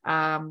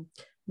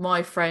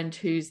my friend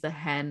who's the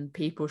hen,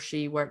 people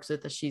she works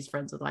with that she's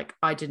friends with, like,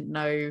 I didn't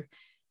know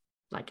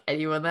like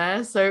anyone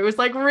there, so it was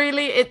like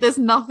really there's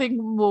nothing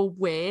more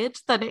weird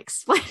than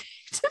explaining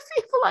to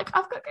people like,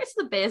 I've got to go to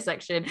the beer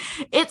section,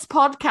 it's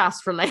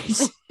podcast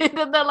related.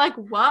 And they're like,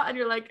 what? And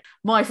you're like,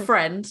 my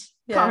friend,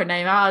 got her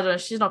name out, I don't know,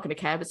 she's not going to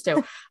care, but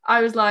still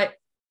I was like,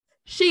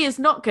 she is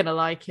not going to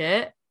like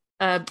it.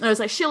 I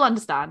was like, she'll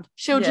understand,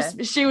 she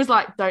was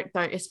like, don't,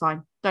 it's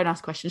fine, don't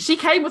ask questions. She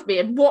came with me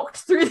and walked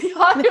through the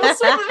aisles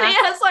with me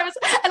as I was,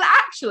 and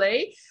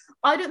actually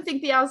I don't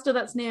think the Asda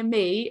that's near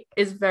me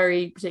is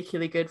very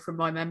particularly good from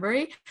my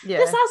memory.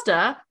 This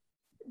Asda,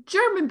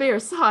 German beer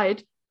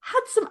aside,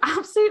 had some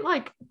absolute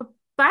like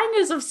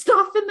bangers of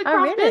stuff in the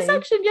craft beer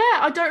section. Yeah,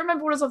 I don't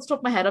remember what was off the top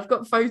of my head. I've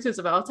got photos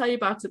of it. I'll tell you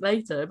about it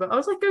later. But I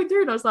was like going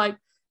through and I was like,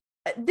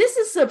 this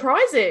is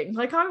surprising.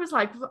 Like, I was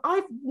like,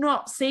 I've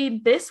not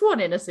seen this one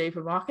in a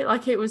supermarket.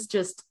 Like, it was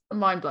just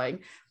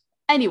mind-blowing.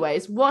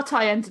 Anyways, what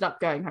I ended up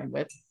going home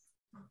with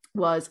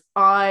was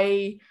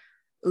I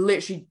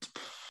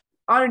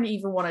don't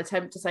even want to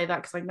attempt to say that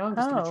because I know I'm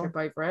just going to trip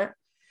over it.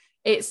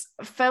 It's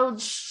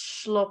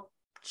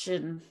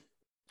Feldschlossen.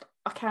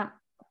 I can't.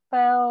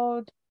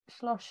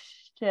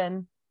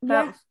 Feldschlossen.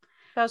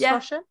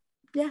 Feldschlossen?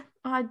 Yeah.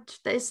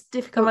 It's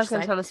difficult to say.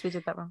 Going to tell us we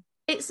did that wrong.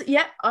 It's,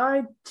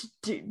 I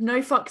do no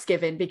fucks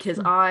given because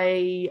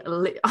I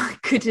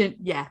couldn't,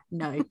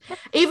 no.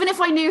 Even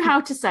if I knew how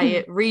to say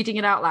it, reading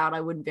it out loud,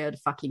 I wouldn't be able to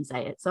fucking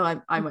say it. So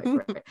I'm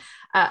over it.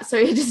 So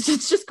it's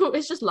just cool.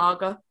 It's just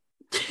lager.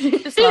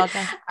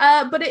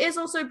 But it is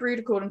also brewed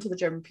according to the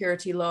German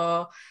purity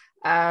law.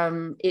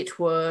 It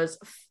was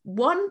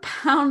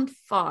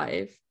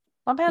 £1.05.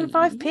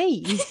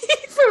 £1.05p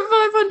for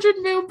a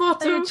 500ml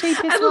bottle. And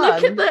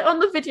look at on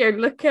the video.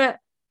 Look at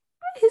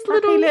his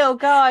little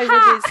guy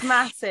hat with his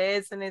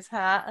masses and his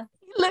hat.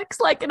 He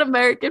looks like an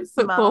American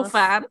football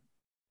fan.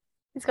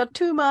 He's got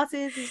two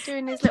masses. He's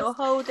doing his little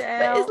hold it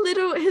out.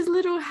 But his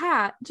little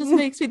hat just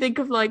makes me think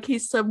of like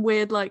he's some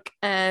weird like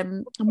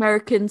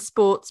American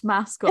sports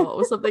mascot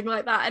or something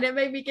like that, and it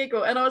made me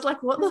giggle. And I was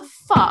like, what the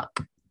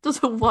fuck does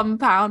a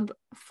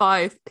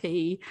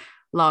 £1.05p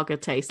lager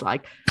taste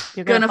like?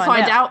 You're gonna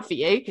find out for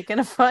you. You're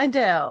gonna find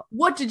out.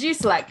 What did you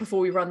select before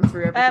we run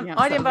through everything else?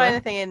 I didn't buy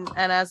anything in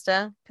an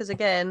Asda because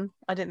again,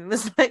 I didn't think the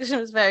selection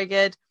was very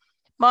good.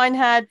 Mine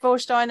had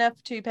Vorsteiner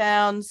for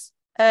 £2,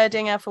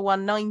 Erdinger for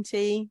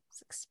 £1.90.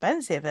 It's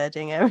expensive,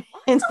 Erdinger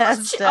in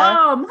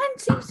Asda. Mine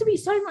seems to be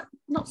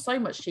not so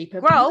much cheaper.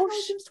 Grolsch,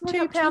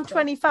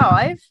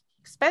 £2.25.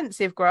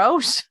 Expensive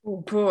Grolsch.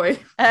 Oh boy.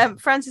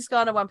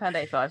 Franziskaner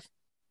 £1.85.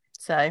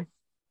 So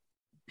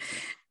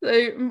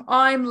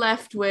I'm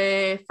left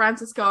with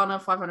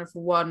Franziskaner 500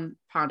 for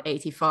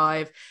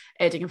 £1.85,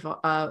 Erdinger for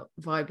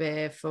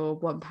Weiber for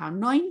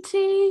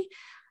 £1.90,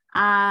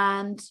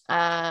 and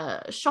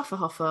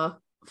Schofferhofer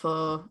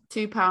for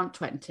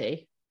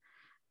 £2.20.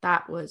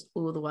 That was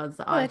all the ones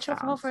that I found.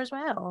 Schofferhofer as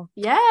well.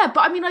 Yeah, but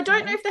I mean, I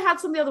don't know if they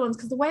had some of the other ones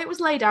because the way it was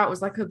laid out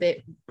was like a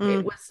bit.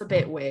 It was a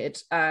bit weird.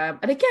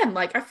 And again,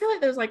 like I feel like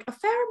there was like a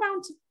fair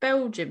amount of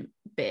Belgian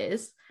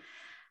beers.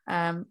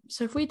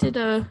 So if we did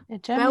a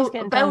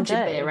Belgian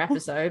beer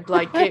episode,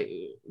 like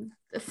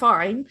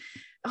fine.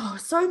 Oh,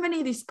 so many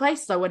of these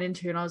places I went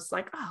into, and I was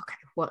like, oh, okay,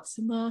 what's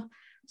in the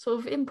sort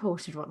of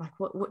imported one? Like,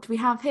 what do we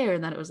have here?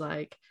 And then it was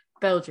like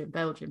Belgium,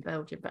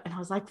 and I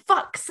was like,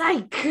 fuck's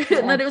sake. Yeah.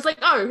 And then it was like,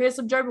 oh, here's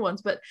some German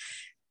ones. But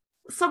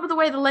some of the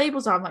way the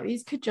labels are, I'm like,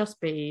 these could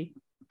just be.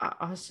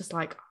 I was just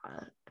like,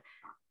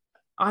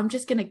 I'm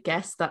just gonna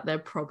guess that they're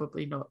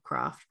probably not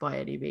craft by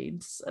any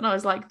means. And I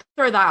was like,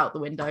 throw that out the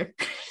window.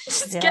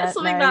 Just get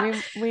something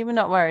that we were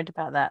not worried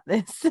about that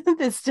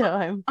this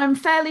time. I'm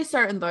fairly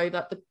certain though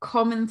that the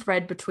common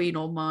thread between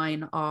all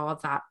mine are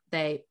that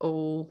they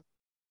all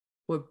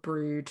were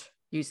brewed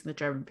using the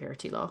German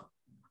purity law.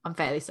 I'm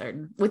fairly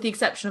certain, with the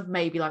exception of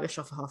maybe like a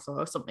Schofferhofer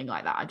or something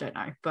like that. I don't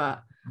know,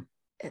 but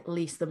at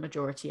least the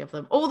majority of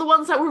them, all the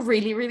ones that were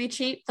really, really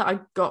cheap that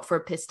I got for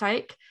a piss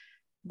take,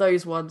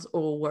 those ones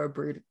all were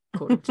brewed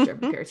according to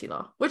German purity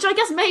law, which I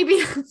guess maybe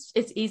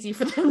it's easy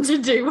for them to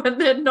do when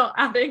they're not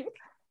adding.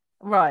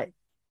 Right.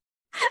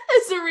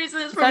 There's a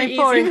reason it's probably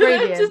four easy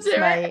ingredients, for them to do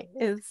mate.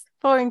 It's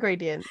 4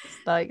 ingredients.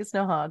 Like, it's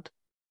not hard.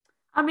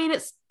 I mean,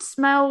 it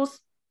smells.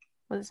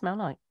 What does it smell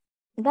like?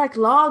 Like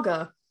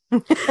lager.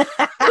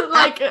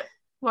 like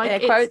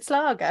it quotes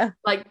lager.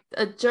 Like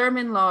a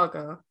German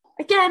lager.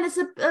 Again, it's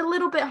a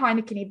little bit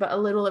Heineken-y, but a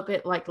little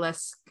bit like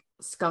less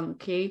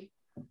skunky.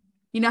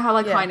 You know how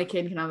like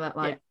Heineken can have that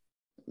like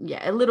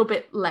a little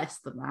bit less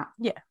than that.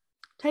 Yeah.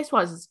 Taste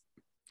wise,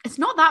 it's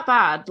not that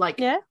bad.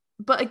 Like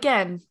but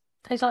again,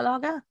 tastes like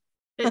lager.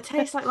 It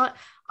tastes like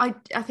I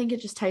think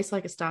it just tastes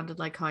like a standard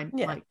like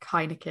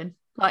Heineken.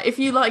 Like if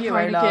you like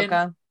Euro Heineken,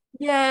 lager.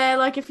 Yeah,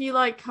 like if you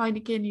like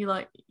Heineken, you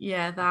like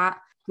that.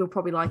 You'll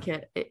probably like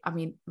it. I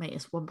mean, mate,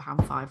 it's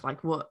 £1.05.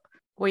 Like what?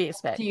 What do you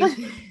expect?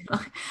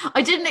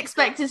 I didn't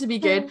expect it to be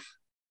good.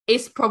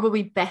 It's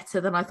probably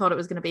better than I thought it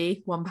was going to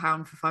be.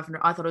 £1 for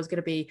 500. I thought it was going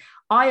to be.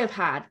 I have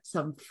had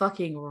some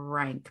fucking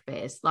rank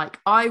beers. Like,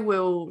 I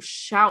will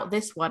shout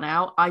this one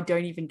out. I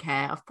don't even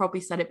care. I've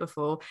probably said it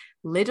before.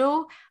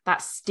 Lidl, that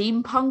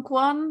steampunk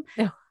one.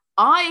 Yeah.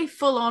 I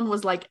full on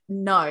was like,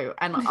 no.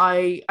 And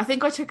I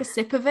think I took a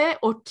sip of it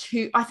or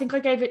two. I think I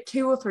gave it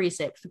 2 or 3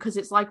 sips, because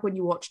it's like when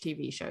you watch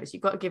TV shows,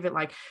 you've got to give it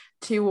like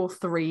 2 or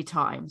 3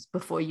 times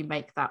before you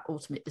make that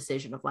ultimate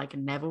decision of like,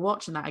 never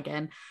watching that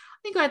again. I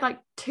think I had like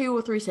 2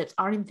 or 3 sips.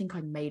 I don't even think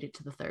I made it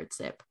to the 3rd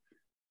sip.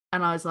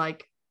 And I was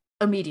like,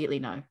 immediately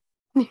no.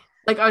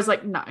 Like, I was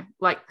like, no,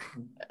 like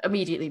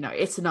immediately no,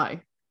 it's a no.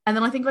 And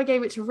then I think I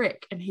gave it to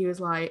Rick, and he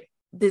was like,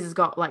 this has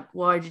got like,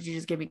 why did you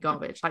just give me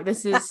garbage? Like,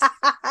 this is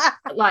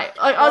like,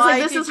 I was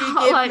like, this is you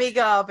give like, me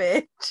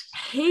garbage.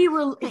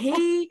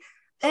 He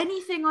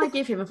anything I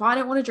give him, if I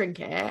don't want to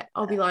drink it,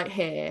 I'll be like,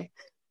 here,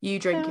 you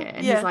drink it.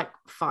 And he's like,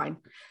 fine.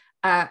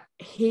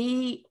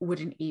 He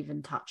wouldn't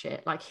even touch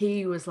it. Like,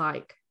 he was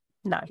like,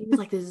 no. He was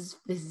like, this is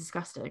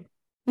disgusting.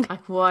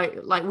 Like, why?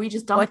 Like, we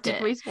just dumped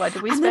it. Why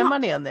did we spend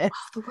money on this?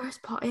 The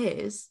worst part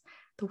is,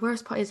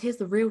 here's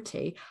the real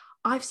tea.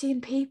 I've seen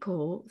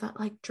people that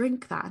like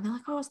drink that and they're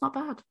like, oh, it's not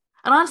bad.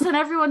 And I understand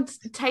everyone's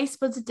taste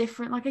buds are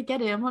different. Like, I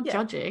get it. I'm not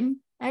judging.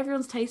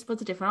 Everyone's taste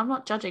buds are different. I'm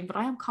not judging, but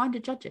I am kind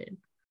of judging.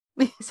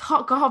 It's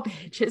hot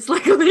garbage. It's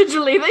like,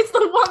 literally, that's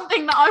the one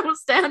thing that I will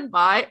stand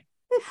by.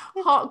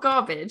 Hot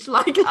garbage.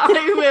 Like,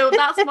 I will.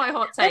 That's my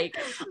hot take.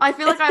 I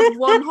feel like I have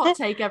one hot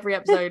take every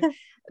episode.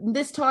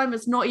 This time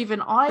it's not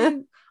even.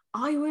 I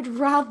would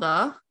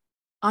rather.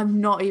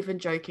 I'm not even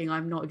joking.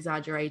 I'm not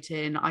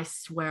exaggerating. I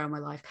swear on my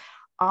life.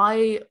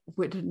 I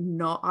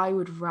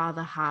would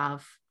rather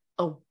have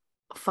a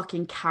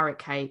fucking carrot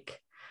cake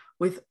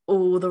with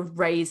all the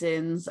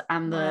raisins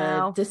and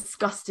the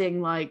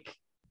disgusting like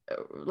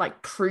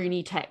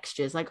pruny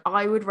textures. Like,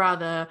 I would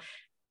rather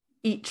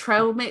eat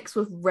trail mix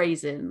with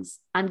raisins,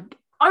 and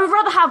I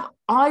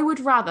would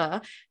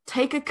rather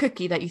take a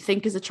cookie that you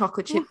think is a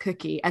chocolate chip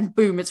cookie and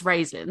boom, it's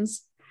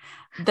raisins,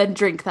 than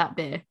drink that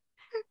beer.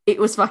 It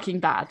was fucking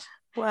bad.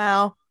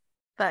 Wow,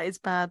 that is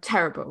bad.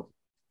 Terrible.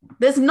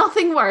 There's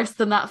nothing worse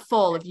than that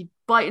fall if you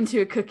bite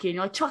into a cookie and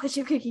you're like, chocolate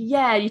chip cookie,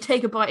 yeah, and you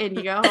take a bite in,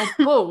 you go, oh,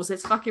 balls,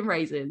 it's fucking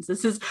raisins.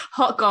 This is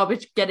hot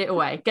garbage. Get it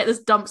away. Get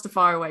this dumpster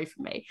fire away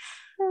from me.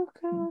 Oh,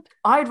 God.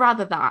 I'd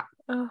rather that.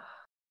 Oh,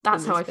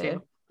 that's how I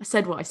feel. I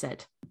said what I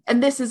said.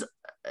 And this is,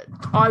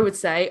 I would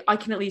say, I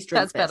can at least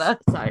drink this.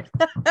 That's better.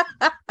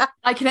 So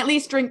I can at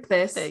least drink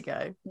this. There you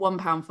go.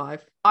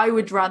 £1.5. I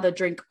would rather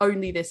drink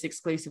only this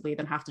exclusively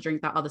than have to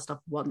drink that other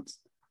stuff once.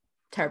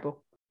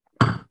 Terrible.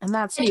 And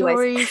that's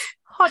Tori's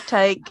hot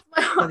take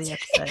for the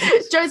episode.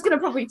 Joe's going to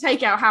probably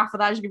take out half of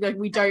that. She's going to be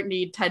like, we don't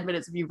need 10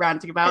 minutes of you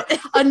ranting about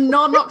a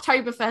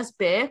non-Oktoberfest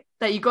beer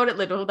that you got at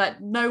Lidl that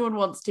no one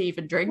wants to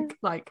even drink.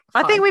 Like,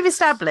 fine. I think we've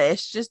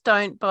established, just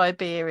don't buy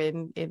beer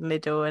in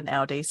Lidl and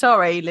Aldi.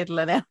 Sorry,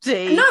 Lidl and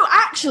Aldi. No,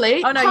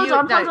 actually. Oh, no,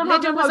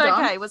 Lidl was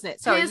okay, wasn't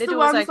it? Sorry, Here's Lidl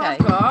was okay. I've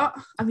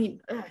got. I mean,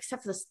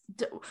 except for this.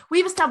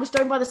 We've established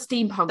don't buy the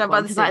steampunk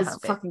one, because that is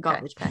fucking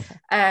garbage.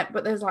 Okay.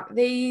 But there's like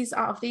these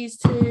out of these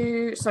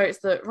two. So it's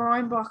the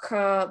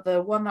Rheinbacher,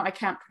 the one that I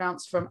can't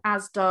pronounce from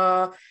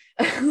Asda,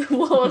 the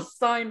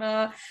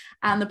Warsteiner,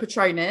 and the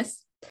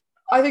Patronus.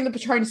 I think the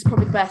Patronus is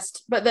probably the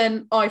best, but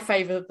then I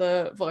favour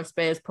the Weiss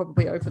beers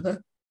probably over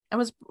the. And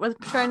was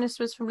Patronus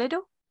from Lidl?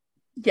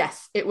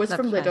 Yes, it was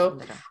from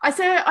Lidl. I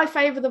say I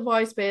favour the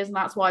Weiss beers, and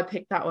that's why I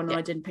picked that one, and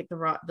I didn't pick the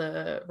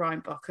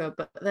Rheinbacher.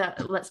 But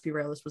let's be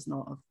real, this was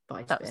not a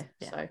Weiss beer.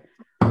 Yeah.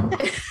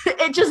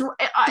 So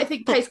I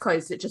think case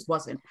closed. It just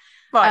wasn't.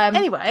 Right.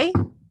 Anyway,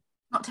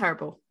 not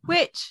terrible.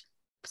 Which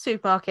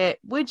supermarket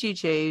would you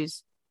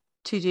choose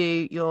to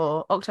do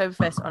your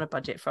Oktoberfest on a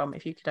budget from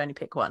if you could only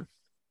pick one?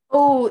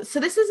 Oh, so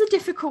this is a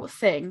difficult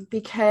thing,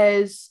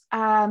 because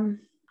I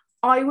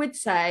would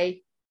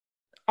say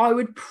I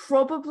would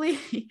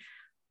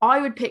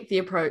pick the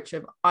approach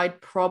of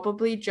I'd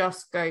probably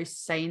just go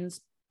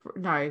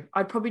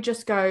I'd probably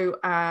just go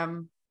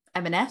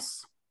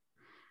M&S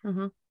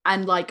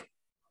and like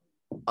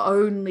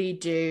only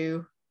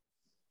do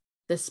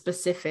the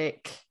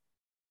specific,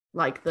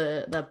 like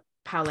the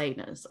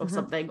Paulinas or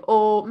something,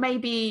 or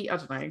maybe, I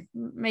don't know,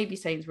 maybe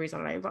Sainsbury's, I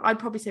don't know, but I'd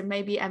probably say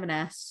maybe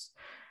M&S.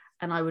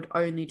 And I would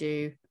only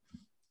do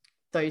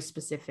those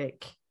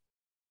specific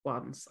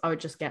ones. I would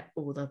just get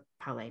all the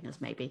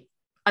Paulinas, maybe.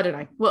 I don't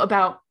know. What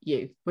about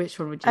you? Which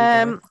one would you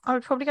go? I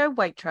would probably go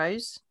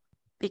Waitrose,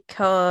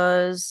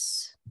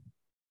 because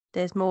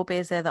there's more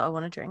beers there that I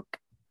want to drink.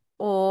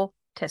 Or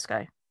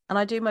Tesco. And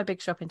I do my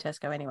big shop in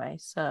Tesco anyway,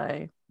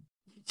 so...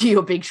 Do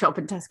your big shop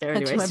in Tesco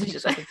anyway? I do my big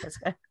shop in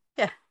Tesco.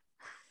 Yeah.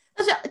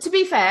 To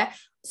be fair,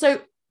 so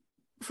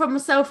from a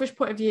selfish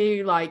point of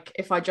view, like,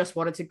 if I just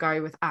wanted to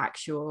go with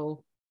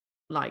actual...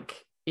 like,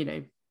 you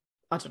know,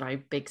 I don't know,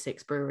 big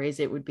 6 breweries,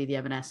 it would be the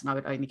M&S, and I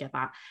would only get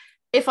that.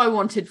 If I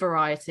wanted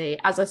variety,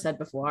 as I said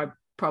before, I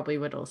probably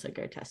would also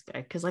go Tesco,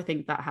 because I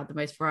think that had the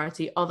most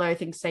variety, although I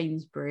think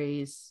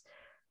Sainsbury's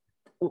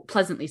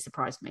pleasantly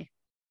surprised me.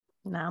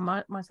 No,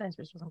 my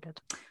Sainsbury's wasn't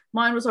good.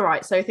 Mine was all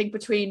right. So I think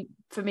between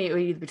for me, it would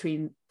be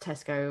between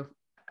Tesco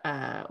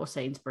or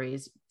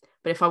Sainsbury's.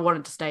 But if I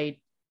wanted to stay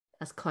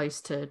as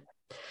close to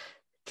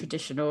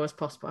traditional as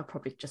possible, I'd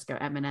probably just go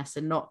M&S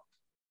and not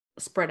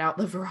spread out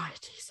the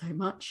variety so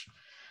much.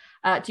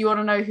 Do you want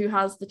to know who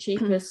has the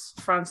cheapest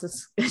Do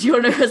you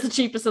want to know who has the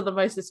cheapest or the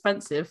most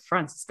expensive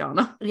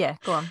Franciscana? Yeah,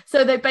 go on.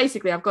 So they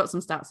basically, I've got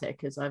some stats here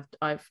because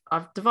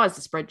I've devised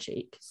a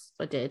spreadsheet because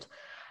I did.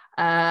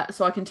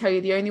 So I can tell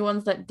you the only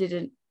ones that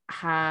didn't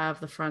have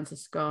the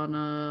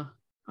Franciscana.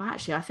 Oh,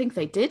 actually, I think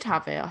they did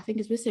have it. I think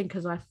it's missing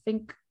because I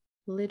think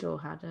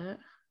Lidl had it.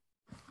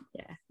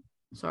 Yeah,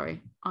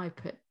 sorry, I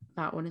put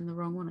that one in the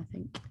wrong one. I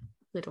think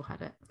Lidl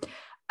had it.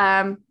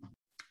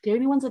 The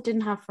only ones that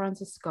didn't have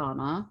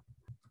Franciscana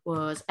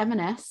was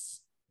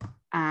M&S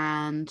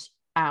and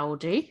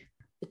Aldi.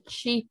 The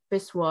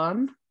cheapest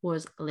one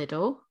was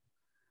Lidl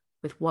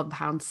with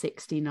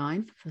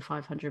 £1.69 for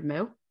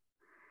 500ml.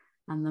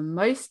 And the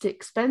most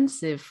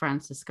expensive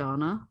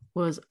Franciscana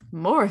was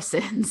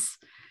Morrison's,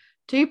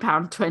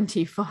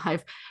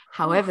 £2.25.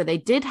 However, they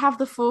did have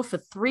the 4 for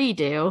 3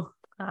 deal.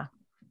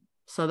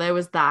 So there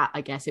was that,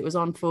 I guess. It was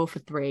on 4 for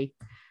 3.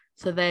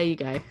 So there you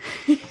go.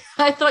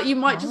 I thought you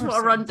might just want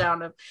a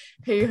rundown of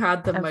who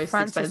had the most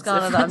expensive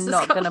Franciscana that I'm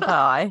not going to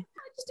buy. It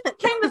just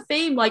became the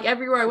theme. Like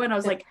everywhere I went, I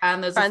was like,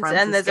 and there's a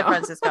Franciscana. And there's a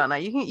Franciscana.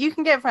 You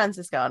can get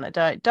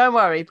Franciscana. Don't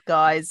worry,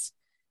 guys.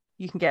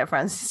 You can get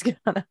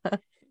Franciscana.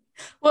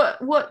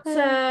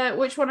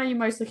 Which one are you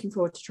most looking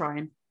forward to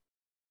trying?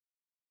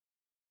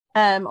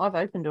 I've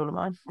opened all of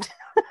mine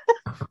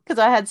because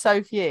I had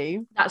so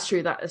few. That's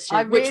true.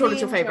 Which one is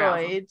your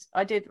favorite?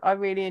 I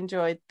really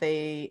enjoyed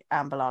the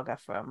amber lager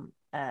from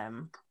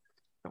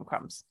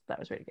Crumbs. That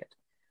was really good.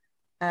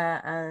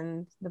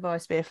 And the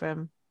Weiss beer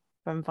from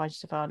Vine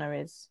Stefano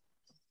is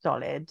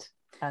solid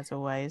as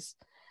always.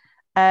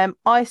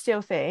 I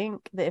still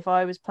think that if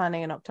I was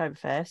planning an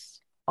Oktoberfest,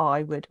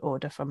 I would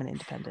order from an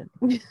independent.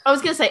 I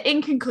was going to say,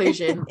 in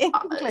conclusion.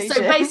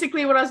 So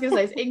basically what I was going to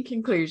say is, in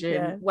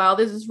conclusion, well,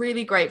 this is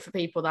really great for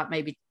people that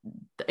maybe,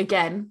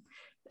 again,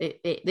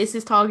 this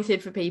is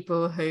targeted for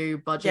people who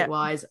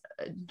budget-wise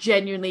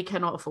genuinely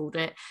cannot afford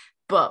it.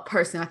 But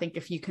personally, I think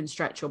if you can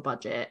stretch your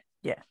budget,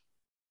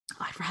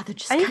 I'd rather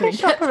just go and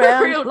shop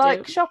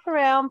around. Shop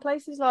around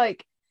places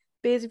like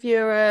Beers of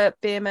Europe,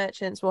 beer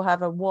merchants will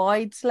have a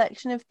wide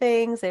selection of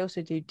things. They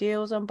also do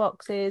deals on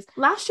boxes.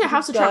 Last year,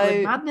 House of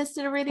Traveling Madness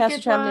did a really good one. House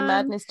of Traveling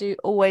Madness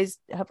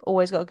have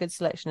always got a good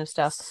selection of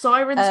stuff.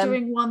 Siren's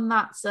doing one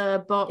that's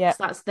a box.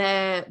 That's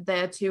their 2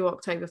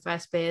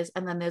 Oktoberfest beers,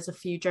 and then there's a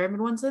few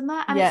German ones in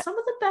there, and it's some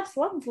of the best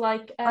ones.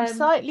 Like I'm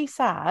slightly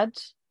sad,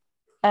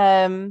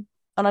 and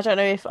I don't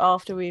know if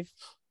after we've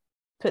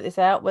put this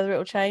out whether it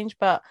will change,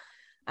 but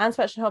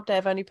Ansbach and Hobday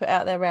have only put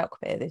out their Rauch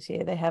beer this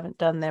year. They haven't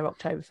done their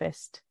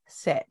Oktoberfest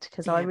set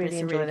because I really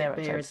enjoy their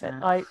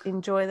Oktoberfest. I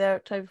enjoy their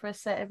Oktoberfest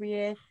set every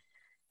year.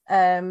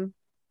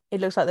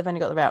 It looks like they've only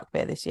got the Rauch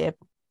beer this year.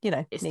 You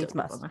know, it needs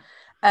must.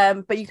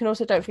 But you can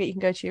also, don't forget, you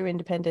can go to your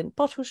independent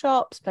bottle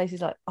shops.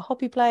 Places like a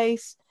hobby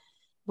place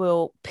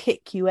will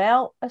pick you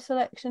out a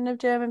selection of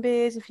German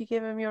beers if you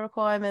give them your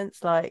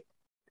requirements. Like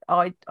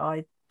I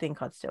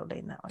think I'd still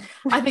lean that way.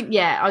 I think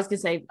I was gonna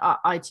say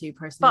I too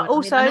personally, but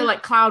also I know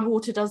like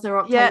Cloudwater does their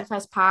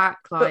Oktoberfest pack,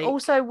 but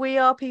also we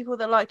are people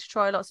that like to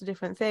try lots of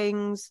different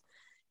things.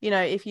 You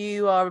know, if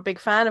you are a big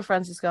fan of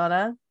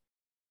Franciscana,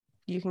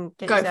 you can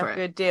get yourself a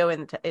good deal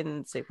in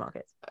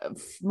supermarkets.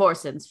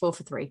 Morrison's 4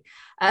 for 3.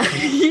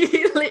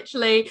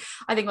 Literally,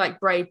 I think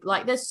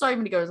like there's so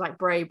many goes like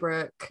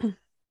Braybrook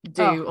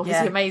do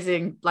obviously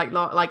amazing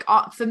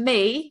for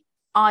me.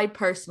 I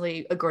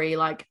personally agree,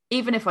 like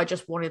even if I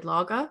just wanted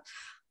lager,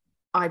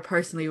 I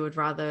personally would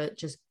rather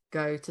just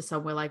go to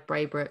somewhere like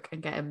Braybrook and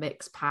get a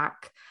mixed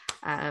pack.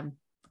 And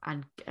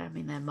I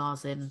mean, their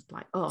Marzen,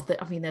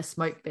 their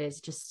smoked beers,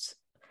 just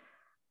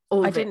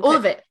all of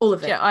it.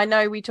 Yeah, I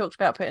know we talked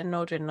about putting an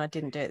order in and I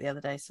didn't do it the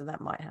other day, so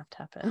that might have to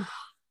happen.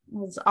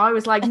 I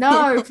was like,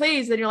 no,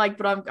 please. Then you're like,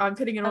 but I'm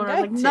putting it on.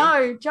 I was like,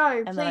 no,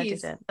 Joe,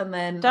 please. And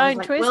then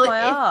don't twist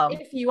my arm.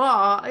 If you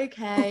are,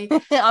 okay.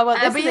 I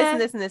want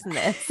this and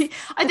this.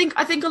 I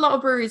think a lot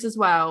of breweries as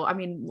well. I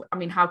mean,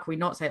 how can we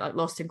not say it? Like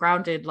Lost and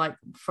Grounded, like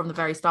from the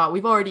very start,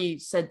 we've already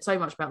said so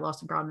much about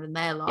Lost and Grounded and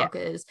their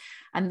lagers,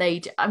 and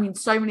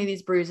so many of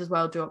these breweries as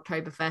well do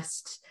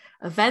Oktoberfest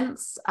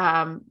events.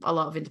 A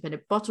lot of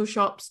independent bottle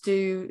shops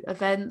do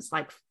events,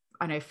 like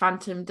I know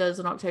Phantom does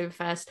an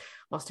Oktoberfest,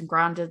 Lost and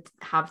Grounded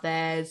have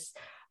theirs.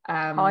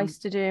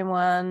 Heist are doing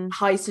one.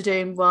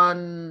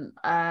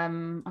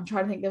 I'm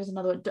trying to think, there was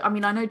another one. I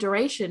mean, I know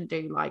Duration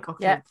do like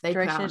Oktoberfest. Yeah,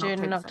 Duration are doing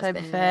an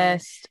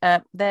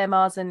Oktoberfest. Their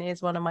Marzen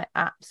is one of my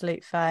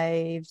absolute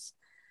faves.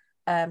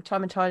 Time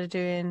and Tide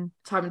doing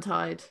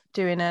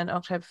an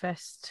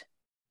Oktoberfest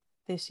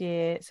this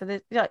year. So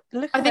there's look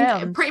around.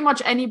 I think pretty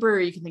much any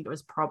brewery you can think of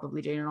is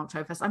probably doing an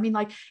Oktoberfest. I mean,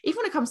 like even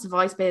when it comes to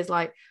Weiss beers,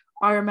 like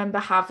I remember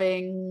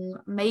having,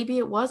 maybe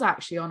it was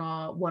actually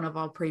on one of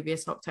our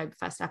previous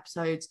Oktoberfest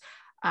episodes,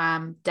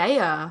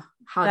 Daya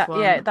had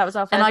one. Yeah, that was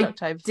our first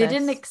Oktoberfest. And I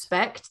didn't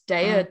expect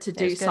Daya to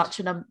do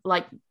such not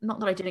that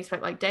I didn't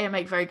expect, like Daya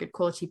make very good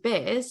quality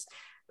beers,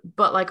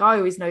 but like I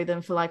always know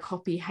them for like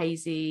hoppy,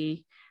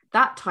 hazy,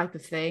 that type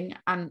of thing.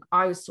 And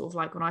I was sort of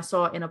like, when I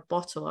saw it in a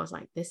bottle, I was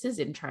like, this is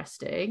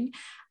interesting.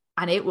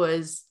 And it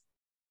was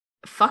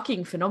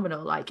fucking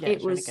phenomenal. Like,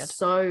 it was really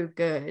so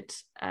good.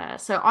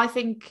 So I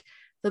think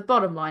the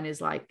bottom line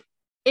is, like,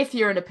 if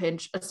you're in a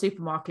pinch, a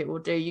supermarket will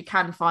do. You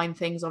can find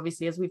things,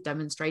 obviously, as we've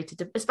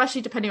demonstrated,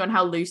 especially depending on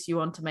how loose you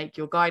want to make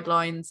your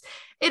guidelines.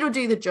 It'll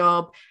do the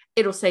job.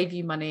 It'll save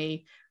you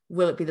money.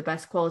 Will it be the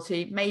best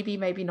quality? Maybe,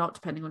 maybe not,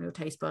 depending on your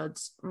taste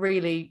buds.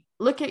 Really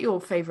look at your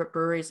favorite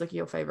breweries, look at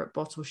your favorite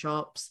bottle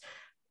shops.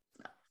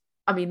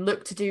 I mean,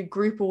 look to do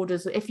group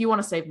orders. If you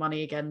want to save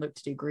money, again, look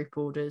to do group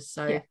orders.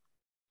 So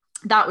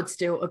that would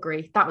still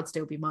agree. That would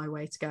still be my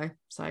way to go.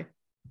 So,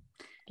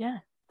 yeah.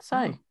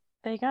 So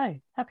there you go.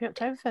 Happy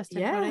Oktoberfest,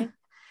 everybody. Yeah.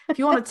 If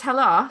you want to tell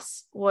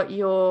us what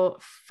your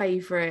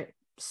favorite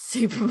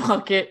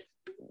supermarket,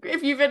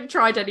 if you've ever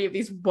tried any of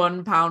these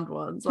 £1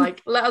 ones,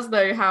 like, let us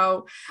know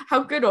how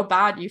good or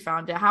bad you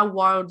found it. How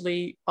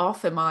wildly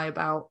off am I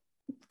about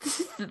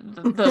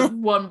the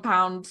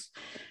 £1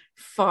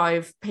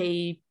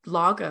 5p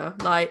lager?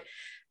 Like,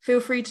 feel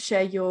free to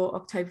share your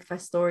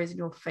Oktoberfest stories and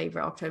your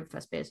favorite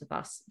Oktoberfest beers with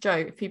us. Jo,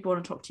 if people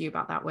want to talk to you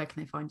about that, where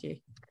can they find you?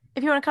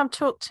 If you want to come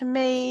talk to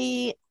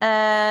me,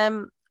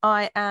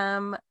 I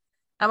am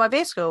at my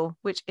beer school,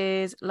 which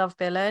is Love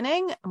Beer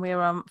Learning, and we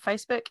are on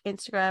Facebook,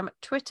 Instagram,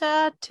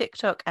 Twitter,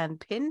 TikTok, and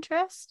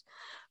Pinterest.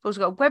 We've also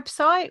got a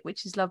website,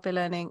 which is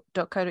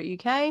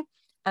lovebeerlearning.co.uk, and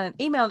an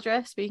email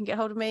address where you can get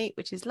hold of me,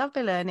 which is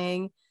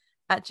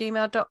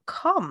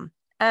lovebeerlearning@gmail.com.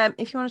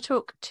 If you want to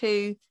talk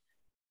to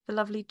the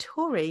lovely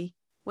Tori,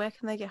 where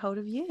can they get hold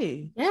of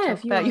you? Yeah,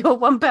 if you about your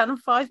 £1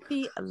 and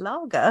 5p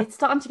lager. It's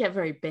starting to get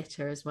very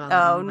bitter as well.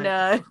 Oh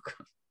no.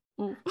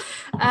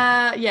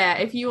 Yeah,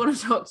 if you want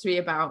to talk to me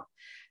about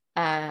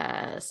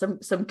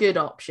some good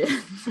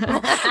options,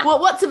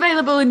 what's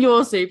available in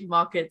your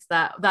supermarkets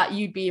that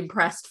you'd be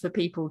impressed for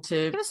people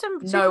to give us some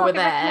know were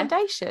there.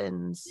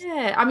 Recommendations.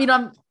 Yeah, I mean,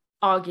 I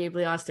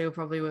still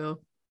probably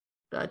will.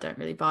 I don't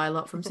really buy a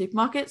lot from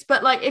supermarkets,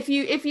 but like, if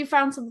you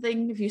found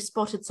something, if you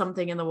spotted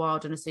something in the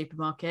wild in a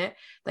supermarket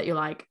that you're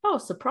like, oh,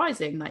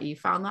 surprising that you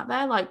found that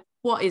there, like,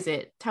 what is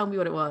it? Tell me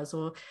what it was,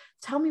 or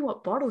tell me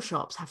what bottle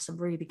shops have some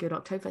really good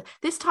Oktoberfest.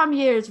 This time of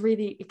year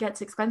it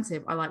gets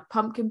expensive. I like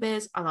pumpkin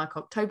beers, I like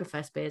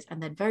Oktoberfest beers,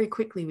 and then very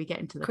quickly we get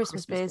into the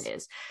Christmas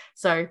beers.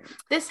 So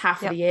this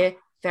half of the year,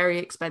 very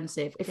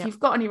expensive. If you've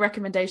got any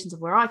recommendations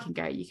of where I can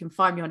go, you can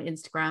find me on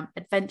Instagram,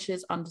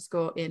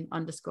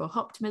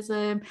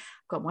 adventures_in_Hoptimism.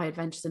 I've got my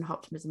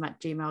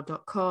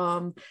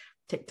adventuresinoptimism@gmail.com.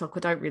 TikTok, I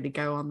don't really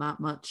go on that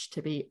much,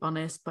 to be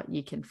honest, but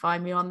you can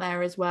find me on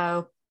there as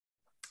well.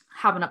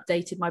 Haven't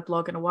updated my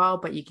blog in a while,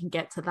 but you can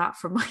get to that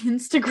from my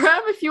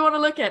Instagram if you want to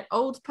look at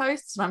old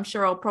posts. And I'm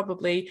sure I'll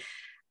probably,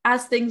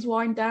 as things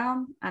wind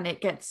down and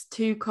it gets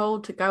too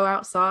cold to go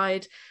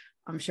outside,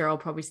 I'm sure I'll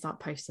probably start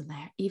posting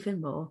there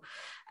even more.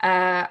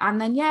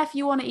 And then, if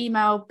you want to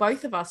email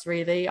both of us,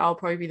 really, I'll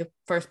probably be the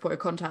first point of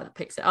contact that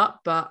picks it up,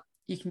 but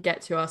you can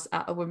get to us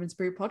at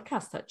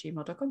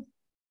awomensbrewpodcast@gmail.com.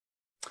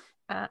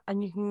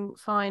 And you can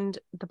find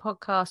the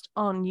podcast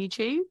on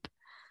YouTube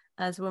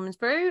as A Woman's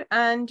Brew,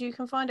 and you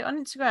can find it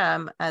on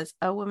Instagram as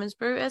A Woman's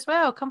Brew as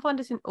well. Come find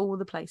us in all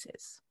the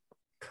places.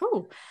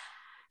 Cool.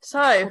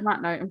 So on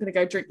that note, I'm going to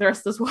go drink the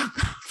rest of this one.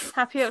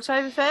 Happy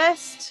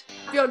Oktoberfest.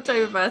 Happy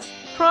Oktoberfest.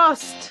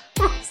 Prost.